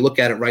risk, but you look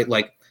at it, right?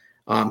 Like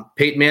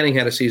Peyton Manning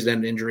had a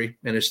season-ending injury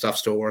and his stuff's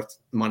still worth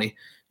money.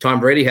 Tom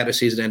Brady had a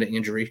season-ending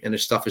injury and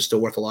his stuff is still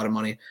worth a lot of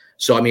money.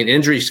 So, I mean,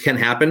 injuries can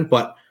happen,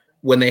 but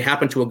when they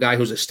happen to a guy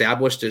who's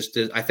established,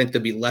 I think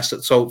there'd be less.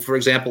 So, for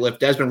example, if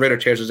Desmond Ridder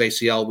tears his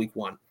ACL week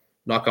 1,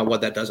 knock on wood,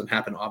 that doesn't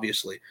happen,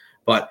 obviously,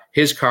 but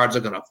his cards are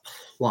going to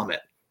plummet,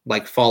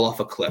 like fall off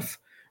a cliff.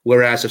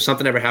 Whereas if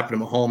something ever happened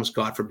to Mahomes,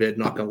 God forbid,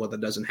 knock on wood, that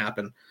doesn't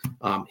happen.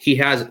 He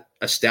has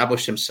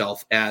established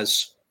himself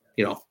as,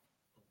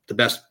 the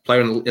best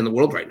player in the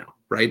world right now,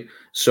 right?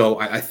 So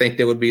I think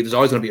there's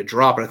always going to be a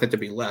drop, but I think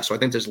there'd be less. So I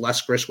think there's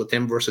less risk with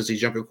him versus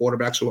these younger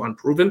quarterbacks who are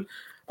unproven.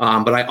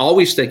 But I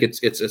always think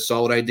it's a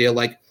solid idea,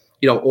 like,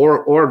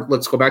 or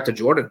let's go back to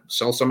Jordan,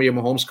 sell some of your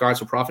Mahomes cards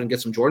for profit and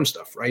get some Jordan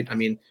stuff, right? I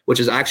mean, which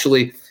is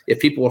actually, if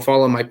people were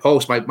following my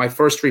posts, my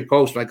first 3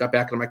 posts when I got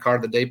back into my card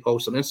of the day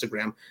post on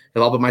Instagram,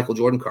 have all been Michael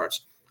Jordan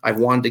cards. I've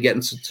wanted to get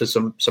into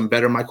some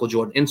better Michael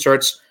Jordan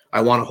inserts.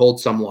 I want to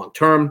hold some long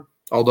term,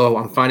 although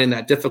I'm finding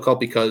that difficult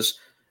because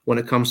when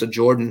it comes to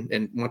Jordan,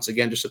 and once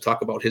again, just to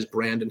talk about his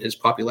brand and his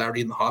popularity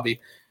in the hobby,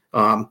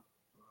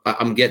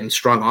 I'm getting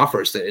strong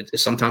offers that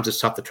sometimes it's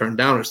tough to turn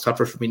down. It's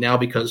tougher for me now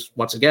because,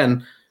 once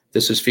again,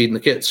 this is feeding the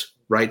kids,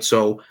 right?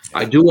 So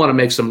I do want to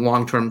make some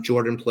long-term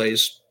Jordan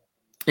plays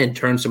and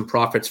turn some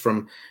profits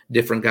from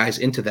different guys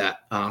into that.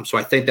 So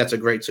I think that's a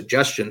great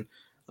suggestion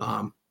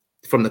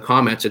from the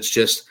comments. It's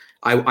just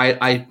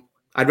I'd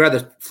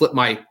rather flip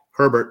my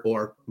Herbert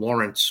or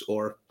Lawrence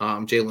or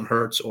Jalen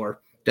Hurts or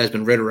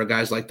Desmond Ridder or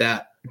guys like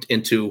that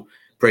into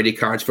Brady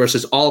cards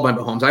versus all of my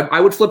Mahomes. I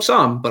would flip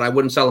some, but I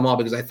wouldn't sell them all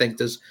because I think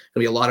there's going to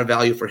be a lot of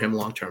value for him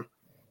long-term.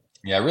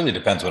 Yeah, it really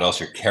depends what else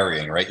you're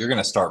carrying, right? You're going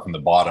to start from the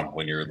bottom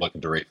when you're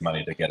looking to raise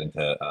money to get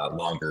into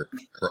longer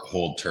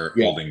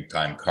holding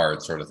time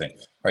cards sort of thing. All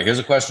right, here's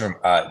a question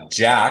from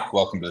Jack.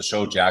 Welcome to the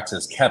show. Jack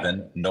says,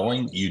 Kevin,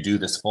 knowing you do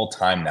this full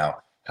time now,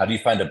 how do you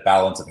find a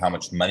balance of how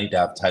much money to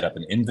have tied up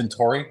in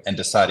inventory and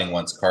deciding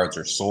once cards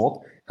are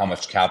sold, how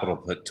much capital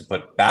to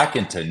put back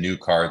into new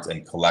cards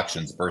and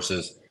collections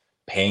versus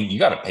paying? You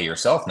got to pay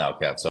yourself now,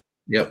 Kev. So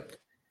yep.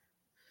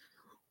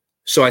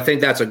 So I think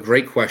that's a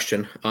great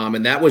question,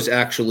 and that was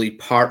actually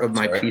part of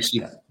my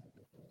PC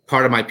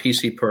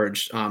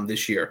purge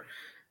this year.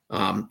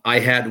 I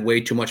had way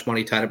too much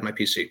money tied up in my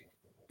PC,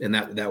 and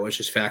that was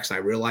just facts. And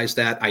I realized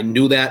that. I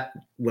knew that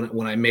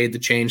when I made the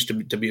change to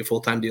be a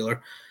full-time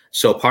dealer.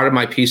 So part of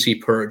my PC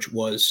purge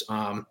was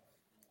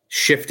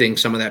shifting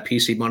some of that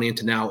PC money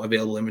into now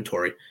available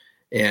inventory.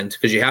 And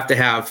because you have to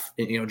have,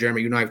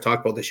 Jeremy, you and I have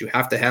talked about this, you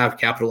have to have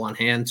capital on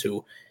hand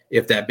to,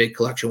 if that big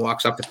collection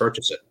walks up, to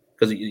purchase it.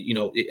 Because,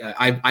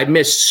 I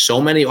missed so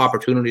many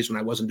opportunities when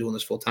I wasn't doing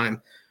this full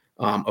time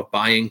of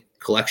buying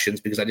collections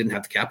because I didn't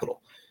have the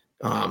capital.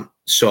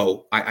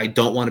 So I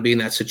don't want to be in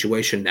that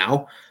situation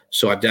now.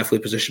 So I've definitely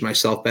positioned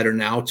myself better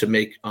now to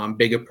make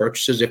bigger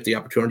purchases if the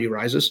opportunity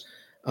arises.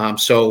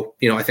 So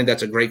I think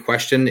that's a great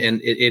question,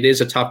 and it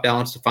is a tough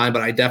balance to find,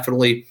 but I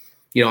definitely,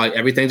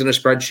 everything's in a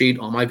spreadsheet.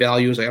 All my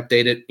values, I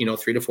update it,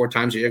 3 to 4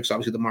 times a year, because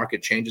obviously the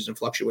market changes and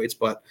fluctuates.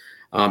 But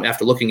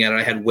after looking at it,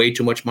 I had way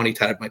too much money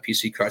tied up in my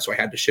PC card, so I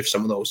had to shift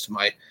some of those to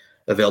my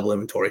available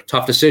inventory.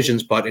 Tough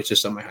decisions, but it's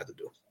just something I had to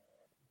do.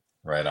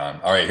 Right on.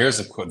 All right, here's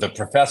the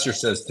professor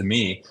says to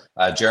me,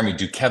 Jeremy,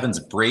 do Kevin's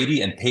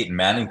Brady and Peyton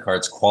Manning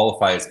cards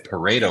qualify as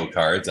Pareto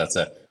cards? That's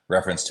a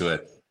reference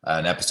to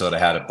an episode I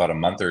had about a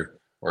month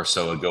or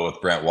so ago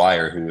with Brent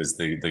Wire, who is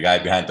the guy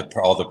behind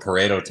all the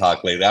Pareto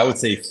talk lately. I would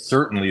say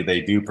certainly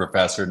they do,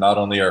 Professor. Not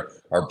only are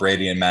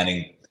Brady and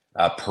Manning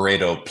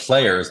Pareto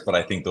players, but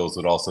I think those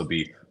would also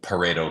be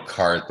Pareto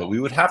cards. But we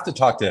would have to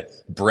talk to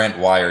Brent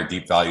Wire,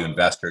 deep value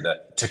investor,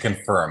 to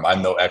confirm.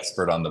 I'm no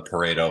expert on the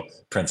Pareto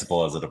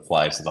principle as it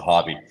applies to the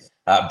hobby.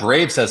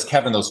 Brave says,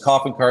 Kevin, those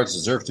coffin cards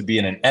deserve to be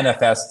in an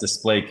NFS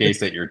display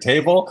case at your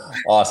table.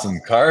 Awesome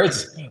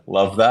cards.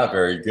 Love that.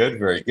 Very good.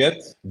 Very good.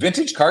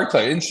 Vintage card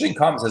collector. Interesting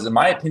comment. Says, in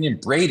my opinion,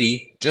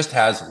 Brady just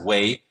has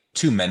way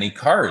too many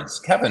cards.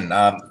 Kevin,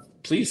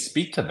 please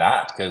speak to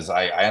that, because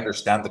I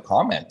understand the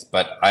comment.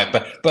 But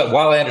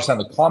while I understand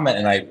the comment,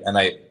 and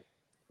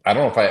I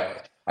don't know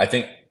if I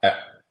think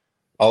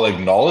I'll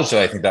acknowledge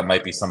that I think that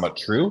might be somewhat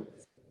true.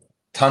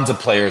 Tons of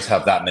players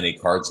have that many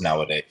cards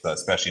nowadays,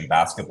 especially in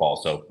basketball.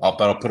 So I'll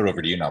put it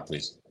over to you now,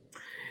 please.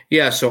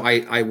 Yeah, so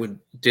I would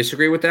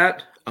disagree with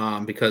that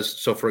because,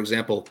 so for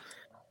example,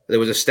 there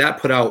was a stat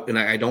put out, and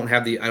I don't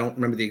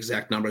remember the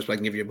exact numbers, but I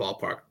can give you a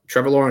ballpark.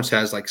 Trevor Lawrence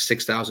has like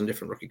 6,000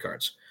 different rookie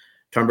cards.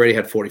 Tom Brady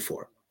had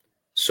 44.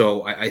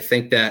 So I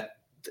think that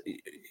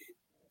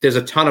there's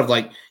a ton of,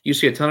 you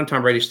see a ton of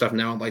Tom Brady stuff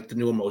now, like the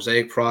newer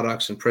Mosaic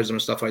products and Prism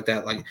and stuff like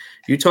that. Like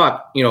you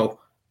talk,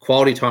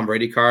 quality Tom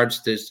Brady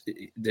cards,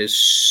 there's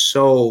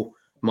so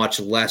much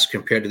less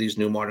compared to these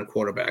new modern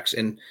quarterbacks.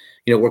 And,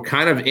 we're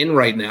kind of in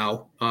right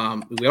now.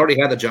 We already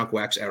had the junk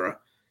wax era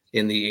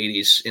in the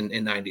 80s and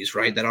 90s,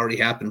 right? That already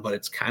happened, but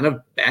it's kind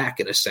of back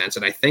in a sense.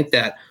 And I think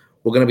that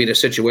we're going to be in a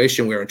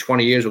situation where in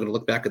 20 years, we're going to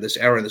look back at this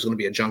era and there's going to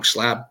be a junk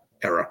slab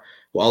era.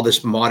 Well, all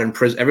this modern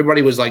Prism,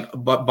 everybody was like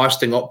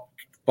busting up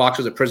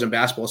boxes of Prism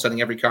basketball,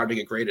 sending every card to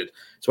get graded.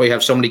 That's why you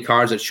have so many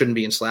cards that shouldn't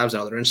be in slabs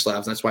now. They're in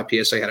slabs. And that's why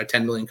PSA had a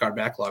 10 million card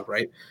backlog,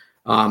 right?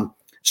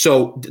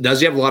 So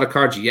does he have a lot of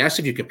cards? Yes,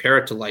 if you compare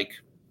it to like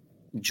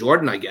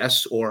Jordan, I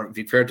guess, or if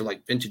you compare it to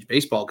like vintage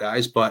baseball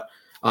guys. But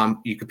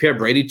you compare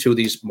Brady to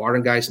these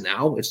modern guys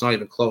now, it's not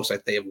even close.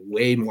 Like they have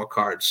way more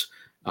cards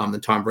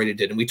than Tom Brady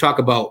did. And we talk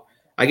about,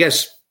 I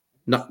guess,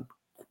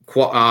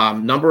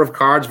 number of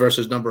cards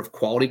versus number of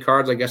quality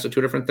cards, I guess, are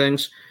two different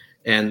things.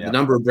 And the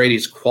number of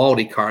Brady's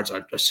quality cards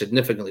are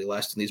significantly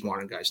less than these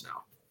modern guys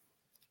now.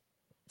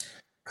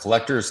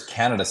 Collectors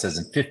Canada says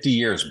in 50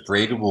 years,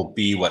 Brady will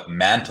be what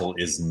Mantle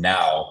is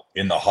now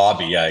in the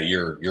hobby. Yeah,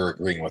 you're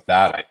agreeing with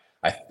that.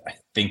 I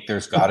think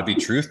there's got to be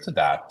truth to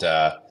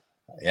that.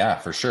 Yeah,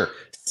 for sure.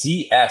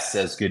 CS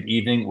says, good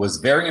evening. Was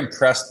very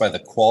impressed by the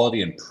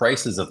quality and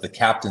prices of the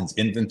captain's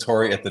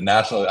inventory at the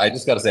National. I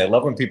just got to say, I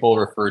love when people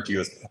refer to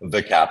you as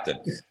the captain,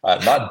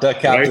 not the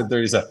captain.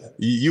 Right?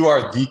 You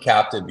are the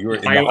captain. You are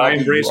in the hobby. I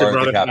embrace it,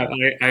 brother.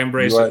 I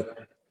embrace it.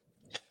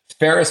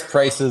 Fairest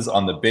prices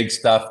on the big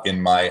stuff,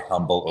 in my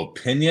humble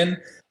opinion.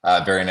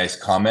 Very nice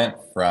comment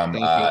from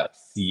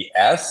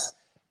CS.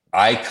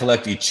 I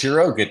collect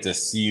Ichiro. Good to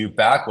see you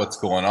back. What's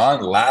going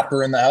on?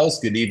 Lapper in the house.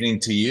 Good evening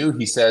to you.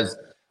 He says,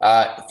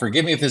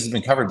 forgive me if this has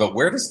been covered, but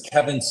where does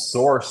Kevin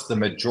source the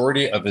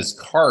majority of his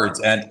cards?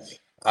 And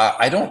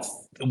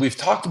we've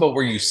talked about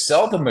where you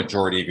sell the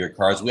majority of your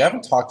cards. We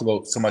haven't talked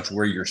about so much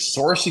where you're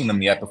sourcing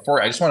them yet.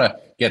 Before, I just want to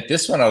get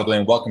this one out of the way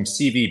and welcome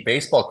CV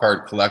Baseball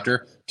Card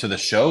Collector to the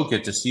show.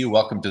 Good to see you.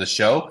 Welcome to the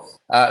show.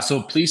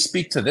 So please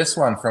speak to this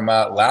one from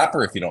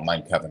Lapper, if you don't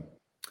mind, Kevin.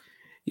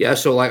 Yeah,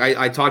 so like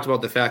I talked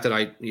about the fact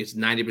that it's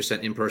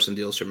 90% in-person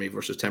deals for me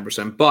versus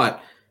 10%,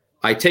 but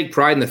I take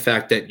pride in the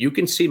fact that you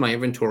can see my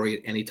inventory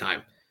at any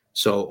time.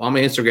 So on my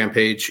Instagram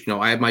page,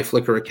 I have my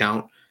Flickr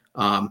account,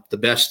 the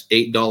best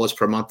 $8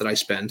 per month that I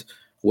spend,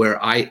 where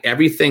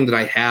everything that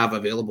I have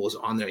available is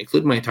on there,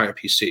 including my entire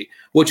PC,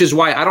 which is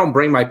why I don't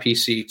bring my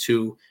PC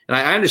to, and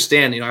I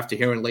understand, after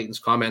hearing Leighton's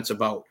comments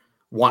about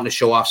wanting to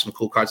show off some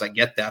cool cards, I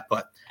get that,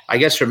 but I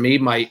guess for me,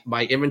 my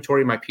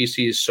inventory, my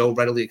PC is so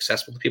readily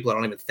accessible to people, I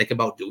don't even think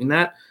about doing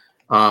that.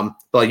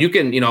 But you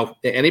can,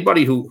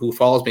 anybody who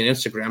follows me on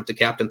Instagram to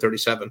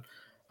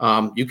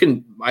Captain37, you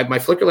can, my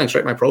Flickr link's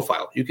right in my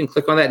profile. You can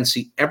click on that and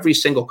see every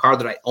single card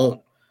that I own,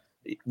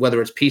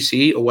 whether it's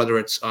PC or whether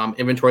it's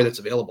inventory that's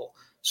available.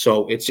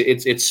 So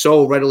it's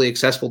so readily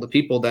accessible to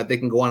people that they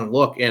can go on and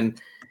look.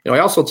 And I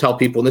also tell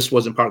people, and this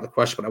wasn't part of the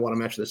question, but I want to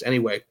mention this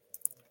anyway.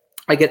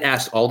 I get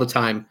asked all the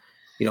time,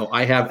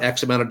 I have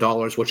X amount of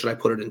dollars. What should I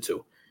put it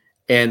into?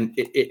 And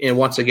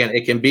once again,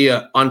 it can be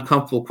an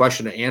uncomfortable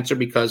question to answer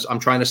because I'm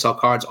trying to sell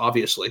cards,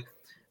 obviously.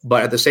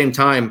 But at the same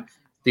time,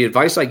 the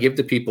advice I give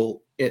to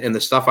people and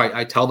the stuff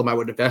I tell them I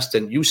would invest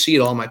in, you see it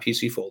all in my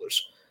PC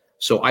folders.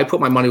 So I put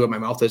my money where my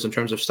mouth is in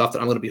terms of stuff that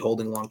I'm going to be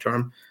holding long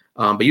term.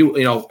 But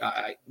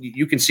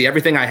you can see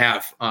everything I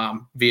have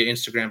via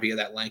Instagram, via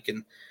that link.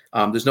 And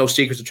there's no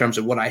secrets in terms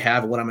of what I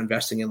have and what I'm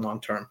investing in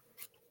long term.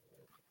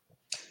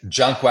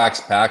 Junk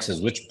Wax Pack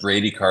says, which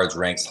Brady cards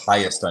ranks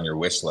highest on your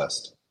wish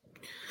list?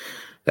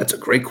 That's a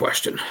great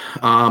question.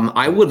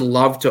 I would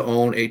love to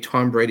own a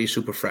Tom Brady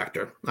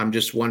Superfractor. I'm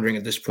just wondering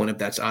at this point if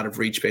that's out of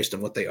reach based on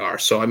what they are.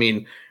 So, I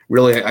mean,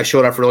 really, I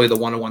showed off really the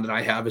one-on-one that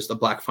I have is the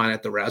Black Fine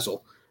at the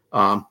Razzle.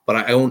 But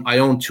I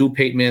own 2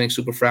 Peyton Manning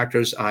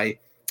Superfractors. I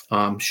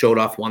showed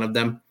off one of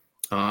them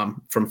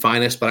from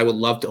Finest, but I would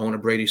love to own a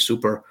Brady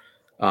Super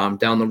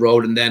down the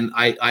road. And then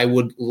I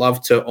would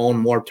love to own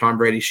more Tom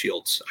Brady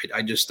Shields.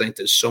 I just think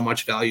there's so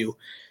much value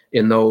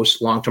in those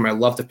long term. I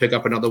love to pick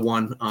up another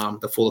one,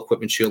 the full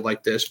equipment shield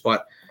like this.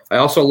 But I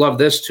also love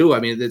this too. I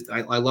mean,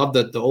 I love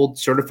the old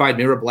certified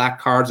mirror black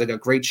cards. They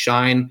got great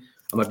shine.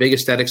 I'm a big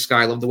aesthetics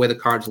guy. I love the way the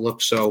cards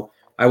look. So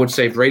I would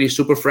say Brady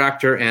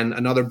Superfractor and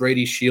another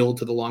Brady Shield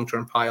to the long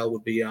term pile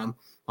would be on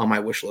my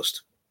wish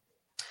list.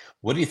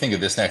 What do you think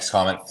of this next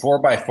comment?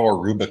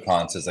 4x4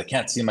 Rubicon says, I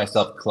can't see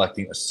myself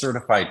collecting a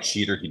certified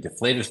cheater. He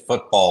deflated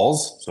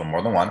footballs, so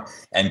more than one,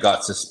 and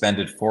got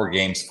suspended 4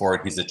 games for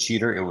it. He's a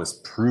cheater. It was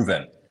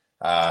proven.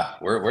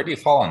 Where do you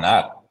fall on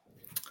that?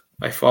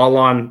 I fall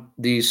on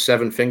these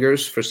 7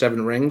 fingers for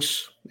 7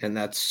 rings, and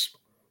that's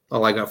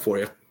all I got for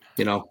you.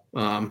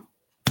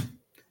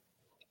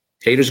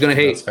 Haters gonna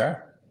hate. That's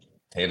fair.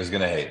 Haters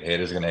gonna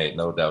hate,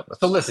 no doubt.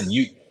 So listen,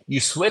 you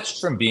switched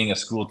from being a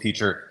school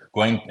teacher,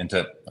 going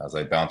into, as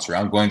I bounce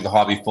around, going to the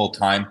hobby full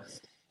time.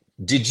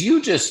 Did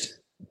you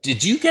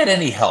get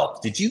any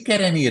help? Did you get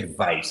any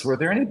advice?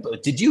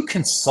 Did you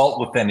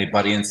consult with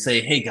anybody and say,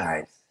 hey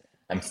guys,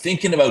 I'm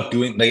thinking about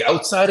doing, like,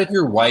 outside of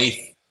your wife,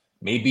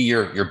 maybe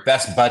your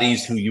best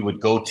buddies who you would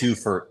go to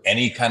for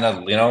any kind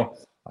of,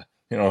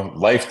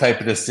 life type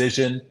of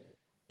decision.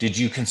 Did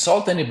you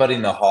consult anybody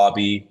in the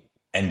hobby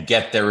and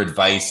get their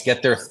advice,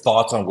 get their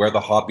thoughts on where the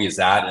hobby is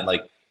at? And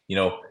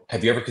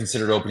have you ever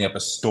considered opening up a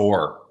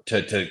store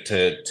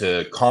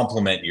to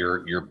complement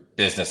your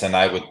business? And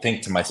I would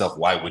think to myself,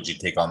 why would you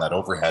take on that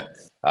overhead?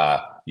 I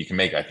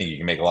think you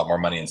can make a lot more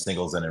money in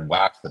singles than in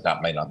wax, but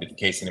that might not be the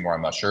case anymore.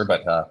 I'm not sure,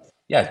 but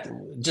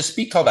just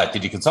speak to all that.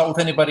 Did you consult with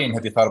anybody, and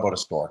have you thought about a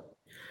store?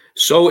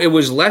 So it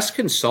was less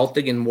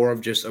consulting and more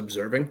of just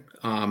observing.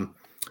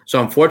 So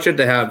I'm fortunate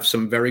to have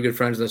some very good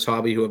friends in this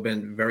hobby who have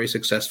been very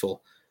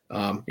successful.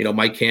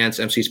 Mike Kantz,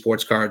 MC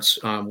Sports Cards.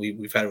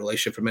 We've had a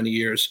relationship for many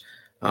years.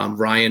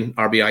 Ryan,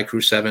 RBI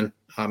Crew 7,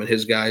 and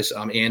his guys.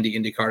 Andy,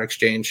 Indy Card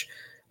Exchange.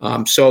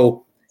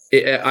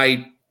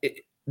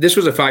 This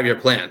was a 5-year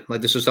plan.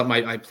 Like, this was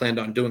something I planned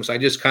on doing. So I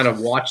just kind of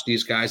watched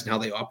these guys and how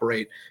they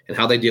operate and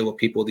how they deal with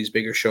people at these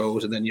bigger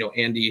shows. And then,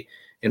 Andy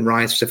and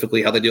Ryan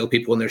specifically, how they deal with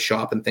people in their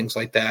shop and things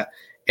like that.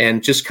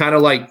 And just kind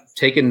of like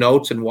taking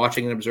notes and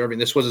watching and observing.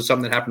 This wasn't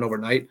something that happened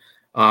overnight.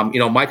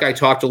 Mike, I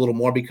talked a little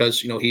more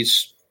because,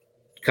 he's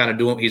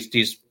kind of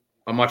he's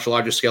a much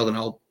larger scale than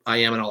I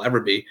am and I'll ever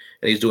be.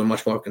 And he's doing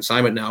much more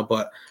consignment now.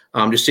 But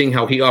just seeing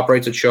how he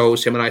operates at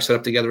shows, him and I set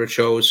up together at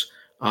shows.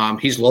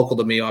 He's local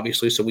to me,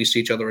 obviously, so we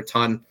see each other a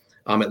ton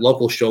at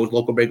local shows,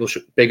 local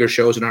bigger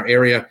shows in our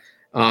area.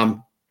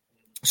 Down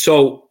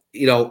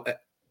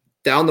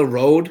the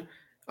road,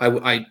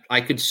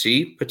 I could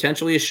see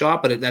potentially a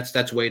shop, but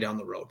that's way down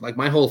the road. Like,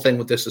 my whole thing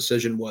with this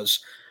decision was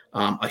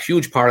a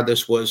huge part of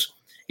this was,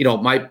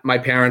 my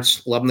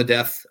parents love him to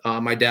death.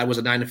 My dad was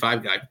a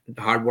 9-to-5 guy,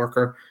 a hard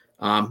worker.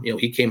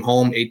 He came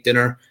home, ate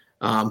dinner.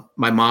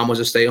 My mom was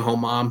a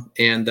stay-at-home mom,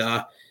 and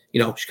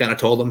she kind of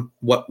told him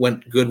what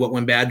went good, what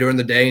went bad during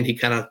the day, and he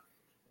kind of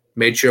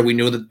made sure we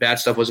knew that bad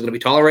stuff wasn't going to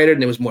be tolerated,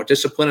 and there was more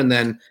discipline. And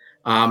then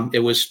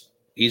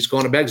he's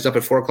going to bed. He's up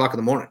at 4:00 in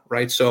the morning,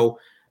 right? So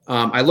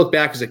I look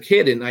back as a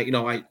kid, and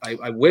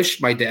I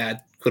wish my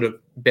dad could have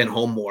been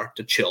home more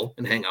to chill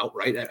and hang out,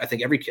 right? I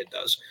think every kid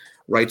does,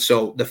 right?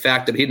 So the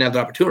fact that he didn't have the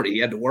opportunity, he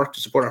had to work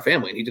to support our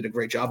family, and he did a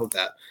great job of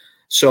that.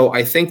 So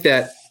I think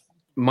that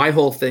my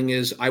whole thing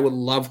is I would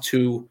love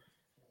to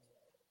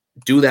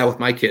do that with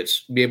my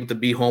kids, be able to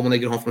be home when they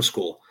get home from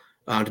school,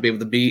 to be able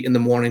to be in the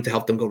morning to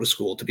help them go to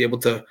school, to be able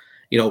to,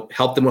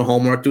 help them with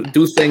homework,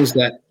 do things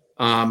that,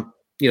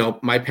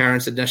 my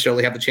parents didn't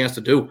necessarily have the chance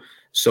to do.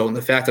 So in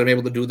the fact that I'm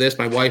able to do this,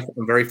 my wife,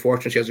 I'm very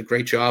fortunate. She has a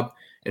great job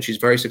and she's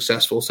very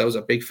successful. So that was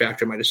a big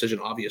factor in my decision,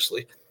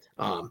 obviously.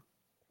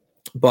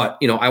 But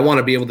I want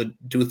to be able to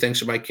do things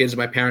for my kids that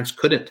my parents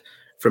couldn't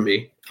for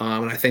me.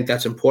 And I think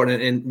that's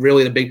important. And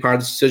really the big part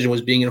of the decision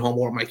was being at home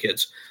more with my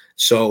kids.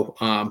 So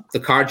the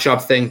card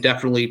shop thing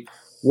definitely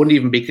wouldn't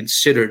even be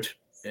considered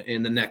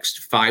in the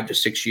next 5 to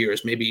 6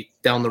 years. Maybe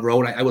down the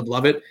road, I would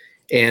love it.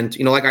 And,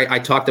 like I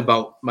talked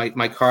about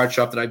my card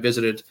shop that I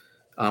visited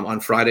on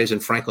Fridays in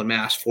Franklin,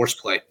 Mass, Force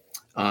Play.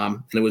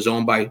 And it was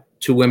owned by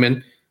 2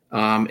 women.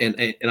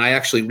 And I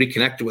actually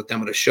reconnected with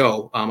them at a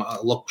show, a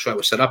local show I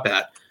was set up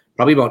at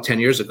probably about 10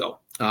 years ago.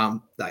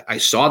 I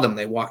saw them.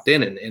 They walked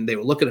in and they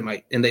were looking at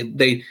me, and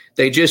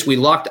we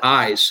locked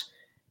eyes,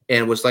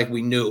 and it was like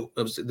we knew.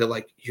 They're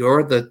like,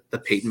 "You're the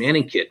Peyton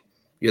Manning kid.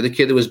 You're the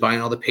kid that was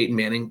buying all the Peyton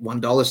Manning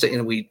 $1."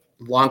 And we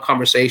long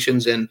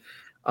conversations, and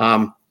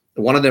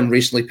one of them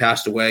recently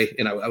passed away,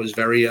 and I was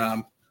very,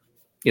 I'm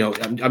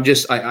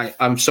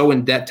so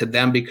in debt to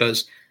them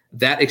because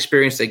that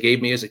experience they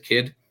gave me as a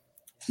kid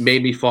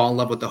made me fall in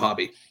love with the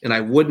hobby, and I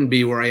wouldn't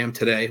be where I am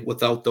today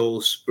without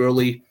those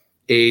early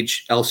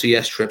age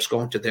LCS trips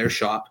going to their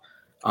shop.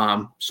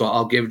 So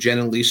I'll give Jen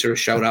and Lisa a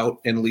shout out,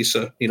 and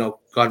Lisa,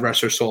 God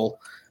rest her soul.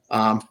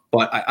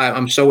 But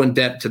I'm so in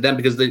debt to them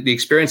because the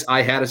experience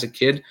I had as a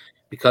kid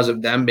because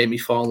of them made me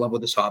fall in love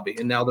with this hobby.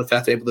 And now the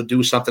fact they're able to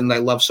do something that I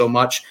love so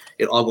much,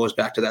 it all goes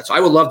back to that. So I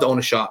would love to own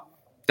a shop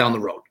down the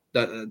road,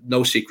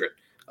 no secret,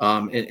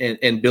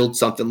 and build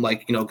something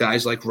like,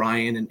 guys like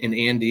Ryan and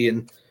Andy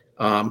and,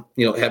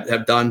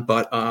 have done,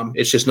 but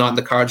it's just not in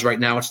the cards right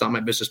now. It's not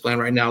my business plan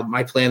right now.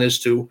 My plan is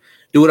to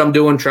do what I'm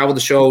doing, travel the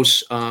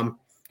shows,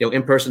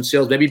 in-person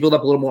sales, maybe build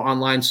up a little more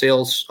online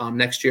sales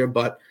next year,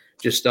 but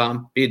just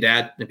be a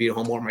dad and be at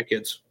home more with my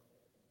kids.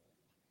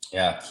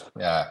 Yeah,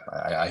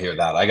 I hear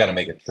that. I got to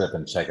make a trip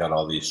and check out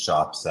all these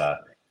shops,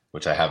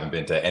 which I haven't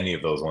been to any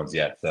of those ones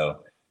yet.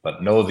 So,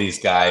 but know these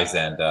guys,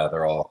 and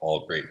they're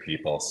all great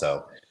people.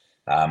 So,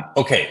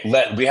 okay,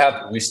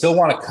 we still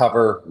want to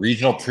cover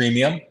regional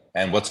premium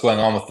and what's going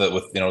on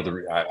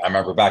I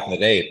remember back in the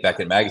day,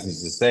 Beckett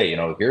magazines used to say,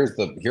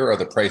 here are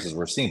the prices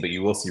we're seeing, but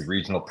you will see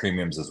regional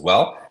premiums as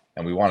well.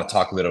 And we want to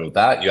talk a bit about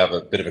that. You have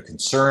a bit of a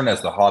concern as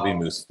the hobby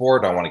moves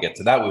forward. I want to get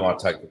to that. We want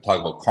to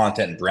talk about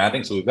content and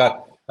branding. So we've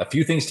got a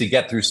few things to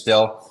get through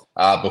still.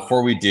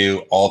 Before we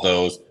do all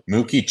those,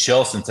 Mookie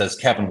Chilson says,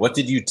 Kevin, what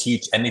did you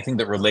teach? Anything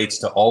that relates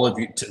to all of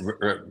you,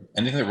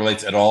 anything that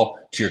relates at all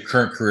to your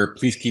current career?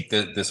 Please keep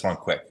this one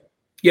quick.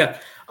 Yeah.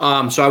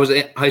 So I was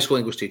a high school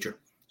English teacher.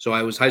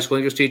 I was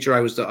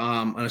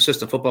an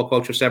assistant football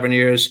coach for 7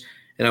 years,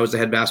 and I was the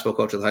head basketball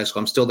coach of the high school.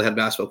 I'm still the head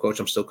basketball coach.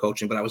 I'm still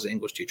coaching, but I was the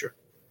English teacher.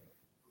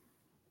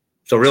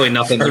 So really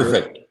nothing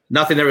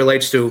that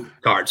relates to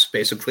cards,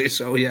 basically.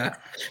 So yeah.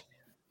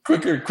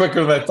 Quicker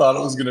than I thought it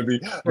was going to be.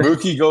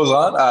 Mookie goes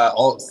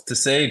on to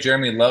say,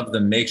 Jeremy loved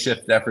the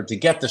makeshift effort to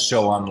get the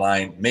show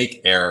online,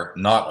 make air,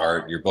 not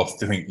art.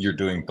 You're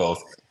doing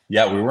both.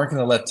 Yeah, we weren't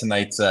going to let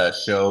tonight's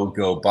show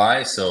go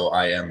by, so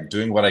I am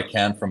doing what I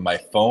can from my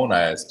phone.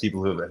 As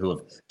people who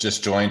have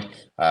just joined,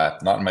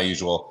 not in my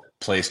usual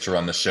place to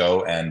run the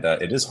show, and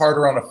it is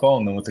harder on a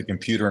phone than with a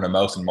computer and a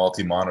mouse and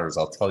multi-monitors.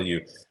 I'll tell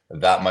you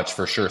that much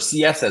for sure.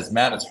 CS says,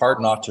 man, it's hard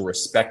not to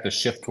respect the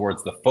shift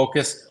towards the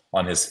focus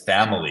on his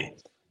family.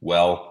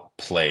 Well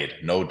played,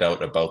 no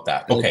doubt about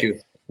that. Okay,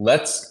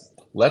 let's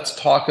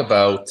talk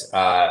about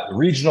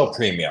regional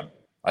premium.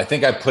 I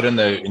think I put in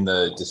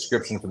the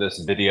description for this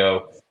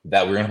video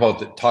that we're going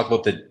to talk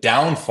about the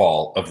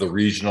downfall of the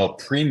regional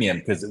premium,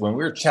 because when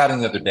we were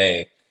chatting the other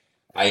day,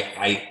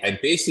 I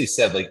basically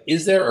said, like,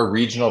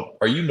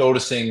 are you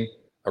noticing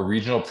a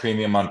regional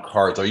premium on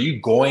cards? Are you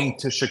going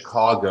to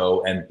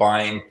Chicago and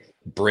buying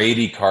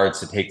Brady cards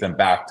to take them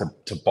back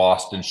to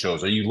Boston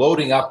shows? Are you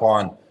loading up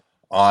on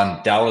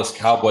Dallas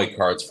Cowboy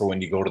cards for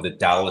when you go to the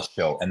Dallas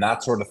show and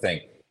that sort of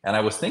thing? And I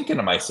was thinking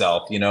to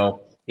myself,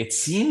 it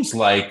seems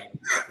like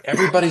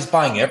everybody's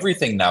buying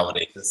everything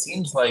nowadays. It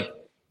seems like,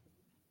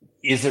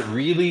 is a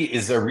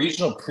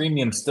regional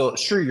premium still?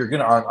 Sure, you're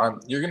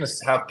gonna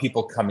have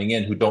people coming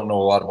in who don't know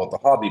a lot about the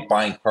hobby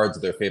buying cards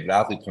of their favorite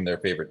athletes from their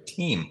favorite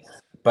team,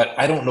 but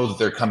I don't know that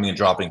they're coming and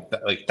dropping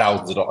like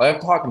thousands of dollars.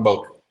 I'm talking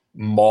about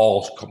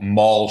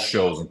mall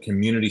shows and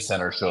community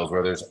center shows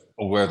where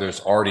there's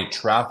already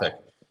traffic.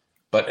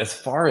 But as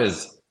far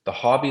as the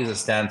hobby as it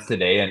stands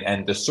today,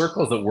 and the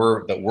circles that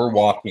we're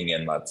walking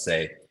in, let's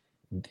say,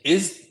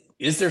 is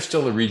there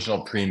still a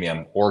regional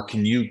premium, or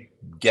can you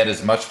get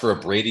as much for a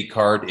Brady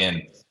card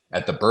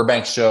at the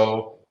Burbank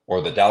show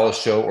or the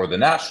Dallas show or the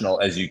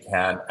National as you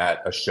can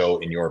at a show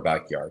in your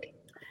backyard?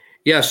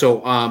 Yeah.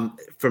 So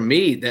for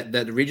me,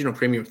 that regional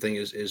premium thing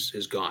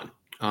is gone.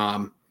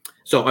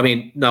 So I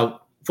mean,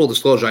 now full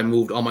disclosure, I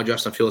moved all my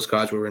Justin Fields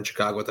cards. We were in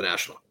Chicago at the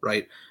National,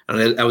 right?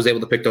 And I was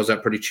able to pick those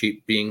up pretty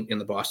cheap being in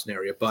the Boston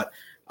area. But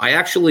I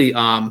actually,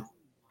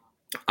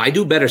 I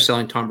do better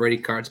selling Tom Brady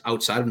cards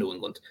outside of New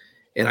England.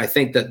 And I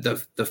think that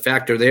the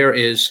factor there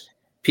is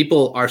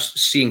people are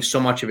seeing so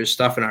much of his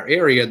stuff in our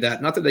area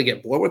that not that they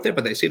get bored with it,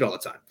 but they see it all the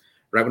time,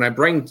 right? When I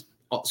bring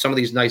some of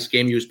these nice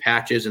game used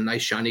patches and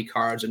nice shiny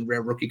cards and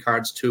rare rookie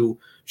cards to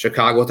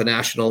Chicago at the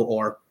National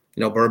or,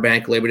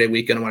 Burbank Labor Day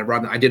weekend,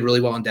 when I did really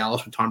well in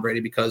Dallas with Tom Brady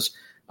because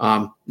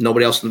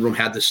nobody else in the room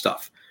had this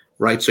stuff,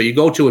 right? So you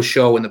go to a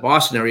show in the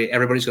Boston area,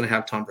 everybody's going to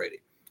have Tom Brady.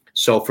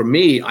 So for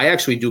me, I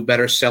actually do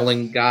better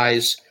selling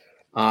guys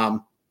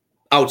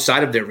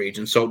outside of their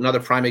region. So another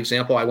prime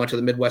example, I went to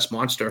the Midwest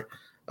Monster,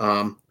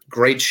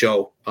 great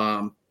show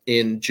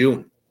in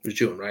June. It was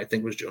June, right? I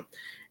think it was June.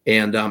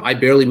 And I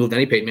barely moved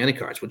any Peyton Manning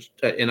cards,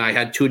 and I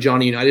had two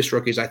Johnny Unitas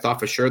rookies. I thought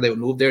for sure they would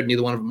move there.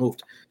 Neither one of them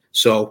moved.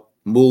 So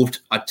moved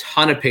a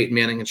ton of Peyton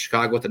Manning in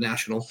Chicago at the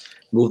National,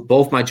 moved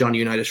both my Johnny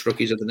Unitas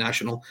rookies at the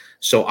National.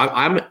 So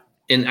I'm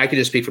and I can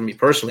just speak for me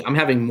personally, I'm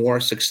having more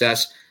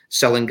success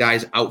selling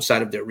guys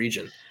outside of their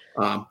region.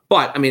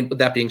 But I mean, with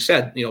that being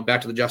said,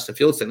 back to the Justin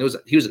Fields thing,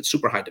 he was in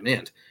super high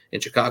demand in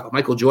Chicago.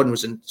 Michael Jordan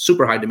was in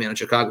super high demand in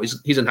Chicago.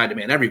 He's in high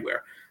demand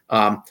everywhere.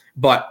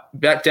 But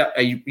back to,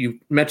 you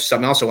mentioned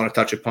something else I want to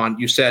touch upon.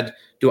 You said,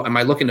 am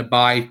I looking to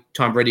buy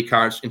Tom Brady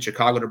cards in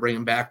Chicago to bring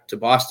him back to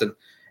Boston?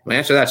 My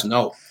answer to that's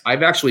no.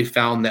 I've actually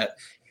found that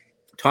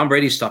Tom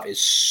Brady stuff is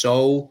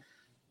so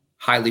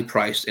highly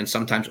priced and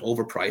sometimes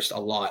overpriced a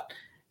lot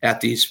at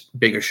these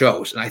bigger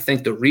shows. And I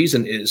think the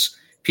reason is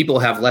people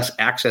have less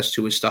access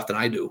to his stuff than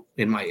I do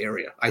in my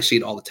area. I see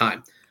it all the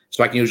time.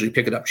 So I can usually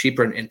pick it up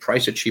cheaper and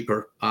price it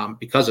cheaper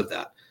because of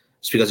that.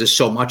 It's because there's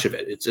so much of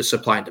it. It's a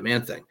supply and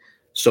demand thing.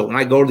 So when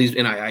I go to these,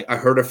 and I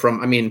heard it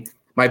from,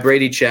 my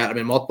Brady chat,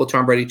 multiple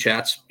Tom Brady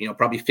chats,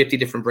 probably 50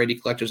 different Brady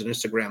collectors on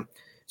Instagram.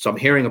 So I'm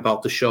hearing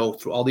about the show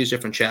through all these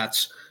different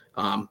chats.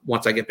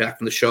 Once I get back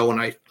from the show and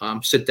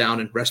I sit down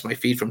and rest my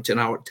feet from 10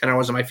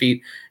 hours on my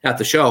feet at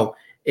the show.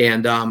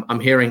 And I'm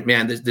hearing,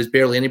 man, there's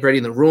barely anybody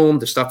in the room.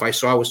 The stuff I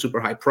saw was super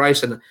high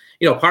price. And,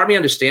 part of me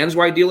understands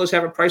why dealers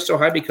have it priced so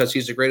high because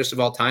he's the greatest of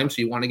all time.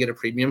 So you want to get a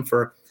premium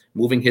for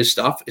moving his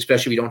stuff,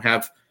 especially if you don't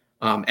have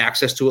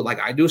access to it like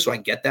I do. So I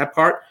get that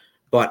part.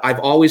 But I've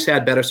always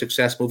had better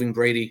success moving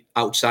Brady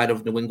outside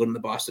of New England and the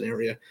Boston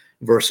area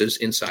versus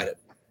inside it.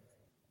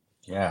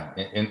 Yeah,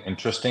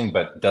 interesting,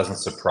 but doesn't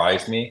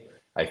surprise me.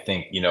 I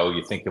think,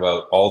 you think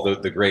about all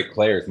the great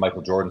players.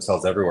 Michael Jordan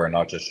sells everywhere,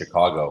 not just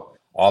Chicago.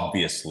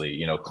 Obviously,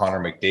 Connor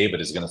McDavid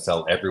is going to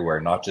sell everywhere,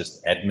 not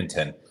just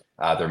Edmonton.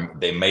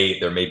 There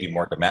may be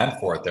more demand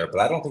for it there,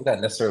 but I don't think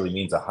that necessarily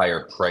means a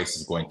higher price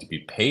is going to be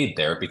paid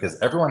there because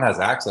everyone has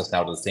access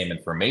now to the same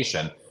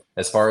information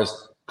as far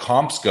as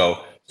comps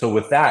go. So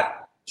with that,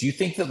 do you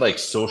think that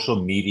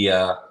social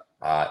media,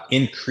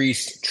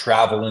 increased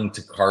traveling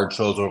to card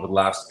shows over the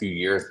last few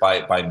years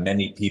by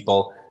many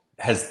people,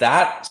 has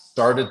that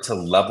started to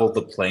level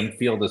the playing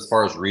field as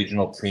far as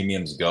regional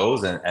premiums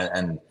goes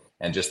and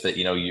just that,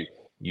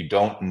 you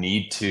don't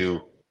need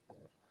to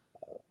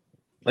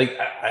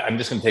I'm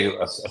just going to take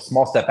a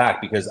small step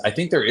back because I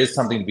think there is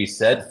something to be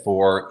said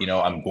for,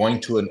 I'm going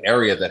to an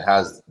area that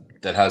has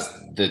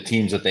the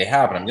teams that they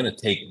have, and I'm going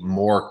to take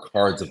more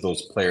cards of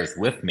those players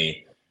with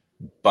me.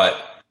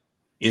 But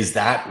is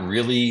that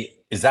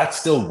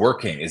still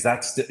working? Is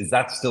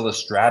that still a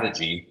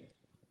strategy?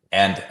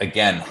 And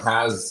again,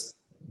 has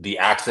the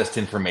access to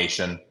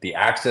information, the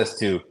access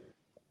to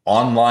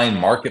online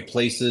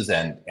marketplaces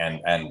and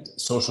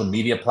social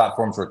media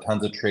platforms where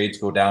tons of trades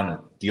go down and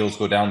deals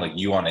go down, like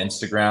you on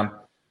Instagram,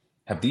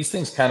 have these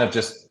things kind of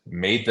just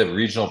made the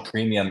regional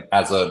premium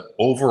as an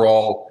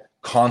overall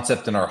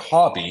concept in our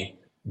hobby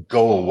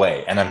go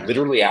away? And I'm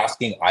literally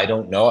asking, I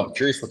don't know. I'm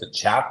curious what the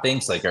chat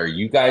thinks. Are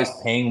you guys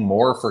paying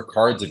more for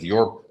cards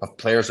of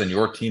players on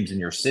your teams in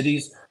your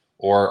cities?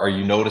 Or are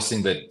you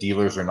noticing that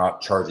dealers are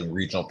not charging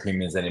regional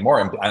premiums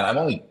anymore? And I'm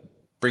only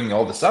bringing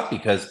all this up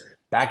because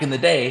back in the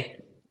day,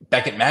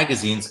 Beckett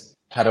magazines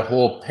had a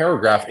whole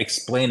paragraph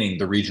explaining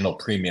the regional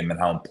premium and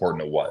how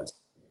important it was.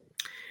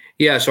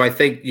 Yeah, so I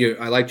think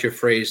I liked your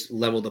phrase,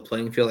 level the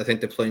playing field. I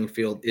think the playing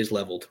field is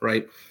leveled,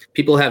 right?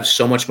 People have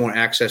so much more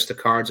access to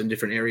cards in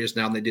different areas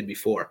now than they did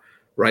before,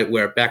 right?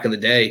 Where back in the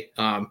day,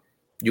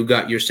 you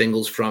got your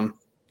singles from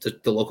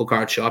the local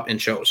card shop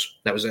and shows.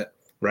 That was it,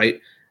 right?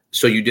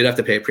 So you did have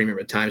to pay a premium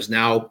at times.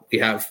 Now we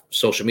have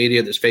social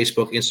media. There's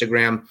Facebook,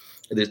 Instagram.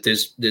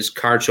 There's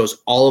card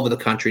shows all over the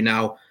country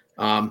now.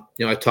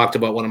 I talked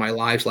about one of my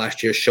lives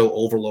last year, Show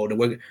Overload.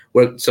 And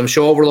we're some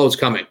Show Overload's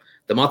coming.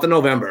 The month of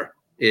November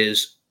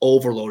is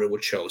overloaded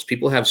with shows.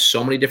 People have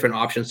so many different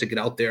options to get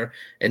out there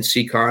and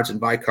see cards and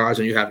buy cards,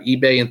 and you have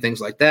eBay and things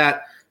like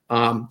that.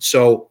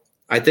 So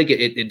I think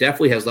it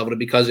definitely has leveled it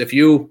because if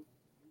you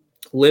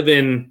live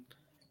in,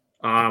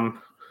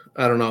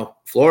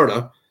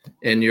 Florida,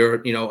 and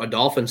you're, a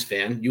Dolphins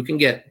fan, you can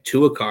get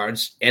Tua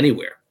cards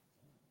anywhere.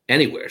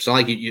 It's not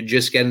like you're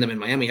just getting them in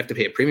Miami. You have to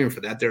pay a premium for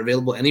that. They're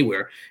available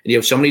anywhere. And you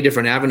have so many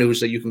different avenues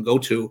that you can go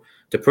to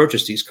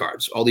purchase these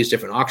cards, all these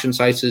different auction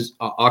sites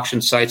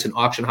and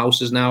auction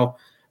houses now.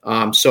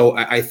 So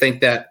I think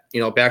that,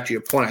 back to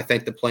your point, I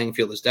think the playing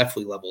field is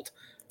definitely leveled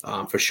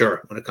for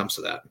sure when it comes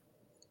to that.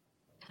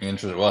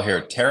 Interesting. Well,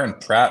 here,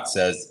 Taryn Pratt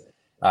says,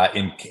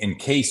 in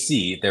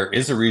KC, there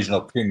is a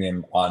regional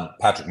premium on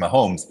Patrick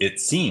Mahomes, it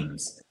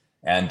seems.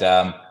 And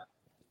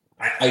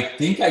I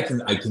think I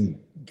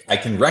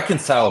can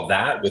reconcile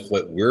that with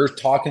what we're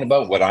talking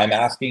about, what I'm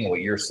asking, and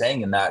what you're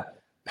saying, in that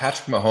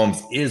Patrick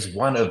Mahomes is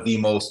one of the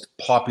most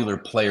popular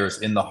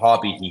players in the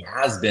hobby. He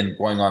has been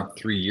going on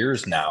 3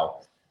 years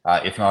now,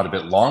 if not a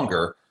bit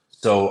longer.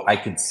 So I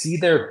could see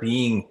there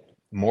being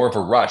more of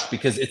a rush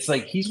because it's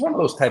like he's one of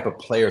those type of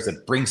players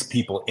that brings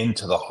people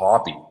into the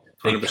hobby.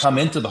 They 100%. Come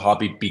into the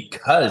hobby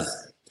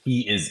because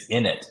he is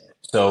in it.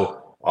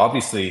 So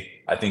obviously,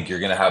 I think you're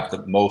going to have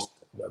the most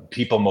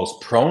people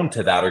most prone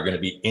to that are going to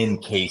be in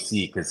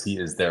KC because he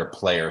is their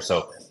player.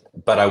 So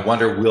But I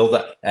wonder,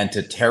 and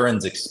to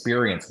Taryn's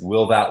experience,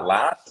 will that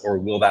last, or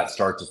will that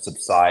start to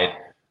subside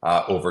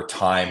over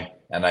time?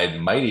 And I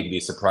might even be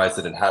surprised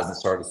that it hasn't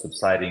started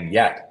subsiding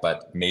yet,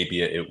 but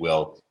maybe it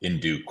will in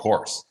due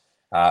course.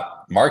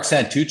 Mark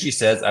Santucci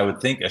says, I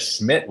would think a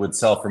Schmidt would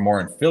sell for more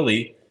in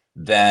Philly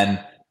than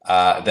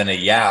a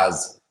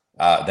Yaz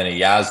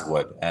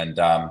would. And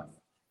I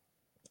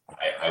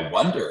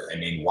wonder, I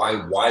mean,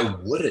 why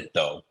would it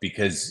though?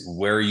 Because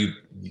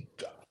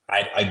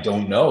I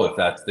don't know if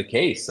that's the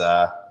case. And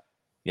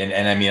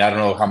I mean, I don't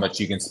know how much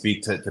you can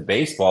speak to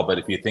baseball, but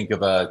if you think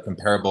of a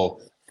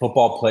comparable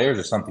football players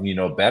or something you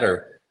know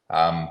better,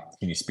 can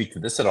you speak to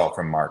this at all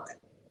from Mark?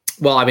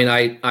 Well, I mean,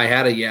 I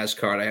had a Yaz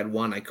card. I had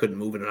one. I couldn't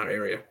move it in our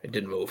area. It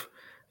didn't move.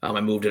 I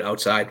moved it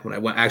outside when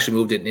I actually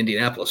moved it in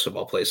Indianapolis, of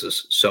all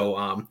places. So,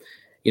 I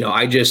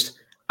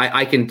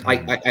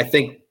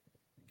think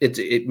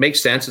it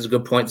makes sense. It's a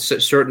good point.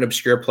 Certain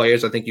obscure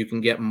players, I think you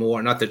can get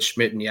more. Not that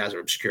Schmidt and Yaz are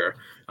obscure.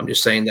 I'm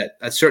just saying that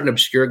certain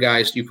obscure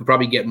guys, you could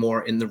probably get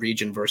more in the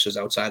region versus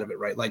outside of it,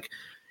 right? Like,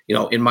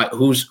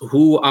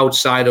 who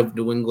outside of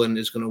New England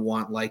is going to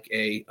want like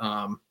a,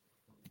 I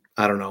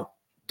don't know,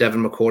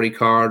 Devin McCourty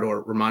card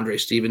or Ramondre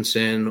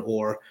Stevenson,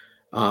 or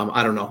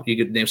I don't know. You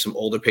could name some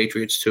older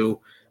Patriots too.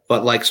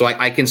 But like, so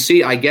I can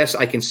see, I guess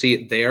I can see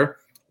it there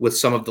with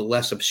some of the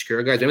less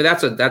obscure guys. I mean,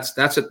 that's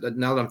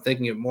now that I'm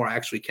thinking of it more, I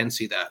actually can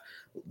see that.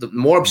 The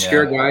more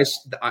obscure guys,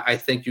 I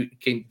think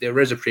there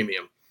is a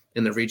premium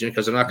in the region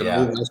because they're not going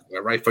to move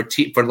elsewhere, right?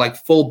 For like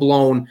full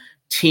blown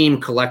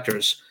team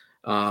collectors,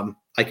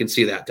 I can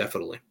see that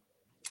definitely.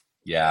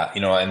 Yeah,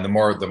 and the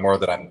more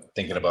that I'm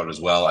thinking about it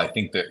as well, I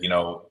think that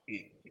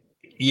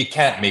you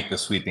can't make the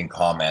sweeping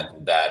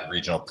comment that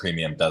regional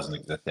premium doesn't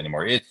exist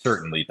anymore. It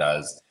certainly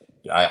does.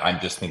 I'm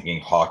just thinking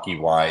hockey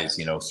wise,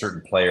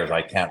 certain players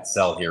I can't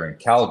sell here in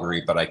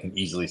Calgary, but I can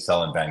easily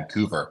sell in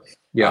Vancouver.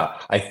 Yeah.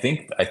 I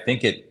think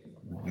it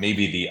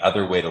maybe the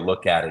other way to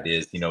look at it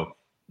is,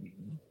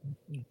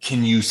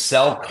 can you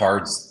sell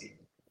cards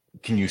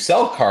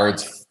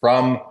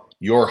from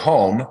your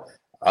home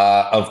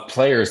of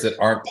players that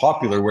aren't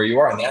popular where you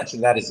are? And the answer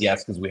to that is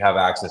yes, because we have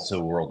access to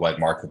a worldwide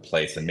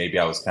marketplace. And maybe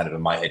I was kind of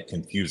in my head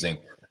confusing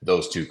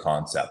those two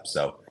concepts.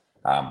 So,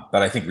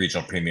 but I think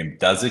regional premium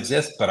does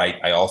exist, but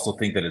I also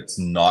think that it's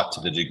not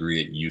to the degree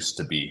it used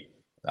to be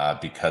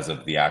because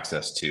of the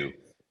access to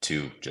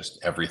just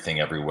everything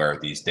everywhere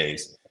these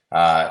days.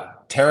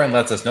 Taryn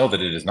lets us know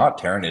that it is not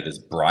Taryn, it is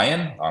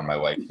Brian on my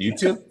wife's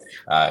YouTube.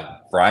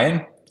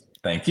 Brian,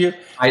 thank you.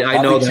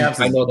 I know them.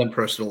 I know them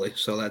personally,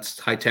 so that's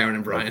hi Taryn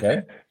and Brian.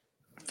 Okay,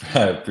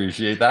 I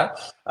appreciate that.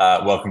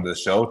 Welcome to the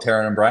show,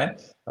 Taryn and Brian,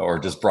 or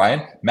just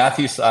Brian.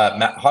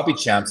 Hobby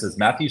Champ says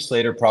Matthew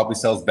Slater probably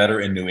sells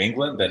better in New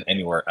England than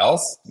anywhere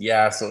else.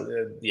 Yeah, so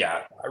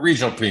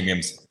regional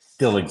premiums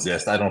still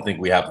exist. I don't think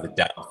we have the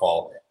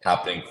downfall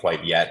happening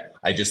quite yet.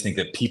 I just think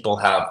that people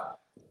have.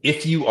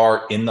 If you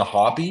are in the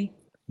hobby,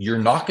 you're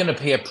not going to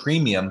pay a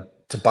premium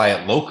to buy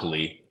it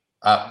locally.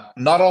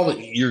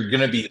 You're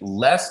going to be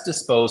less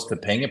disposed to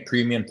paying a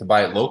premium to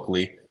buy it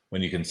locally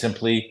when you can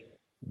simply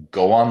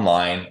go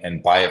online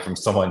and buy it from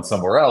someone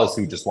somewhere else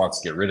who just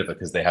wants to get rid of it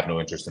because they have no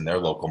interest in their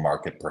local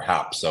market,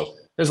 perhaps. So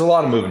there's a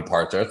lot of moving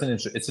parts there.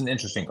 It's an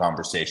interesting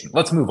conversation.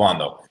 Let's move on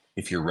though,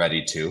 if you're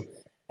ready to,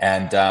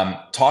 and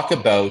talk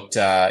about,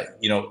 I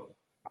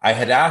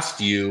had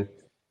asked you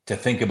to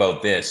think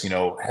about this,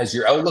 has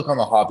your outlook on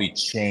the hobby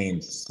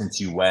changed since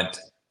you went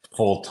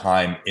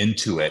full-time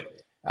into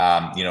it?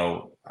 I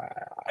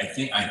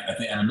think,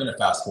 and I'm going to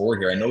fast forward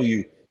here. I know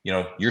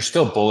you're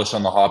still bullish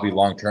on the hobby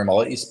long-term. I'll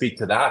let you speak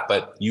to that,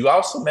 but you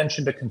also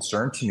mentioned a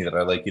concern to me that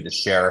I'd like you to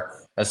share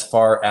as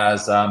far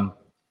as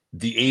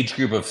the age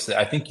group of,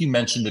 I think you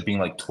mentioned it being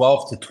like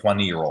 12 to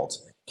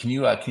 20-year-olds. Can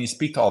you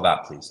speak to all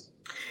that, please?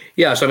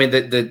 Yeah, so I mean,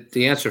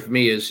 the answer for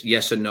me is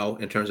yes and no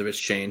in terms of its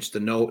change. The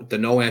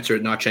no answer,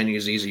 not changing,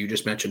 is easy. You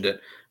just mentioned it.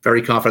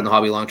 Very confident in the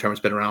hobby long term.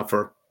 It's been around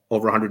for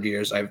over 100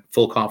 years. I have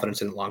full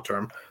confidence in it long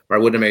term, or I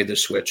wouldn't have made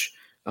this switch.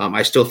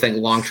 I still think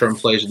long term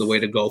plays are the way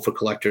to go for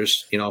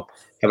collectors.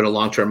 Having a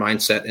long term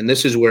mindset, and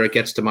this is where it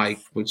gets to my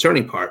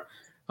concerning part.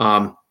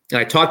 And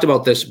I talked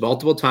about this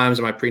multiple times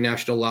in my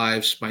pre-national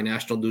lives, my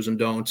national do's and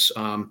don'ts,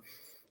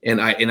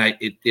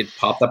 it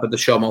popped up at the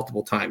show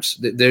multiple times.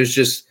 There's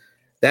just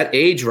that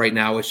age right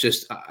now. It's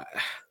just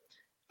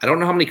I don't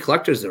know how many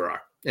collectors there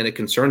are, and it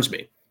concerns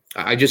me.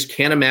 I just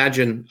can't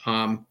imagine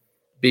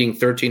being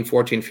 13,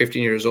 14,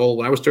 15 years old.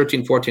 When I was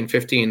 13, 14,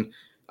 15,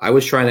 I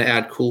was trying to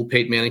add cool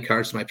Peyton Manning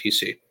cards to my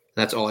PC.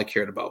 That's all I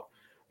cared about.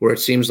 Where it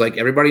seems like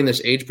everybody in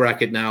this age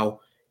bracket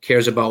now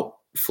cares about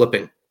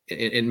flipping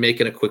and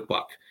making a quick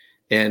buck.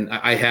 And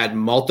I had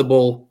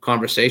multiple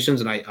conversations,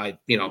 and I'm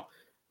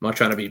not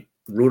trying to be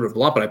rude or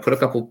blunt, but I put a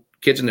couple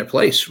kids in their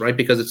place, right?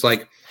 Because it's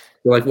like,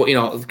 they're like,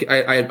 well,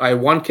 I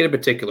had one kid in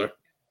particular.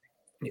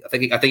 I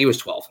think he was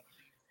 12,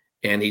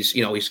 and he's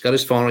got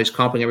his phone, he's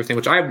comping everything,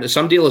 which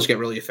some dealers get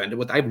really offended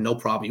with. I have no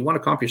problem. You want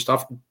to comp your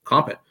stuff,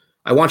 comp it.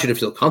 I want you to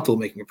feel comfortable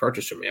making a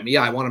purchase from me. I mean,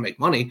 yeah, I want to make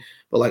money,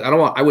 but like,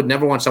 I would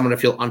never want someone to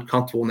feel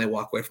uncomfortable when they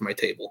walk away from my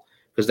table,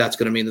 because that's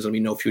going to mean there's going to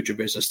be no future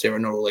business there or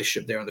no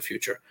relationship there in the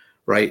future,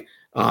 right?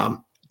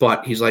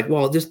 But he's like,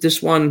 well,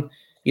 this one,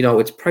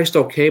 it's priced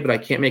okay, but I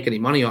can't make any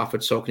money off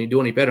it. So can you do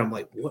any better? I'm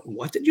like,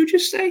 what did you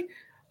just say?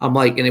 I'm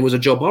like, and it was a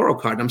Joe Burrow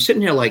card. And I'm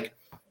sitting here like,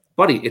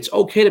 buddy, it's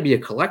okay to be a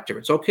collector.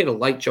 It's okay to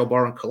like Joe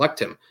Burrow and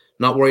collect him,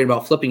 not worrying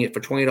about flipping it for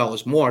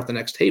 $20 more at the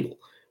next table,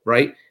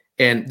 right?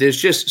 And there's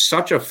just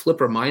such a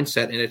flipper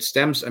mindset, and it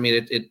stems. I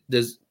mean,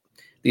 there's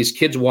these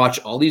kids watch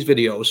all these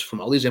videos from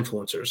all these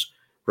influencers,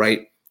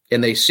 right?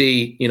 And they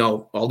see,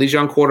 all these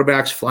young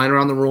quarterbacks flying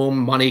around the room,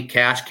 money,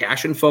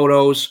 cash and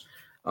photos.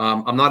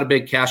 I'm not a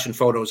big cash and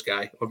photos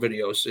guy or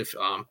videos, if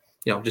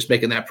just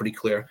making that pretty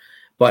clear.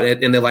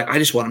 But and they're like, I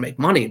just want to make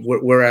money.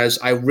 Whereas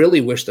I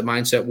really wish the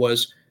mindset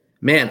was,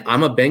 man,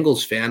 I'm a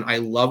Bengals fan. I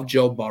love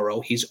Joe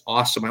Burrow. He's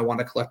awesome. I want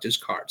to collect his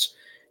cards.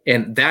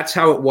 And that's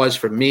how it was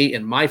for me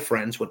and my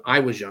friends when I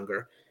was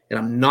younger. And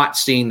I'm not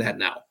seeing that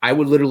now. I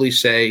would literally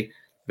say,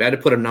 if I had to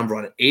put a number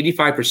on it,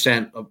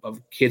 85%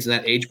 of kids in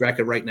that age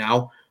bracket right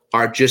now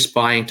are just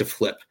buying to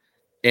flip.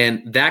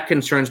 And that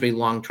concerns me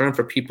long-term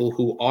for people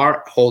who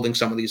are holding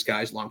some of these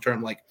guys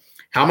long-term. Like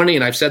how many,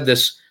 and I've said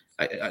this,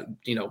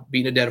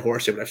 being a dead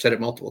horse here, but I've said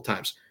it multiple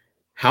times.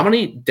 How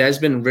many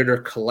Desmond Ridder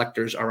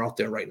collectors are out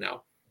there right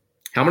now?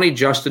 How many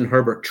Justin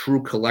Herbert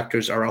true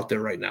collectors are out there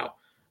right now?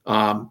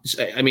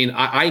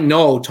 I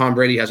know Tom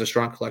Brady has a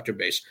strong collector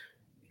base.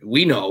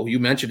 We know, you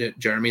mentioned it,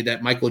 Jeremy,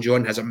 that Michael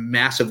Jordan has a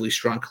massively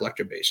strong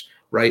collector base,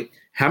 right?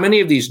 How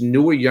many of these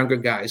newer, younger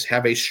guys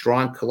have a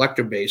strong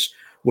collector base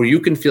where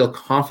you can feel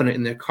confident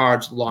in their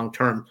cards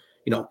long-term,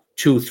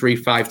 2, 3,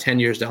 5, 10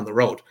 years down the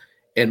road?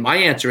 And my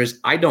answer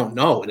is, I don't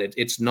know. And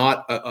it's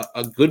not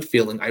a good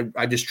feeling.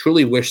 I just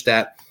truly wish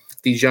that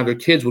these younger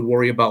kids would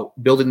worry about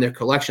building their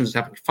collections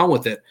and having fun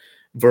with it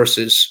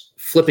versus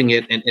flipping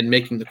it and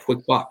making the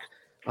quick buck.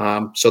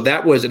 So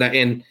that was,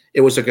 and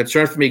it was a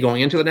concern for me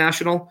going into the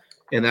National,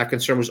 and that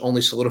concern was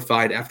only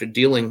solidified after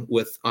dealing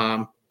with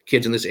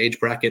kids in this age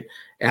bracket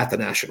at the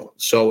National.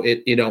 So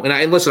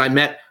and listen, I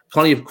met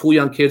plenty of cool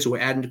young kids who were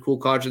adding to cool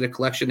cards to their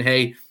collection.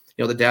 Hey,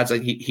 the dad's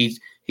like, he's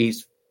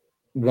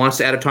wants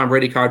to add a Tom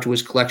Brady card to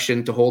his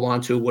collection to hold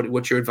on to.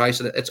 What's your advice?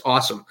 It's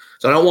awesome.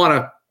 So I don't want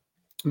to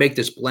make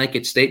this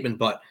blanket statement,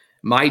 but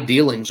my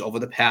dealings over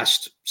the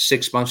past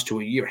 6 months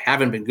to a year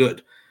haven't been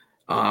good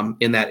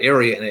in that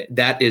area. And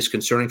that is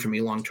concerning for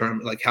me long-term.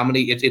 Like how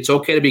many, it's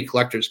okay to be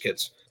collectors,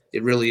 kids.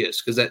 It really is.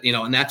 Because that,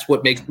 and that's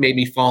what made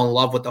me fall in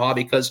love with the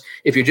hobby. Because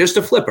if you're just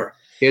a flipper,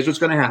 here's what's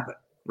going to happen,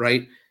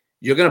 right?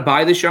 You're going to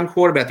buy this young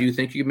quarterback that you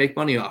think you can make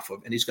money off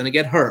of, and he's going to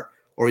get hurt,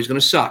 or he's going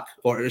to suck,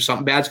 or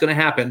something bad's going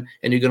to happen,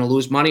 and you're going to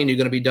lose money, and you're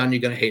going to be done.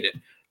 You're going to hate it,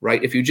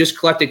 right? If you just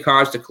collected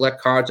cards to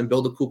collect cards and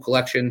build a cool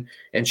collection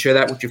and share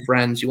that with your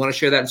friends, you want to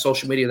share that in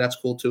social media, that's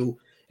cool too.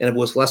 And if it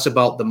was less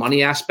about the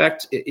money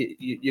aspect,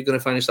 you're going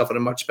to find yourself in a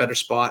much better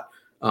spot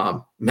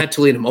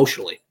mentally and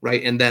emotionally,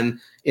 right? And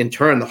then in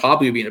turn, the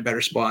hobby will be in a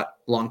better spot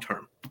long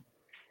term.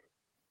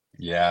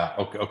 Yeah.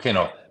 Okay.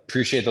 No,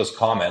 appreciate those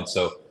comments.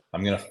 So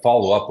I'm going to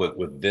follow up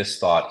with this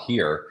thought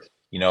here.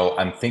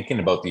 I'm thinking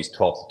about these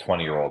 12 to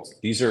 20-year-olds.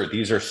 These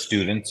are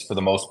students for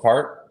the most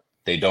part.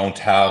 They don't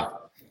have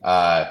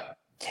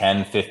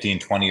 10, 15,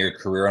 20-year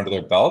career under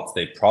their belts.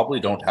 They probably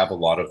don't have a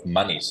lot of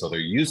money. So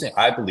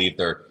I believe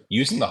they're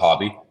using the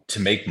hobby to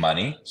make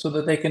money so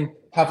that they can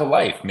have a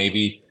life,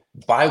 maybe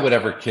buy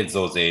whatever kids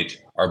those age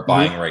are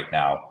buying right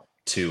now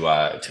to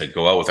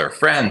go out with our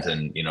friends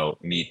and,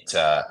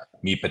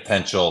 meet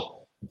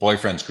potential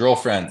boyfriends,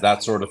 girlfriends,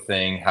 that sort of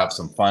thing, have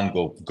some fun,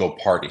 go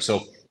party.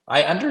 So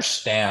I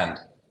understand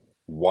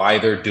why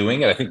they're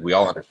doing it. I think we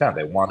all understand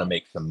they want to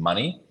make some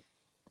money.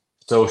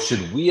 So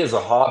should we as a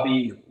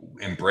hobby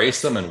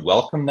embrace them and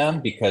welcome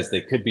them because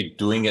they could be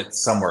doing it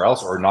somewhere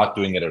else or not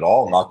doing it at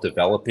all, not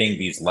developing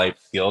these life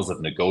skills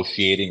of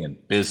negotiating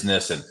and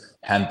business and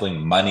handling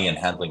money and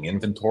handling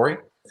inventory?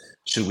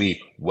 Should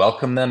we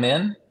welcome them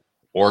in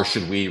or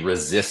should we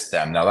resist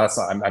them? Now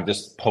I'm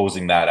just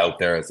posing that out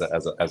there as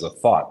a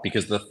thought,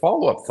 because the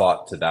follow-up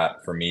thought to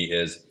that for me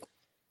is,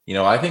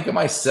 I think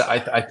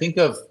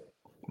of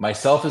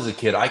myself as a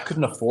kid. I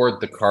couldn't afford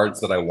the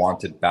cards that I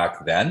wanted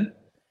back then.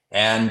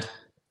 And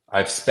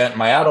I've spent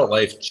my adult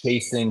life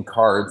chasing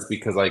cards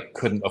because I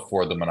couldn't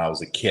afford them when I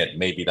was a kid.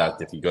 Maybe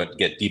that's if you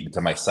get deep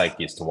into my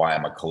psyche as to why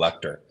I'm a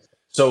collector.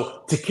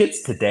 So to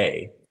kids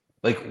today,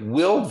 like,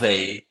 will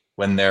they,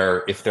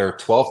 if they're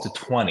 12 to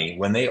 20,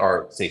 when they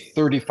are, say,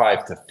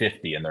 35 to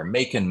 50 and they're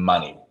making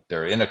money,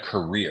 they're in a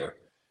career,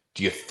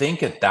 do you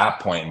think at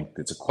that point, and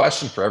it's a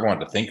question for everyone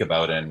to think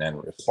about and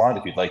respond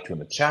if you'd like to in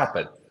the chat,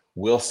 but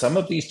will some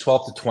of these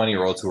 12 to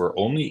 20-year-olds who are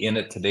only in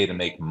it today to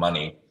make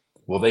money,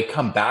 will they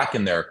come back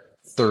in their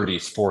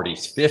 30s,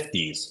 40s,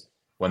 50s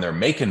when they're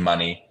making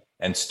money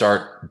and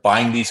start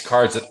buying these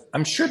cards that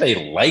I'm sure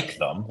they like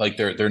them? Like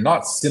they're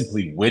not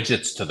simply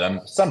widgets to them.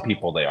 Some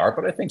people they are,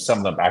 but I think some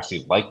of them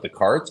actually like the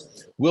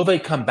cards. Will they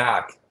come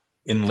back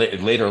in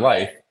later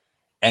life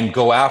and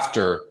go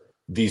after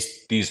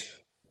these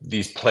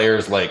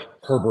players like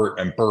Herbert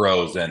and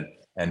Burrows and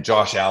and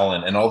Josh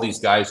Allen and all these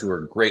guys who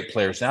are great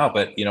players now,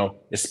 but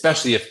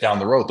especially if down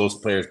the road those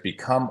players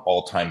become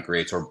all-time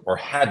greats or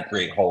had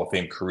great Hall of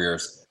Fame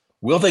careers,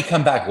 will they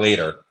come back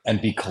later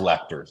and be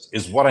collectors?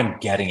 Is what I'm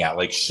getting at.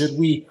 Like, should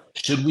we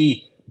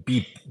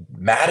be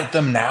mad at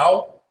them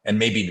now and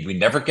maybe we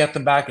never get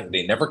them back and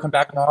they never come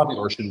back in the hobby,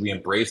 or should we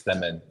embrace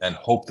them and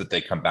hope that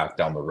they come back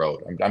down the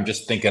road? I'm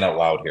just thinking out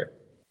loud here.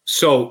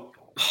 So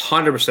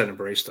 100%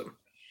 embrace them.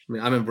 I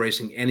mean, I'm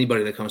embracing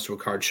anybody that comes to a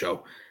card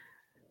show.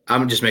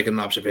 I'm just making an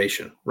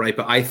observation, right?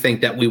 But I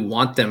think that we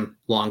want them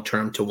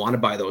long-term to want to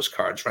buy those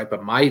cards, right?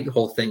 But my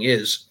whole thing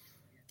is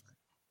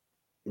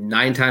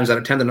 9 times out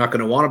of 10, they're not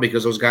going to want it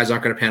because those guys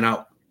aren't going to pan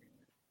out.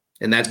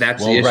 And that's the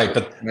issue,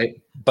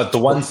 right?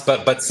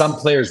 But some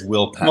players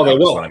will pan out. They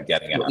will. What I'm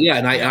getting at. Yeah,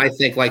 and I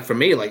think, like, for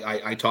me, like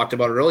I talked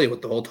about it earlier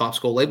with the whole Top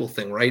Skull label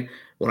thing, right?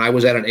 When I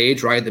was at an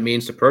age where I had the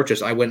means to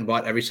purchase, I went and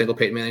bought every single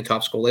Peyton Manning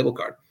Top Skull label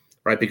card,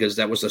 right? Because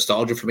that was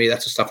nostalgia for me.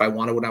 That's the stuff I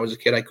wanted when I was a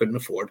kid. I couldn't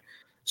afford.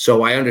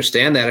 So I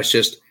understand that. It's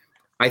just,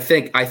 I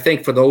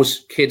think for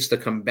those kids to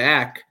come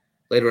back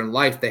later in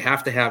life, they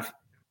have to have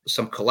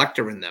some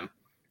collector in them.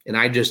 And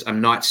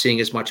I'm not seeing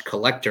as much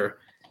collector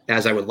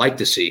as I would like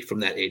to see from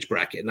that age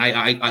bracket. And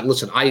I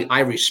listen,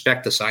 I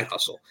respect the side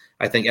hustle.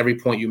 I think every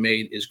point you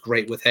made is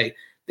great with, hey,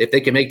 if they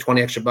can make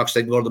 20 extra bucks,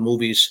 they can go to the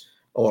movies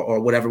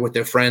or whatever with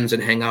their friends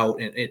and hang out.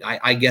 And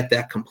I get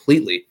that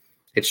completely.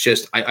 It's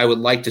just, I would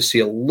like to see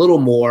a little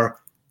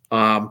more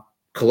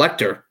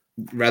collector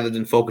rather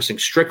than focusing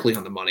strictly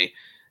on the money.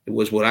 It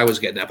was what I was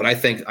getting at. But I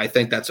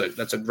think that's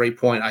a great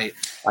point. I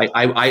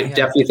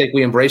definitely think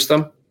we embrace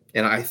them.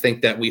 And I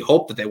think that we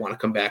hope that they want to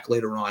come back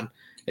later on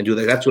and do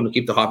that. That's going to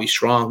keep the hobby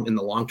strong in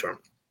the long term.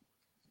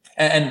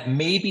 And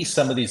maybe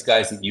some of these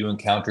guys that you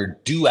encounter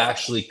do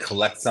actually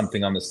collect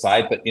something on the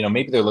side, but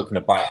maybe they're looking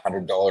to buy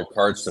 $100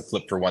 cards to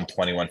flip for $120,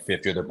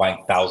 $150, or they're buying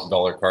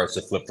 $1,000 cards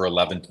to flip for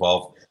 $1,100,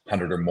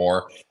 $1,200 or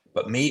more.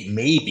 But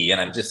maybe,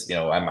 and I'm just,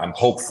 I'm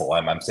hopeful.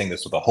 I'm saying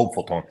this with a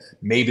hopeful tone.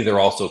 Maybe they're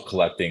also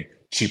collecting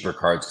cheaper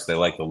cards because they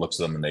like the looks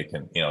of them and they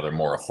can, they're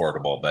more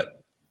affordable.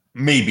 But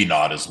maybe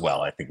not as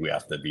well. I think we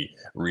have to be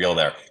real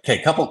there. Okay,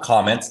 a couple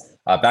comments.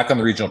 Back on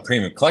the regional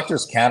premium,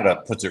 Collectors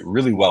Canada puts it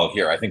really well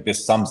here. I think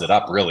this sums it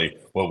up really.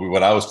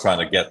 What I was trying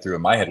to get through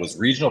in my head was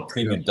regional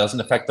premium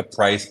doesn't affect the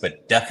price,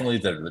 but definitely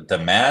the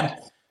demand.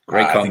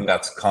 Great comment. I think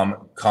that's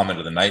comment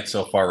of the night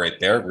so far right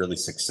there. Really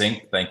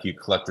succinct. Thank you,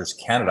 Collectors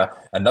Canada.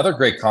 Another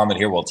great comment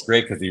here. Well, it's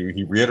great because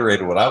he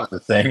reiterated what I was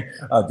just saying.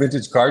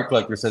 Vintage Card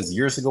Collector says,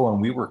 years ago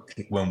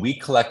when we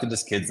collected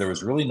as kids, there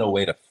was really no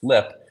way to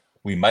flip.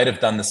 We might have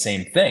done the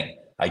same thing.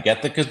 I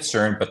get the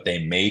concern, but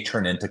they may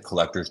turn into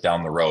collectors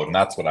down the road. And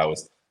that's what I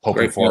was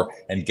hoping for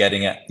and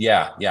getting at.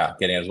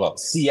 Getting it as well.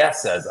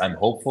 CS says, I'm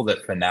hopeful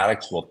that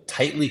Fanatics will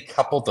tightly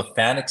couple the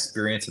fan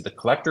experience with the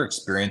collector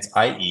experience,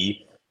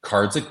 i.e.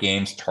 cards at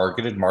games,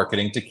 targeted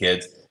marketing to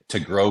kids to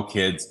grow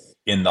kids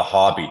in the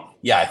hobby.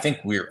 Yeah, I think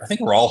we're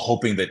all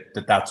hoping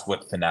that that's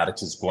what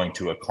Fanatics is going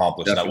to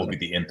accomplish. Definitely. And that will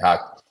be the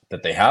impact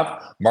that they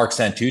have. Mark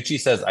Santucci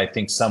says, I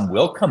think some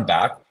will come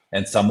back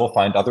and some will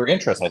find other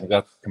interests. I think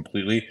that's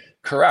completely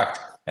correct.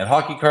 And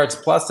Hockey Cards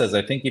Plus says,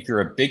 I think if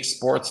you're a big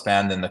sports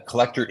fan, then the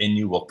collector in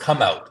you will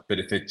come out. But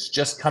if it's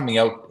just coming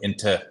in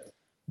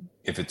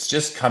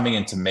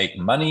to make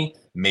money,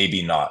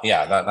 maybe not.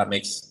 Yeah, that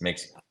makes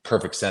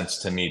perfect sense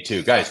to me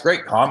too. Guys,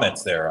 great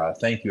comments there.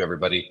 Thank you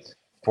everybody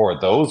for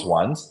those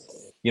ones.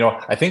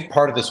 I think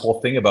part of this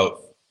whole thing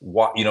about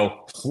what,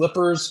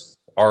 flippers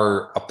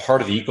are a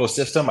part of the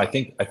ecosystem. I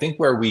think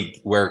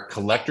where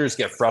collectors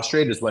get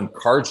frustrated is when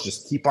cards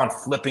just keep on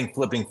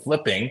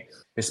flipping,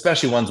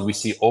 especially ones we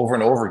see over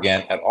and over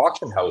again at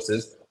auction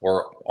houses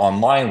or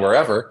online,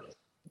 wherever.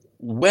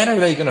 When are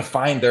they going to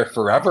find their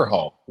forever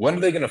home? When are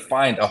they going to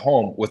find a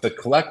home with a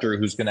collector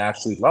who's going to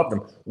actually love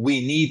them? We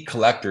need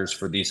collectors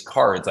for these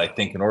cards, I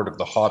think, in order for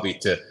the hobby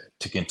to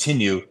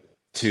continue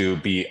to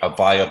be a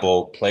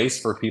viable place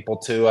for people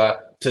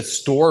to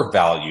store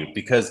value.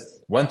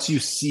 Because once you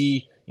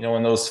see,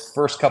 when those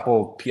first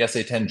couple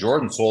PSA 10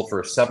 Jordan sold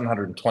for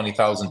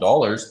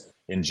 $720,000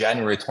 in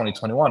January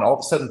 2021, all of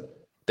a sudden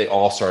they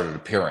all started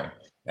appearing,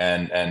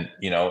 and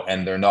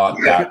they're not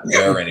that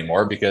rare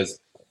anymore because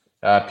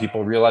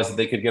people realized that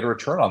they could get a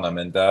return on them.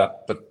 And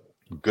but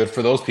good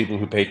for those people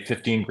who paid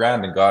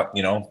 $15,000 and got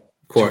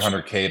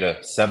 $200K to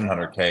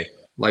 $700K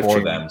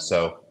for them.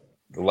 So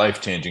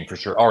life-changing for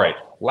sure. All right,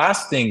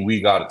 last thing we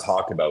got to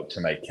talk about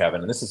tonight,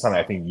 Kevin, and this is something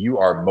I think you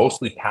are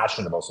mostly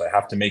passionate about, so I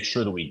have to make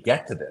sure that we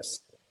get to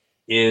this.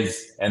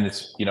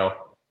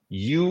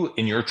 You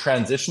in your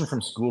transition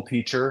from school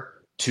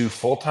teacher to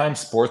full-time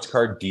sports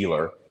card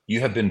dealer, you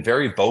have been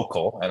very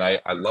vocal, and I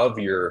love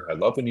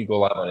when you go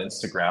live on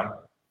Instagram.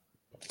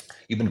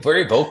 You've been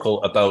very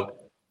vocal about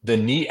the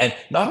need, and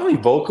not only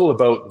vocal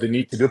about the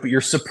need to do it, but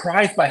you're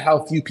surprised by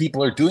how few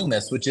people are doing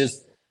this, which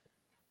is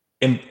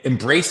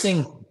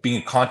embracing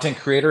being a content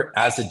creator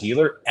as a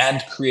dealer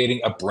and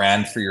creating a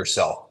brand for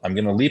yourself. I'm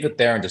going to leave it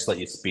there and just let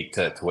you speak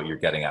to what you're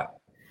getting at.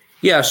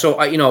 Yeah, so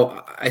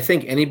I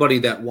think anybody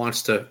that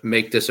wants to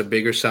make this a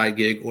bigger side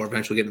gig or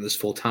eventually get into this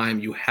full time,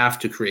 you have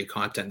to create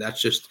content. That's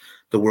just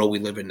the world we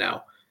live in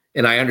now.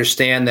 And I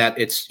understand that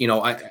it's,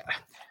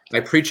 I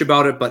preach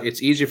about it, but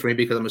it's easier for me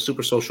because I'm a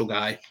super social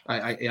guy.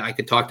 I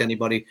could talk to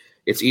anybody.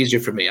 It's easier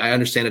for me. I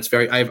understand it's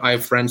I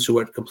have friends who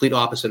are complete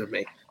opposite of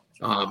me.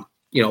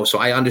 So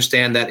I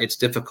understand that it's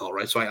difficult,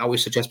 right? So I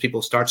always suggest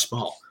people start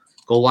small.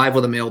 Go live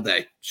with a mail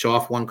day, show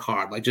off one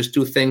card, like just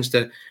do things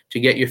to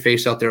get your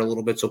face out there a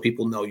little bit so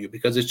people know you,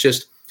 because it's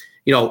just,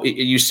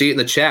 you see it in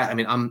the chat. I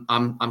mean,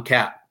 I'm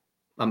Cap,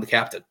 I'm the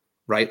captain,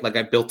 right? Like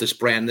I built this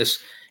brand, this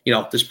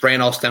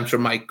brand all stems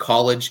from my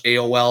college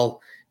AOL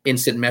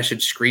instant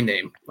message screen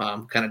name.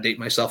 Kind of date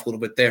myself a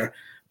little bit there,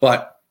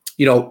 but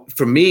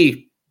for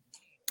me,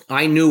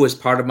 I knew as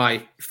part of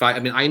my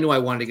I knew I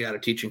wanted to get out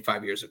of teaching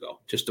 5 years ago,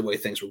 just the way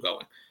things were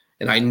going.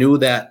 And I knew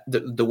that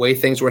the way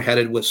things were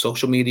headed with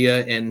social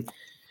media and,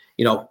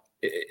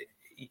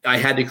 I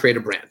had to create a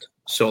brand.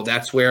 So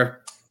that's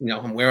where,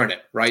 I'm wearing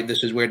it, right?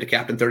 This is where the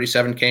Captain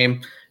 37 came.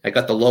 I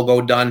got the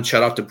logo done.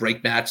 Shout out to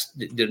Break Mats.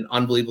 Did an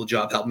unbelievable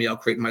job. Helped me out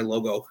creating my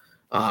logo.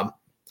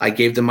 I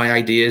gave them my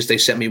ideas. They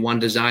sent me one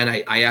design.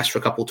 I asked for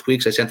a couple of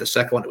tweaks. I sent the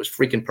second one. It was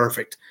freaking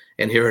perfect.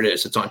 And here it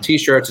is. It's on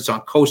T-shirts. It's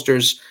on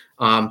coasters.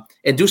 And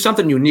do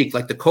something unique.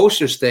 Like the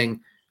coasters thing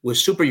was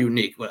super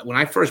unique. When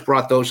I first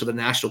brought those to the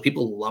National,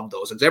 people loved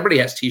those. Everybody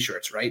has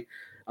T-shirts, right?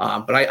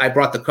 But I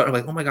brought I'm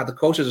like, oh my God, the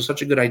coasters are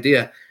such a good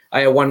idea.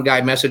 I had one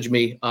guy message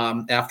me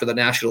after the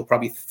National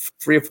probably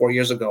 3 or 4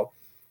 years ago.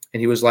 And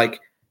he was like,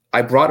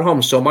 I brought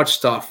home so much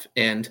stuff.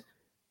 And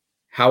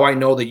how I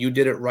know that you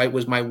did it right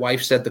was my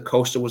wife said the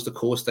coaster was the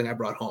coolest thing I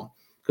brought home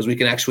because we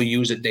can actually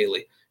use it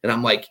daily. And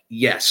I'm like,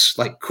 yes,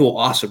 like cool,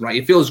 awesome, right?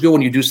 It feels good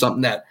when you do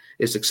something that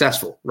is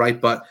successful, right?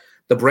 But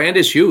the brand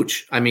is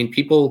huge. I mean,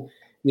 people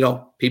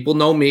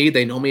know me.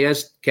 They know me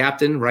as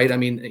captain, right? I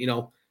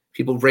mean,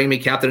 people bring me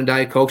Captain and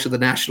Diet Cokes at the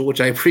National, which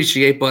I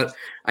appreciate, but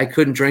I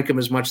couldn't drink them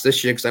as much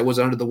this year because I was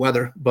under the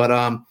weather. But,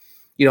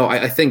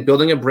 I think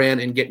building a brand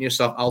and getting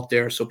yourself out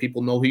there so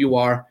people know who you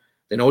are,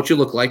 they know what you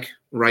look like,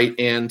 right?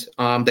 And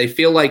they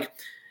feel like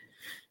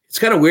it's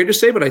kind of weird to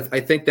say, but I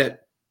think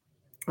that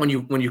when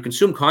you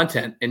consume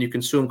content and you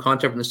consume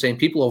content from the same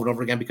people over and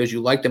over again because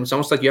you like them, it's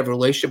almost like you have a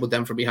relationship with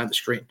them from behind the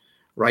screen.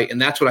 Right.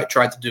 And that's what I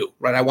tried to do.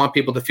 Right. I want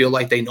people to feel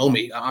like they know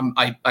me.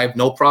 I have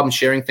no problem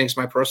sharing things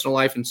in my personal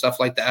life and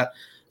stuff like that.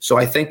 So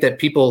I think that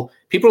people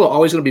are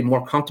always going to be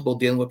more comfortable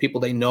dealing with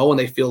people they know and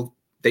they feel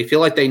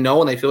like they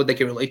know and they feel like they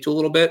can relate to a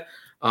little bit.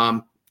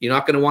 You're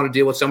not going to want to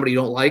deal with somebody you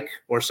don't like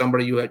or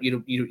somebody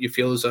you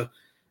feel is a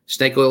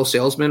snake oil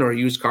salesman or a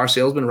used car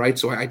salesman. Right.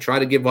 So I try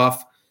to give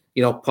off,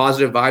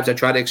 positive vibes. I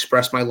try to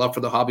express my love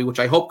for the hobby, which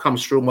I hope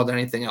comes through more than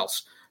anything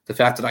else. The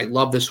fact that I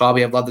love this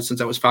hobby. I've loved it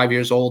since I was 5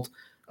 years old.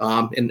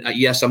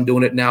 Yes, I'm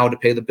doing it now to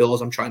pay the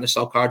bills. I'm trying to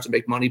sell cards and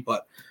make money,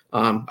 but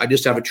I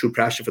just have a true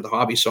passion for the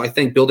hobby. So I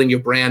think building your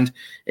brand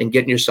and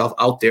getting yourself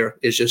out there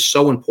is just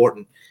so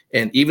important.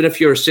 And even if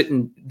you're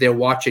sitting there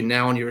watching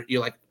now and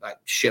you're like,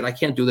 shit, I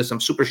can't do this. I'm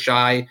super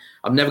shy.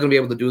 I'm never going to be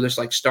able to do this.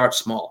 Like start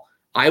small.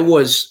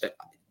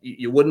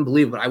 You wouldn't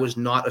believe it, but I was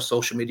not a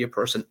social media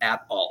person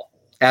at all.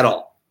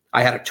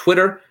 I had a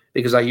Twitter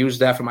because I used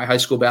that for my high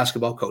school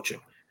basketball coaching.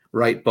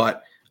 Right.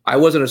 But I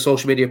wasn't a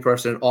social media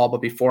person at all,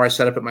 but before I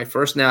set up at my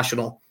first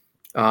National,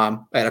 I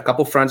had a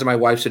couple friends and my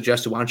wife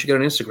suggested, why don't you get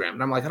on Instagram?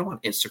 And I'm like, I don't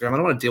want Instagram. I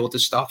don't want to deal with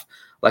this stuff.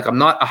 Like, I'm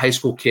not a high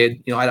school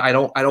kid. I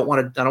don't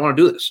want to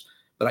do this,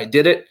 but I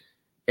did it.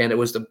 And it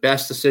was the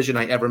best decision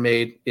I ever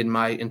made in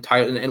my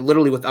entire, and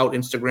literally without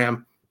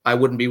Instagram, I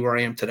wouldn't be where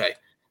I am today.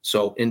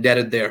 So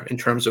indebted there in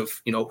terms of,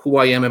 who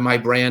I am and my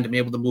brand and be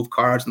able to move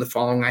cards and the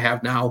following I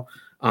have now.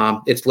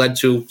 It's led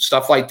to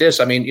stuff like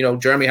this. I mean,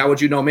 Jeremy, how would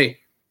you know me?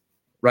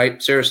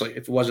 Right? Seriously,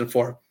 if it wasn't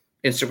for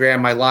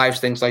Instagram, my lives,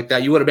 things like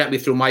that, you would have met me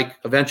through Mike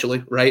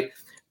eventually, right?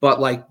 But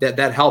like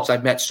that helps.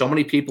 I've met so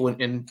many people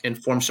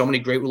and formed so many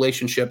great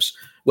relationships,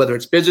 whether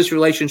it's business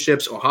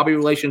relationships or hobby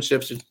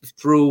relationships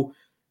through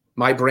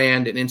my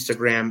brand and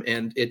Instagram.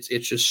 And it's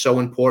just so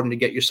important to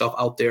get yourself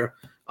out there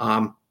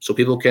so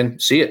people can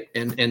see it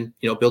and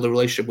build a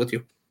relationship with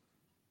you.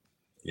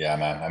 Yeah,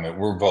 man. I mean,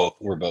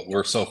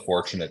 we're so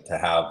fortunate to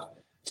have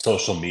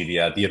social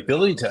media, the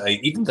ability to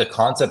even the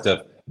concept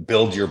of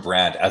build your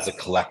brand as a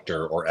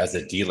collector or as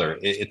a dealer.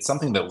 It's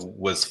something that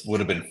would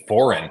have been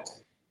foreign,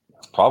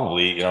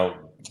 probably,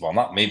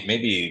 not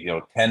maybe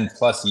 10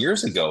 plus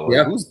years ago.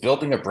 Yeah. Who's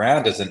building a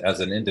brand as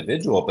an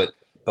individual?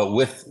 But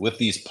with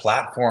these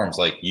platforms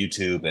like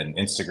YouTube and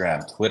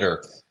Instagram,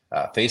 Twitter,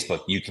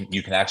 Facebook, you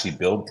can actually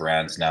build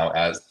brands now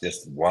as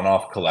just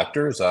one-off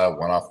collectors,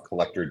 one-off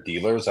collector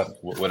dealers,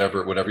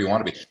 whatever you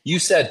want to be. You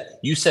said,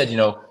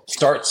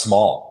 start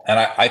small, and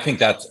I think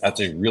that's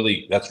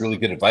really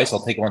good advice.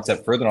 I'll take it one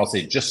step further, and I'll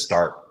say just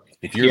start.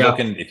 If you're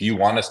looking, if you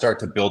want to start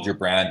to build your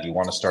brand, you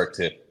want to start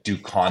to do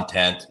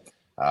content.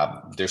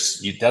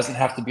 It doesn't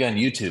have to be on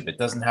YouTube. It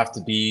doesn't have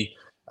to be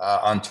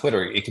on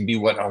Twitter. It can be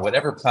on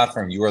whatever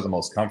platform you are the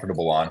most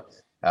comfortable on.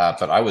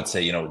 But I would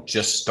say,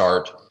 just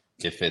start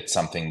if it's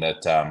something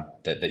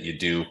that you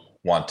do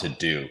want to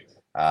do.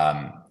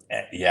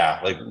 Yeah,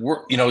 like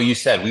you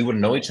said we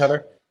wouldn't know each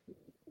other.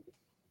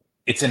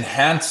 It's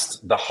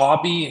enhanced the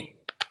hobby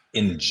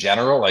in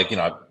general. Like,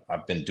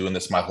 I've been doing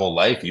this my whole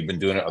life. You've been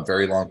doing it a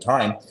very long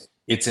time.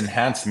 It's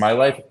enhanced my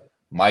life.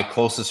 My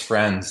closest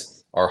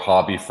friends are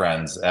hobby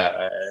friends,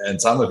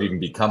 and some have even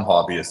become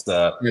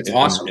hobbyists. It's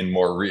awesome. In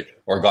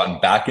or gotten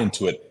back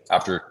into it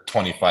after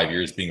 25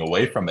 years being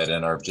away from it,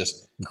 and are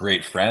just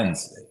great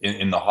friends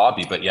in the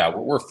hobby. But yeah,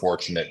 we're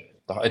fortunate.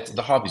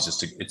 The hobby's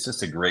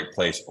just a great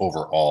place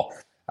overall.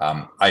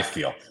 I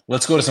feel.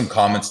 Let's go to some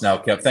comments now,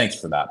 Kev. Thanks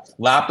for that.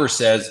 Lapper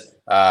says,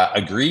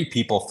 agree,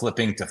 people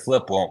flipping to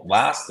flip won't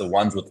last. The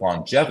ones with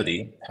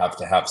longevity have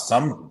to have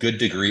some good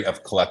degree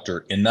of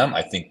collector in them.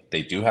 I think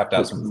they do have to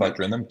have some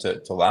collector in them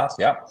to last.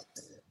 Yeah.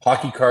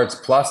 Hockey Cards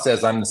Plus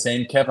says, I'm the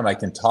same, Kevin. I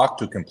can talk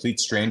to a complete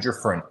stranger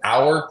for an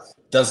hour.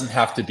 Doesn't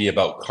have to be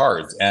about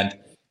cards. And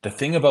the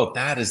thing about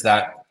that is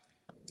that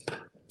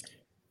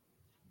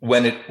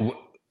when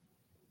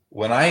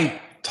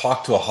I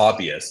talk to a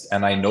hobbyist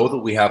and I know that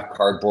we have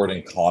cardboard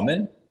in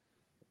common,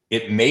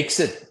 it makes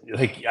it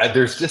like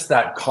there's just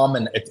that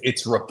common.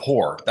 It's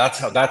rapport.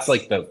 That's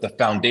like the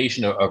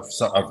foundation of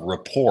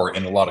rapport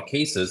in a lot of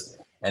cases.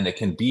 And it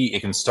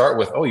can start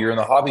with, oh, you're in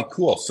the hobby,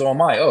 cool. So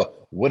am I. Oh,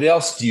 what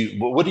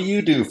do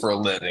you do for a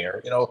living?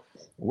 Or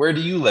where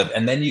do you live?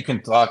 And then you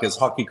can talk as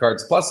Hockey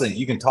Cards Plus, and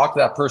you can talk to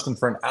that person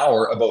for an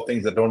hour about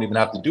things that don't even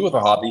have to do with a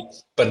hobby.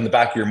 But in the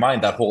back of your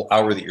mind, that whole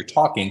hour that you're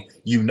talking,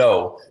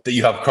 that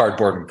you have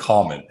cardboard in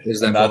common.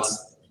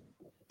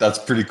 That's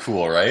pretty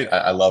cool, right?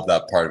 I love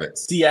that part of it.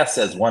 CS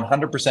says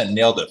 100%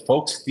 nailed it.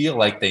 Folks feel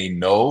like they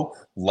know,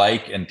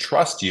 like, and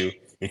trust you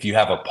if you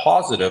have a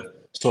positive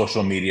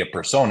social media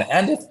persona.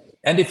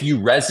 And if you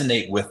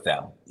resonate with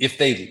them, if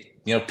they,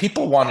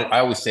 people want it. I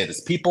always say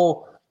this,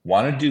 people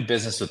want to do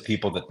business with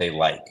people that they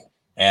like.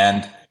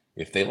 And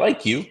if they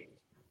like you,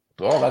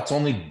 well, that's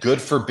only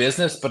good for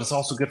business, but it's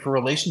also good for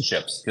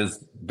relationships, because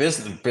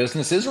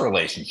business is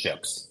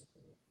relationships.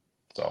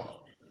 So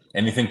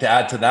anything to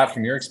add to that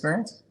from your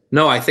experience?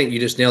 No, I think you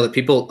just nailed it.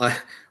 People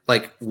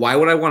why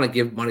would I want to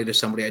give money to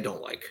somebody I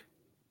don't like?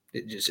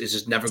 It's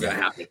just never going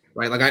to happen,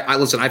 right? Like I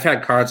listen, I've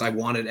had cards I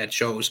wanted at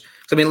shows.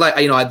 I mean,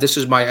 this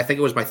is I think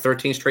it was my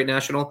 13th straight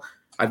national.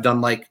 I've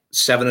done like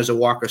 7 as a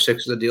walker,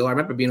 6 as a dealer. I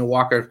remember being a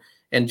walker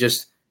and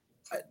just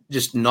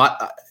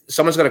not,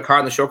 someone's got a card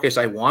in the showcase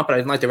I want, but I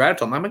didn't like their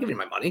attitude. I'm not giving you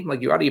my money.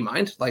 Like, you're out of your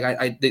mind.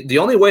 Like the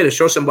only way to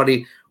show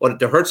somebody or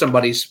to hurt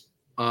somebody's,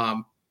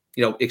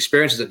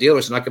 experience as a dealer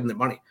is to not give them their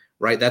money.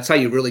 Right. That's how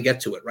you really get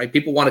to it. Right.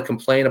 People want to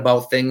complain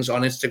about things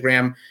on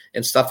Instagram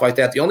and stuff like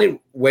that. The only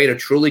way to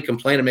truly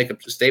complain and make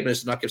a statement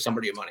is to not give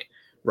somebody your money.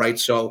 Right.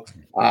 So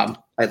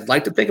I'd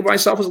like to think of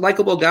myself as a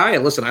likable guy.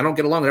 And listen, I don't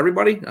get along with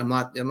everybody. I'm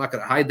not going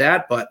to hide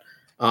that. But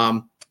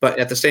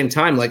at the same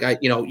time,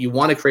 you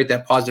want to create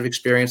that positive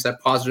experience, that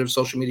positive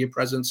social media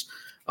presence.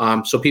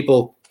 So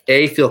people,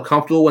 A, feel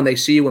comfortable when they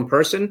see you in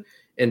person,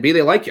 and B,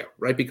 they like you.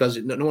 Right. Because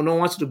no one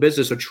wants to do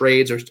business or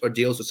trades or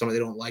deals with somebody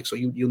they don't like. So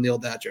you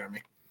nailed that,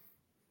 Jeremy.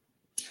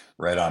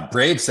 Right on.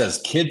 Brave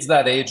says kids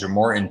that age are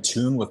more in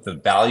tune with the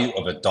value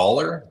of a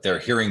dollar. They're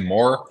hearing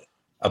more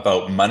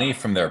about money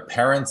from their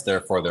parents.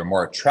 Therefore, they're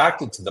more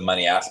attracted to the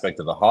money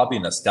aspect of the hobby.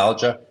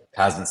 Nostalgia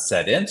hasn't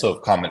set in. So a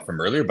comment from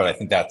earlier, but I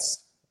think that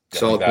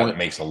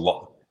makes a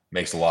lot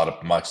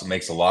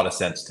of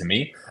sense to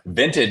me.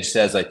 Vintage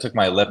says, I took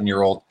my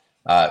 11-year-old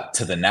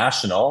to the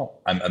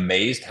national. I'm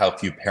amazed how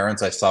few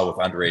parents I saw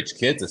with underage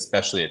kids,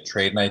 especially at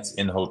trade nights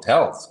in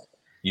hotels.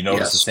 You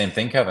notice the same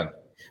thing, Kevin?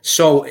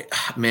 So,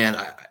 man,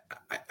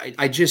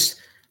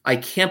 I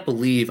can't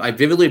believe, I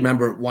vividly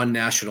remember one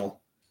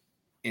national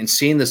and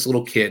seeing this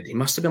little kid. He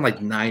must have been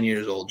like 9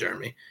 years old,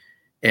 Jeremy.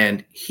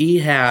 And he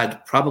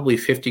had probably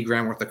 50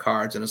 grand worth of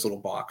cards in his little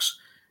box,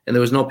 and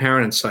there was no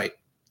parent in sight.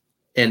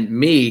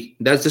 And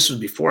this was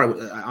before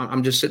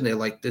I'm just sitting there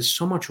like, there's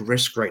so much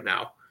risk right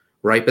now.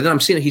 Right. But then I'm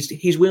seeing it,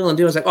 he's wheeling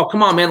deals. Like, oh,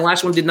 come on, man. The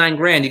last one did 9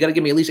 grand. You got to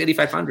give me at least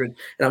 8,500.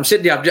 And I'm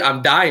sitting there,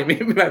 I'm dying. Me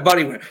and my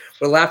buddy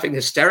were laughing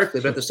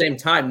hysterically. But at the same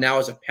time, now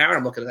as a parent,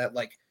 I'm looking at that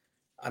like,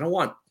 I don't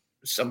want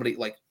somebody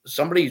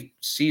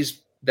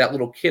sees that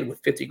little kid with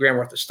 50 grand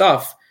worth of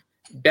stuff.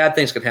 Bad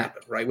things can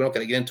happen, right? We're not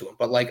going to get into it.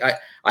 But like,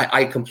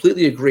 I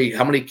completely agree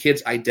how many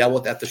kids I dealt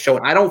with at the show.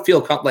 And I don't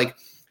feel like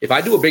if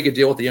I do a bigger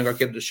deal with a younger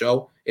kid at the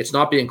show, it's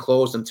not being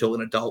closed until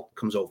an adult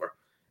comes over.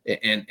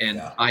 And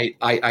yeah.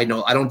 I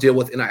know I don't deal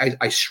with, and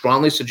I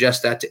strongly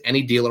suggest that to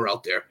any dealer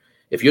out there.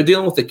 If you're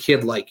dealing with a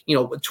kid,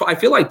 I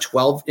feel like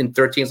 12 and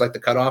 13 is like the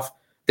cutoff.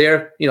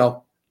 They're,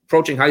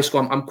 approaching high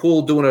school. I'm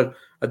cool doing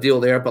a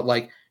deal there, but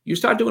like you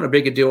start doing a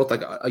bigger deal with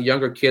like a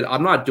younger kid,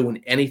 I'm not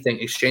doing anything,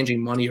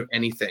 exchanging money or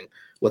anything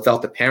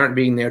without the parent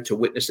being there to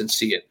witness and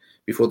see it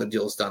before the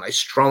deal is done. I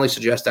strongly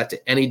suggest that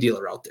to any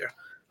dealer out there.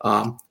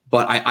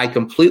 But I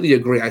completely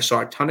agree. I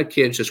saw a ton of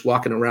kids just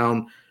walking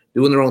around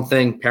doing their own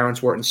thing.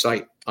 Parents weren't in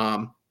sight.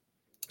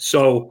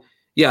 So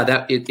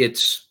yeah,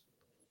 it's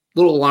a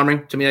little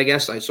alarming to me, I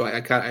guess. I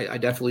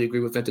definitely agree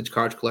with Vintage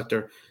Cards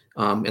Collector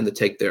and the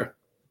take there.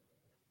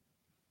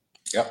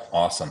 Yep.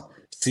 Awesome.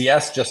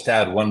 CS just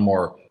add one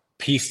more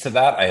piece to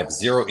that. I have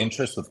zero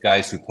interest with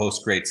guys who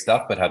post great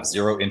stuff, but have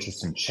zero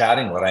interest in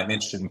chatting, what I'm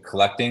interested in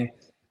collecting,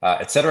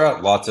 etc.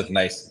 Lots of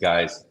nice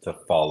guys to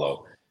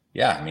follow.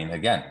 Yeah, I mean,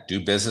 again, do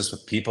business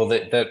with people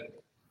that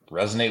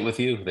resonate with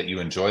you, that you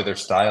enjoy their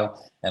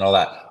style and all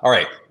that. All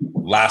right,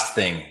 last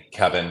thing,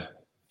 Kevin.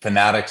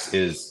 Fanatics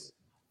is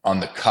on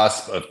the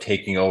cusp of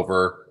taking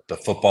over the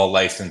football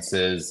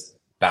licenses,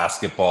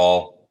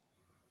 basketball,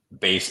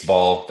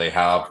 baseball they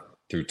have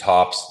through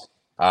Tops.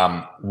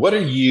 What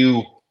is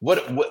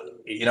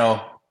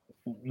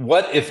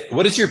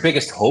your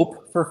biggest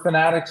hope for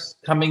Fanatics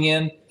coming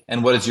in,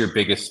 and what is your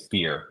biggest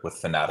fear with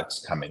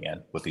Fanatics coming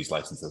in with these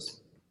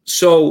licenses?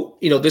 So,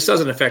 this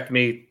doesn't affect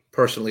me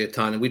personally a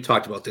ton, and we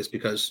talked about this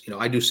because,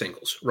 I do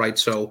singles, right?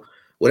 So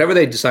whatever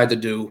they decide to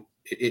do,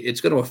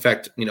 it's going to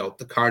affect,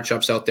 the card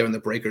shops out there and the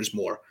breakers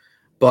more.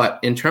 But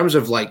in terms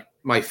of like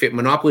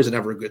monopoly is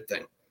never a good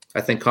thing.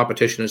 I think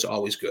competition is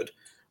always good,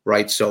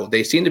 right? So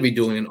they seem to be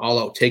doing an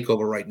all-out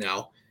takeover right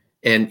now.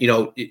 And,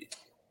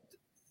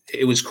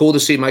 it was cool to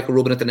see Michael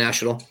Rubin at the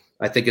National.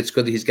 I think it's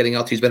good that he's getting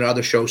out. He's been at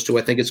other shows too.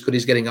 I think it's good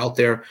he's getting out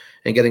there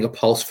and getting a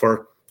pulse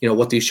for,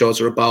 what these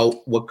shows are about,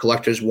 what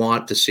collectors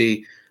want to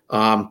see.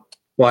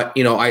 But,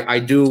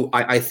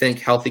 I think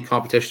healthy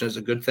competition is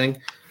a good thing.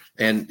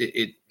 And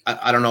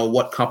I don't know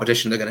what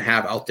competition they're going to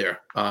have out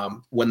there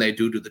when they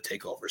do the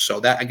takeover.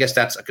 So I guess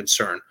that's a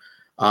concern.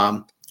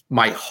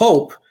 My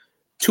hope,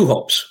 two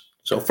hopes.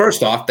 So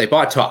first off, they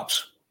bought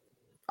Tops.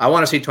 I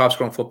want to see Tops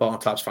Chrome football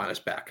and Tops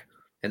Finest back.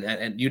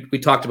 We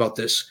talked about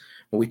this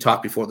when we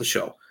talked before the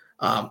show.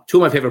 Two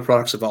of my favorite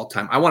products of all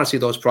time. I want to see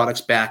those products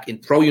back in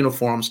pro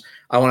uniforms.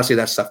 I want to see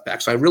that stuff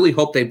back. So I really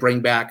hope they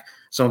bring back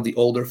some of the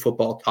older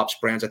football Tops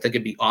brands. I think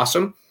it'd be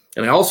awesome.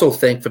 And I also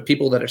think for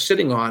people that are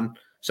sitting on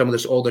some of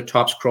this older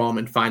Tops Chrome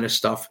and Finest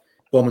stuff,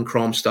 Bowman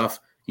Chrome stuff,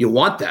 you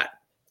want that.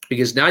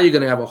 Because now you're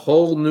going to have a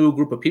whole new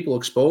group of people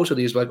exposed to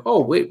these, like,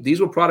 oh, wait, these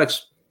were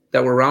products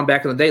that were around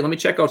back in the day. Let me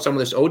check out some of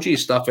this OG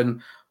stuff.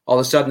 And all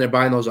of a sudden they're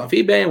buying those off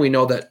eBay, and we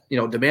know that,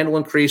 demand will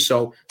increase.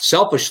 So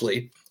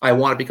selfishly, I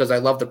want it because I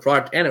love the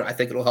product, and I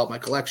think it'll help my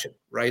collection,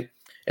 right?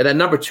 And then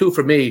number two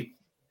for me,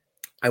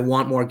 I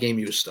want more game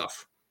use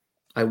stuff.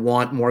 I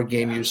want more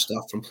game use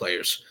stuff from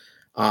players.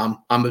 I'm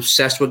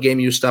obsessed with game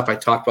use stuff. I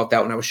talked about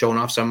that when I was showing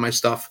off some of my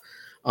stuff.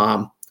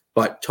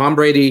 But Tom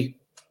Brady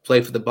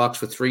played for the Bucs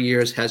for 3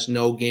 years, has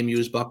no game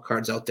use Buck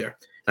cards out there.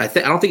 And I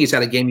don't think he's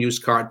had a game use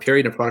card,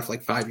 period, in a product for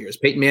like 5 years.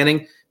 Peyton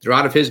Manning, they're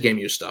out of his game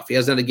use stuff. He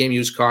hasn't had a game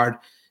use card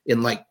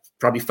in like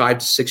probably 5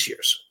 to 6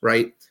 years,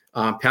 right?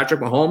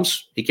 Patrick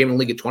Mahomes, he came in the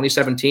league in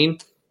 2017.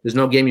 There's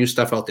no game use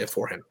stuff out there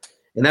for him.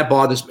 And that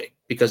bothers me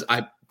because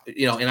and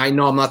I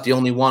know I'm not the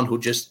only one who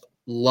just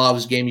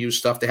loves game use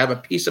stuff. To have a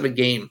piece of a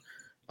game,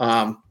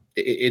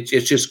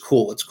 it's just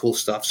cool. It's cool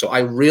stuff. So I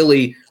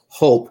really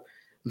hope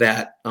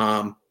that,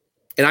 and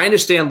I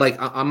understand, like,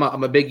 I'm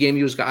a big game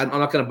use guy. I'm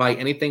not going to buy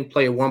anything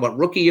player one, but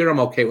rookie year, I'm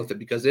okay with it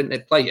because they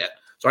didn't play yet.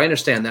 So I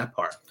understand that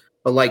part.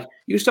 But like,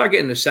 you start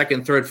getting the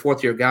second, third,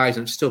 fourth year guys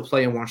and still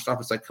playing one stuff.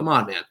 It's like, come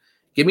on, man,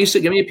 give me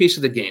a piece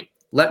of the game.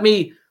 Let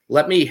me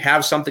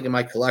have something in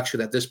my collection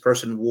that this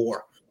person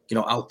wore,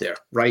 out there,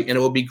 right? And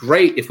it would be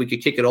great if we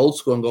could kick it old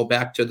school and go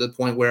back to the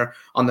point where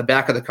on the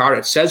back of the card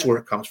it says where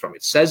it comes from.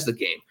 It says the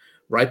game,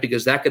 right?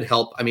 Because that could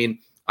help. I mean,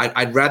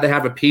 I'd rather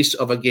have a piece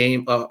of a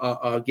game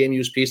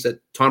use piece that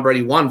Tom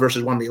Brady won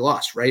versus one that he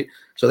lost, right?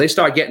 So they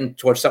start getting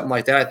towards something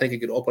like that. I think it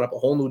could open up a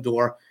whole new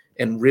door.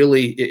 And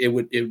really, it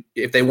would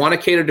if they want to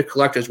cater to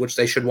collectors, which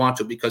they should want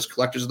to, because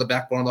collectors are the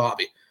backbone of the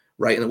hobby,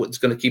 right? And it's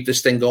going to keep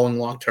this thing going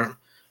long term.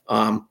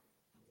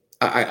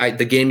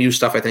 The game use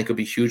stuff I think would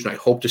be huge, and I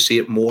hope to see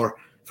it more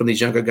from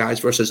these younger guys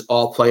versus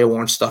all player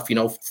worn stuff,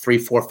 3,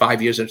 4,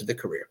 5 years into the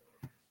career.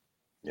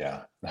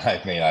 Yeah,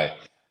 I mean,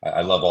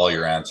 I love all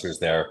your answers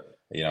there.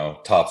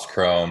 Tops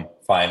Chrome,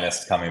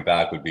 Finest coming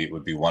back would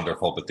be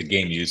wonderful. But the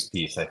game use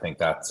piece, I think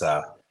that's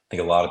I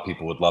think a lot of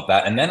people would love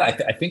that. And then I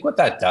think what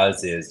that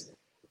does is,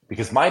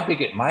 because one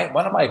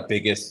of my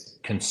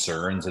biggest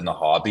concerns in the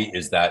hobby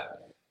is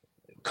that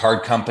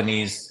card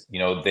companies,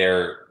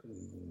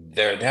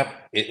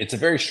 it's a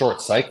very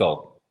short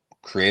cycle.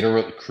 Create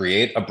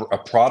a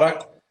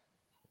product,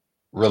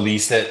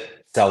 release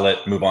it, sell it,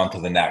 move on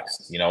to the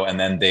next. And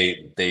then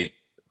they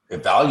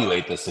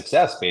evaluate the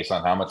success based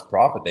on how much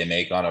profit they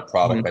make on a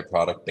product by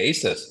product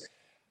basis.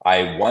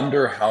 I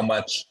wonder how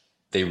much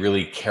they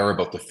really care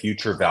about the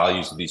future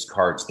values of these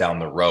cards down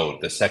the road,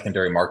 the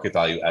secondary market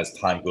value as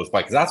time goes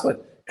by, because that's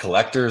what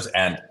collectors,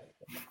 and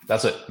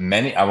that's what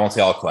many, I won't say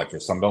all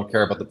collectors, some don't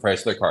care about the price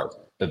of their cards,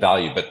 the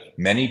value, but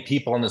many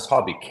people in this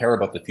hobby care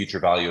about the future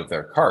value of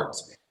their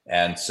cards.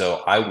 And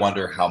so I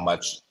wonder how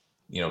much,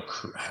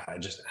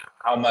 just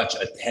how much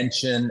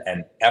attention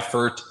and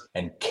effort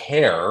and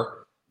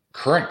care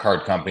current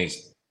card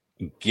companies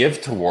give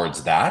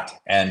towards that.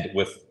 And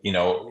with,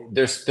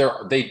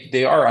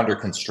 they are under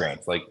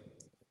constraints, like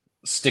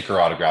sticker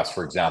autographs,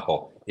 for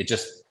example.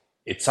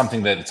 It's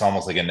something that it's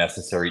almost like a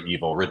necessary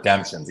evil.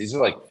 Redemptions, these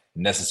are like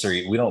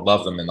necessary. We don't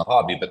love them in the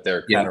hobby, but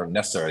they're kind of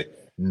necessary.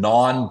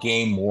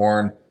 Non-game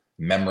worn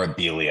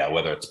memorabilia,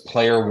 whether it's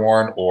player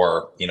worn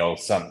or,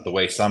 the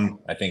way some,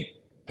 I think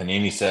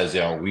Panini says,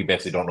 we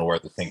basically don't know where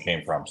the thing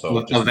came from.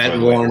 So just enjoy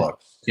the way it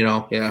looks.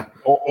 Yeah.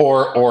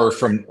 Or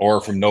from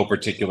no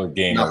particular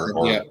game.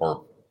 Nothing,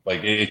 or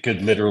like it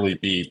could literally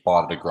be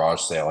bought at a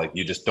garage sale. Like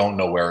you just don't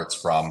know where it's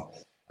from.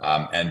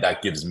 And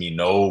that gives me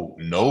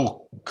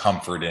no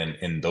comfort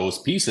in those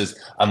pieces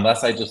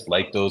unless I just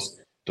like those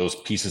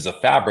pieces of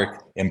fabric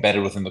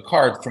embedded within the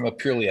card from a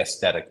purely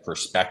aesthetic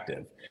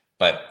perspective.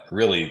 But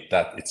really,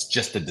 that it's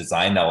just a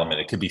design element.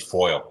 It could be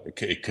foil.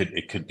 It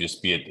could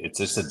just be it's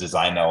just a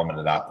design element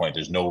at that point.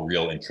 There's no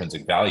real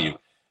intrinsic value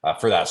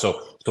for that. So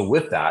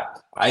with that,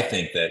 I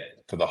think that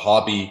for the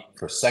hobby,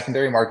 for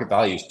secondary market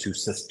values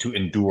to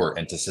endure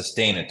and to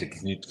sustain and to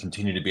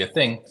continue to be a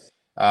thing,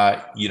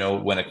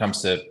 when it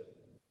comes to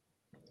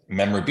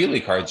memorabilia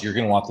cards, you're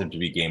going to want them to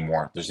be game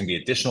worn. There's going to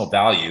be additional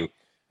value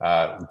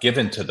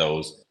given to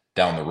those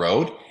down the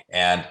road.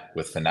 And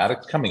with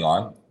Fanatics coming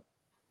on,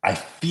 I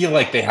feel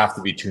like they have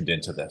to be tuned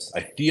into this.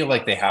 I feel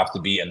like they have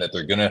to be, and that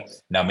they're going to,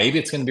 now maybe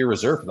it's going to be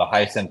reserved for the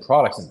highest end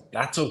products, and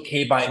that's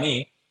okay by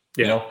me.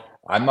 Yeah.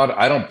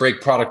 I don't break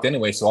product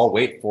anyway, so I'll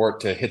wait for it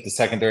to hit the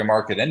secondary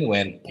market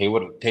anyway and pay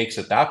what it takes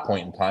at that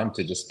point in time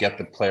to just get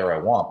the player I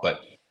want. But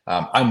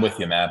I'm with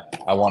you, man.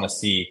 I want to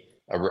see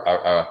a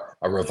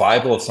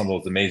revival of some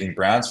of those amazing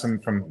brands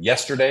from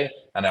yesterday,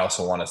 and I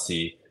also want to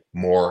see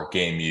more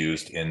game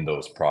used in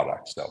those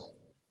products. So,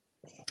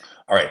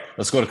 all right,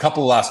 let's go to a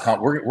couple of last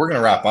comments. We're going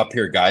to wrap up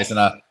here, guys, and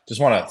I just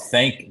want to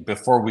thank,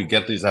 before we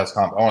get these last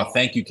comments, I want to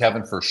thank you,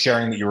 Kevin, for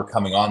sharing that you were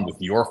coming on with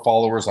your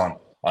followers on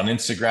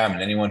Instagram,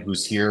 and anyone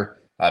who's here,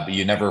 but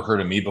you never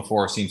heard of me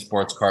before or seen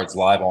Sports Cards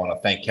Live. I want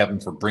to thank Kevin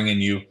for bringing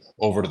you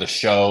over to the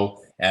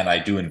show, and I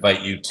do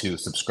invite you to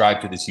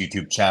subscribe to this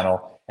YouTube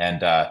channel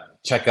and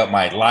check out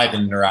my live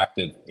and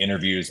interactive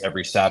interviews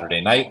every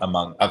Saturday night,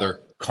 among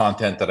other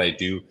content that I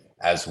do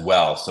as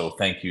well. So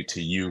thank you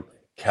to you,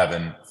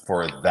 Kevin,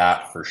 for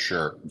that, for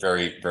sure.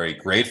 Very, very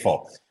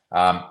grateful.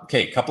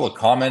 Okay, a couple of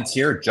comments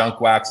here.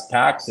 Junk Wax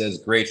Pack says,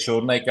 great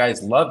show tonight,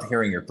 guys. Loved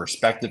hearing your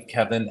perspective,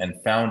 Kevin,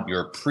 and found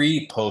your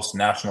pre-post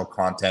national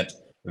content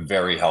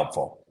very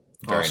helpful.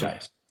 Very awesome.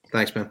 Nice.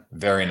 Thanks, man.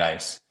 Very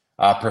nice.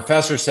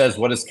 Professor says,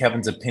 what is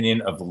Kevin's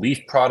opinion of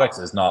Leaf products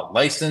as not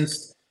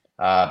licensed,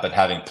 but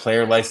having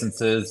player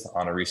licenses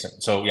on a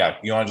recent? So yeah,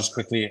 you want to just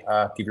quickly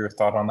give your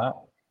thought on that?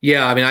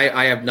 Yeah, I mean,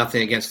 I have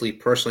nothing against Leaf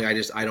personally.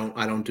 I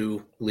don't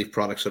do Leaf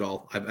products at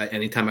all.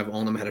 Anytime I've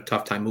owned them, I had a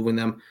tough time moving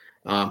them.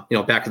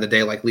 Back in the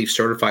day, like Leaf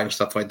certified and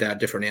stuff like that,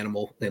 different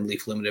animal than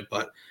Leaf limited.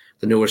 But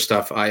the newer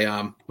stuff,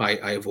 I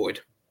avoid.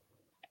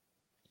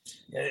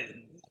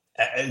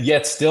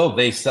 Yet still,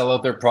 they sell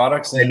out their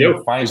products. And they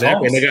do, find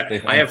exactly.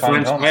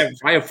 Homes.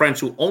 I have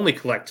friends who only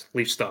collect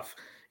Leaf stuff.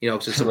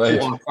 Because it's right.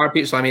 On card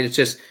piece. So I mean,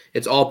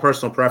 it's all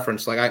personal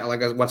preference.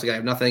 Once again, I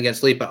have nothing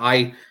against Leaf, but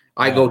I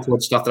go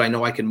towards stuff that I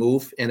know I can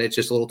move, and it's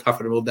just a little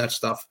tougher to move that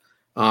stuff.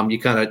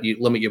 You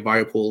limit your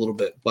buyer pool a little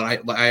bit,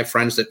 but I have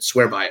friends that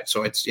swear by it.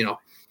 So it's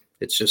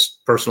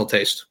just personal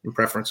taste and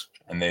preference.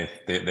 And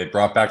they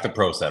brought back the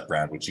Pro Set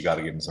brand, which you got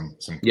to give them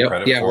some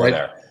credit for right.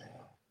 there.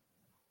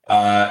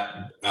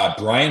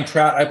 Brian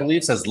Pratt, I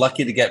believe, says,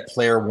 lucky to get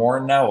player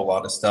worn now. A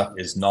lot of stuff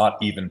is not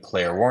even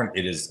player worn.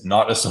 It is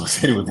not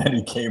associated with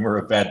any game or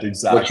event.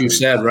 Exactly. What you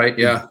said, right?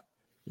 Yeah.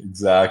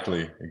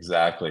 Exactly.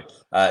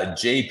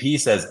 JP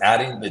says,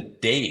 adding the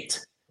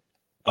date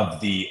of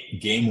the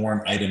game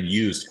worn item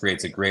used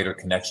creates a greater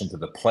connection to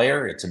the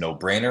player. It's a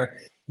no-brainer.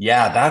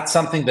 Yeah, that's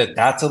something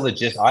that's a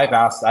legit. I've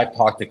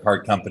talked to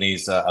card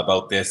companies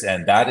about this,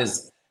 and that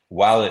is,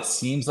 while it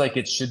seems like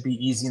it should be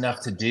easy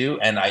enough to do,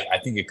 and I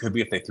think it could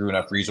be if they threw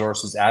enough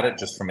resources at it,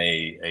 just from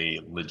a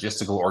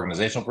logistical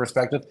organizational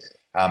perspective,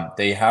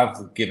 they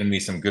have given me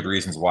some good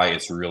reasons why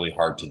it's really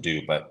hard to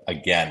do. But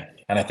again,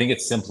 and I think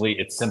it's simply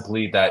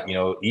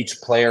that,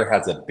 each player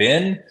has a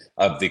bin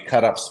of the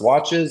cut up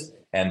swatches,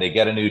 and they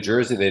get a new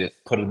jersey, they just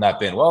put it in that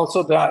bin. Well,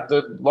 so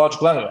the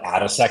logical end,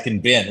 add a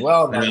second bin.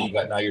 Well,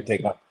 now you're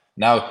taking up.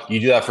 Now you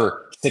do that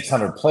for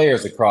 600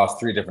 players across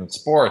 3 different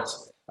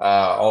sports.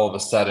 All of a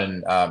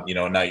sudden, now you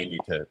need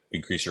to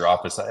increase your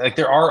office. Like,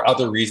 there are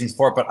other reasons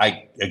for it, but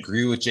I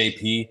agree with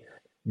JP.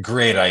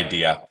 Great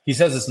idea. He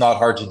says it's not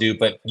hard to do,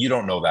 but you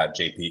don't know that,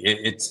 JP.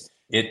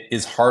 It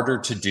is harder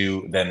to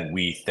do than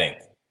we think,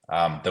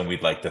 than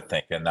we'd like to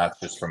think. And that's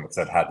just from,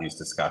 I've had these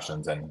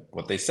discussions, and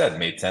what they said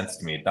made sense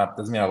to me.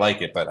 Doesn't mean I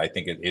like it, but I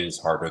think it is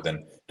harder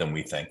than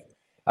we think.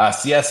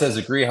 CS says,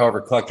 agree. However,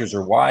 collectors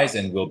are wise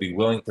and will be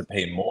willing to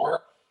pay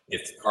more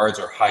if the cards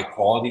are high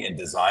quality in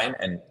design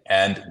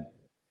and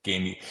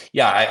game.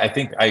 Yeah, I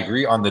think I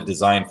agree on the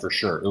design for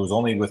sure. It was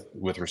only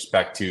with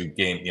respect to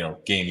game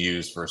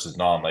used versus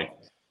non. Like,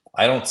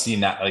 I don't see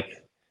that.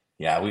 Like,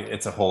 yeah,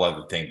 it's a whole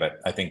other thing. But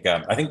I think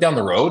down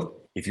the road,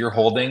 if you're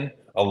holding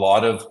a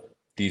lot of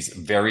these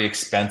very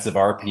expensive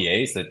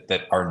RPAs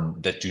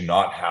that do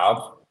not have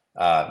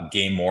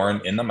game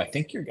worn in them, I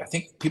think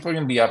people are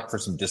going to be up for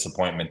some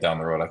disappointment down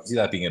the road. I can see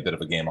that being a bit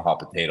of a game of hot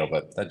potato,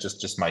 but that's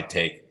just my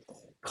take.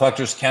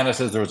 Collectors Canada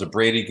says there was a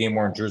Brady game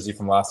worn jersey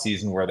from last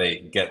season where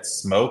they got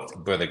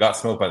smoked by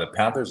the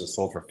Panthers. It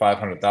sold for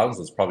 $500,000.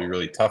 So it's probably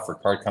really tough for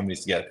card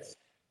companies to get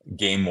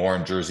game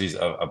worn jerseys.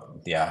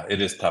 Yeah,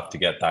 it is tough to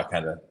get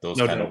those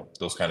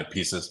kind of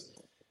pieces.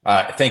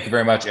 Thank you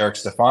very much, Eric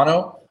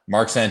Stefano.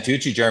 Mark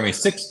Santucci, Jeremy,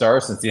 6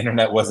 stars since the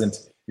internet wasn't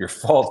your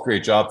fault.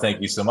 Great job.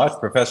 Thank you so much.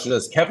 Professor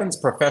says Kevin's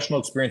professional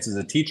experience as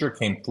a teacher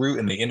came through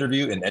in the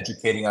interview and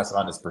educating us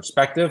on his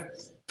perspective.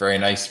 Very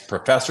nice,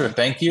 Professor.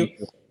 Thank you.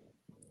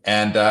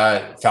 And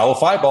Foul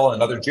Fireball,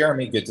 another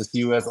Jeremy. Good to see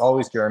you as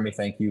always, Jeremy.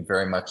 Thank you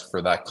very much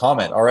for that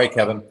comment. All right,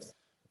 Kevin,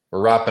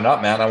 we're wrapping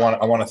up, man. I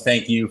want to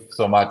thank you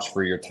so much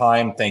for your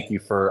time. Thank you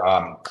for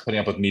putting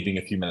up with me being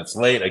a few minutes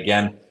late.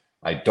 Again,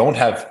 I don't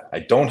have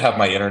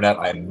my internet.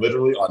 I'm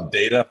literally on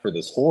data for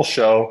this whole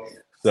show.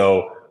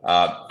 So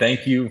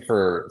thank you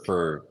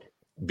for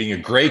being a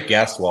great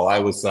guest while I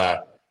was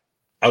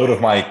out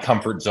of my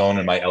comfort zone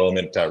and my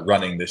element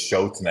running this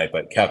show tonight.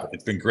 But Kev,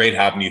 it's been great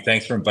having you.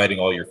 Thanks for inviting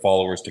all your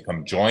followers to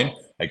come join.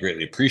 I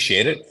greatly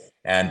appreciate it.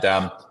 And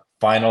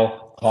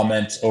final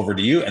comments over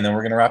to you, and then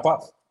we're going to wrap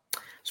up.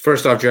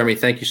 First off, Jeremy,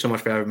 thank you so much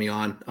for having me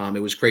on.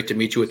 It was great to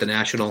meet you at the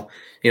National.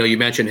 You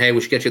mentioned, hey,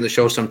 we should get you in the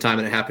show sometime,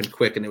 and it happened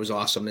quick, and it was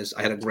awesome.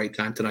 I had a great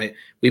time tonight.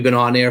 We've been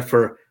on air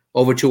for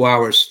over 2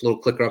 hours. Little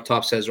clicker up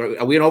top says,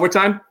 are we in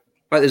overtime?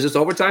 Is this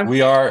overtime?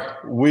 We are.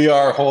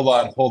 Hold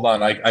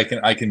on.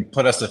 I can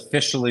put us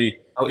officially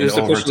in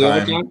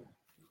overtime.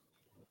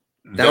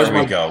 There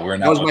we go. We're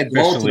now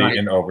officially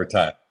in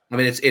overtime. I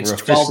mean, it's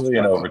 12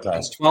 in overtime.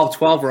 It's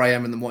 12 where I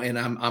am in the morning,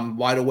 and I'm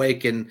wide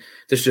awake, and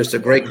this is just a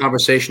great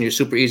conversation. You're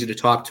super easy to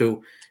talk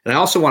to, and I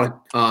also want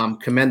to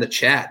commend the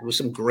chat. There was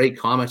some great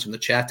comments in the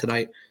chat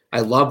tonight. I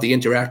love the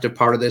interactive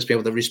part of this, be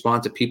able to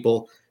respond to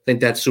people. I think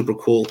that's super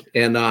cool.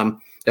 And I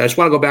just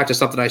want to go back to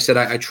something I said.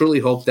 I truly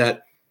hope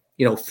that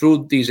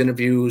through these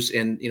interviews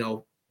and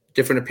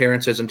different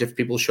appearances and different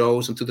people's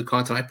shows and through the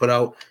content I put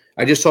out,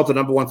 I just hope the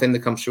number one thing that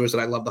comes through is that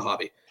I love the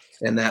hobby.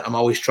 And that I'm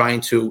always trying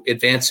to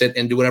advance it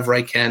and do whatever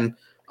I can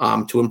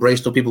to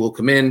embrace new people who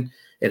come in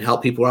and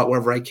help people out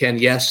wherever I can.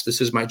 Yes,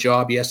 this is my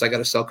job. Yes, I got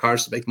to sell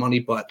cars to make money,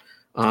 but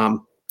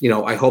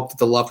I hope that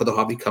the love for the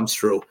hobby comes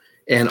through.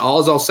 And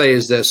all I'll say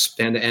is this,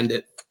 and to end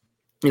it,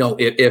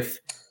 if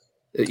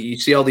you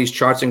see all these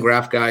charts and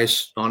graph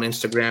guys on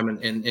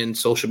Instagram and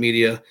social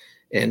media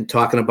and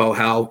talking about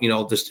how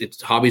this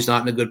hobby's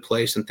not in a good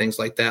place and things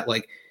like that.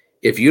 Like,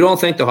 if you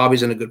don't think the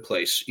hobby's in a good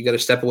place, you got to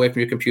step away from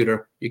your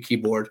computer, your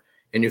keyboard,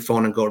 and your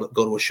phone and go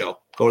to a show,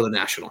 go to the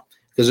National,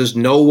 because there's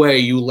no way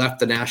you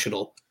left the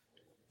National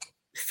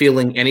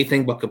feeling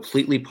anything but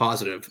completely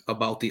positive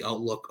about the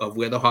outlook of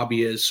where the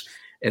hobby is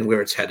and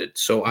where it's headed.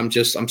 So I'm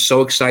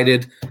so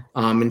excited.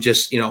 I'm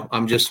just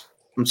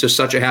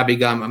such a happy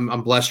guy.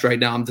 I'm blessed right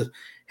now. I'm the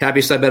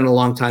happiest I've been in a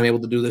long time able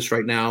to do this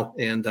right now.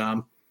 And,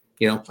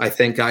 I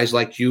thank guys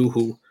like you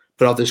who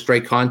put out this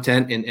great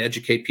content and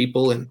educate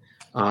people and,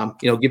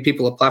 give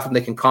people a platform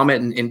they can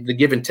comment and the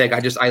give and take.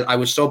 I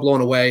was so blown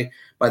away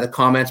by the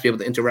comments, be able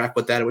to interact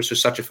with that. It was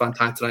just such a fun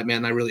time tonight,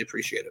 man. I really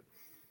appreciate it.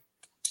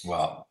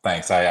 Well,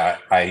 thanks. I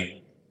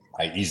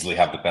easily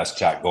have the best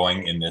chat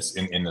going in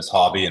this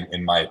hobby,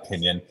 in my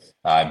opinion.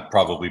 I'm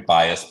probably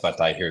biased,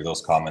 but I hear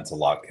those comments a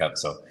lot, Kev.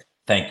 So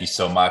thank you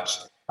so much.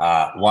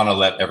 Want to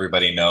let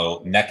everybody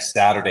know next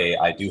Saturday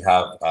I do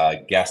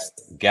have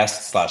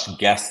guests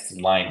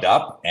lined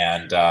up,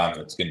 and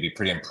it's going to be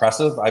pretty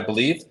impressive, I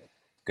believe.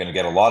 Going to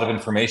get a lot of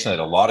information that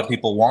a lot of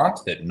people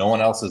want that no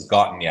one else has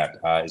gotten yet.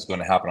 Is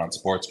going to happen on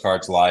Sports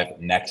Cards Live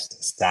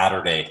next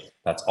Saturday.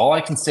 That's all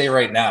I can say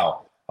right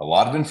now. A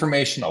lot of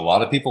information a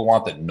lot of people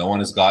want that no one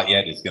has got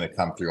yet is going to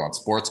come through on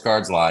Sports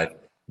Cards Live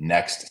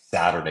next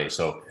Saturday.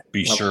 So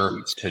be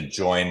sure to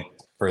join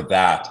for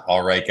that.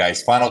 All right,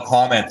 guys. Final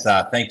comments.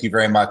 Thank you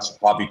very much,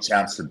 Hobby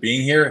Champs, for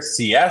being here.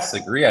 CS,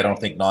 agree. I don't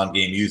think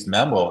non-game used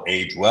mem will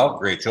age well.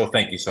 Great show.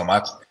 Thank you so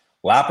much.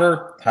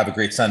 Lapper, have a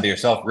great Sunday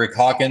yourself. Rick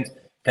Hawkins,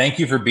 thank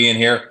you for being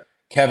here.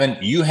 Kevin,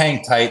 you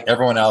hang tight.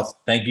 Everyone else,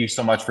 thank you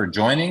so much for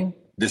joining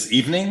this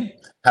evening.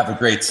 Have a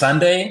great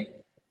Sunday.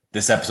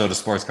 This episode of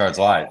Sports Cards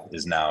Live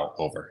is now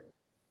over.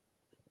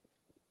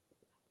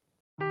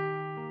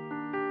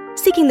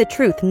 Seeking the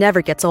truth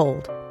never gets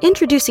old.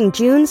 Introducing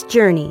June's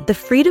Journey, the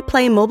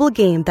free-to-play mobile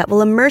game that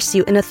will immerse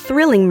you in a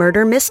thrilling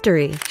murder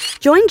mystery.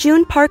 Join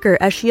June Parker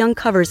as she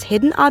uncovers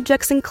hidden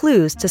objects and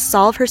clues to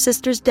solve her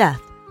sister's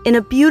death in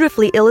a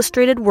beautifully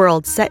illustrated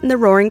world set in the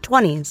Roaring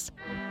 '20s.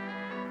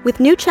 With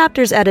new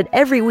chapters added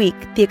every week,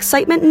 the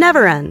excitement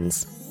never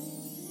ends.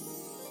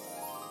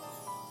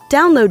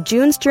 Download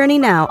June's Journey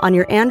now on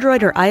your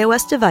Android or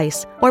iOS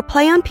device, or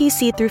play on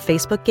PC through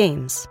Facebook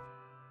Games.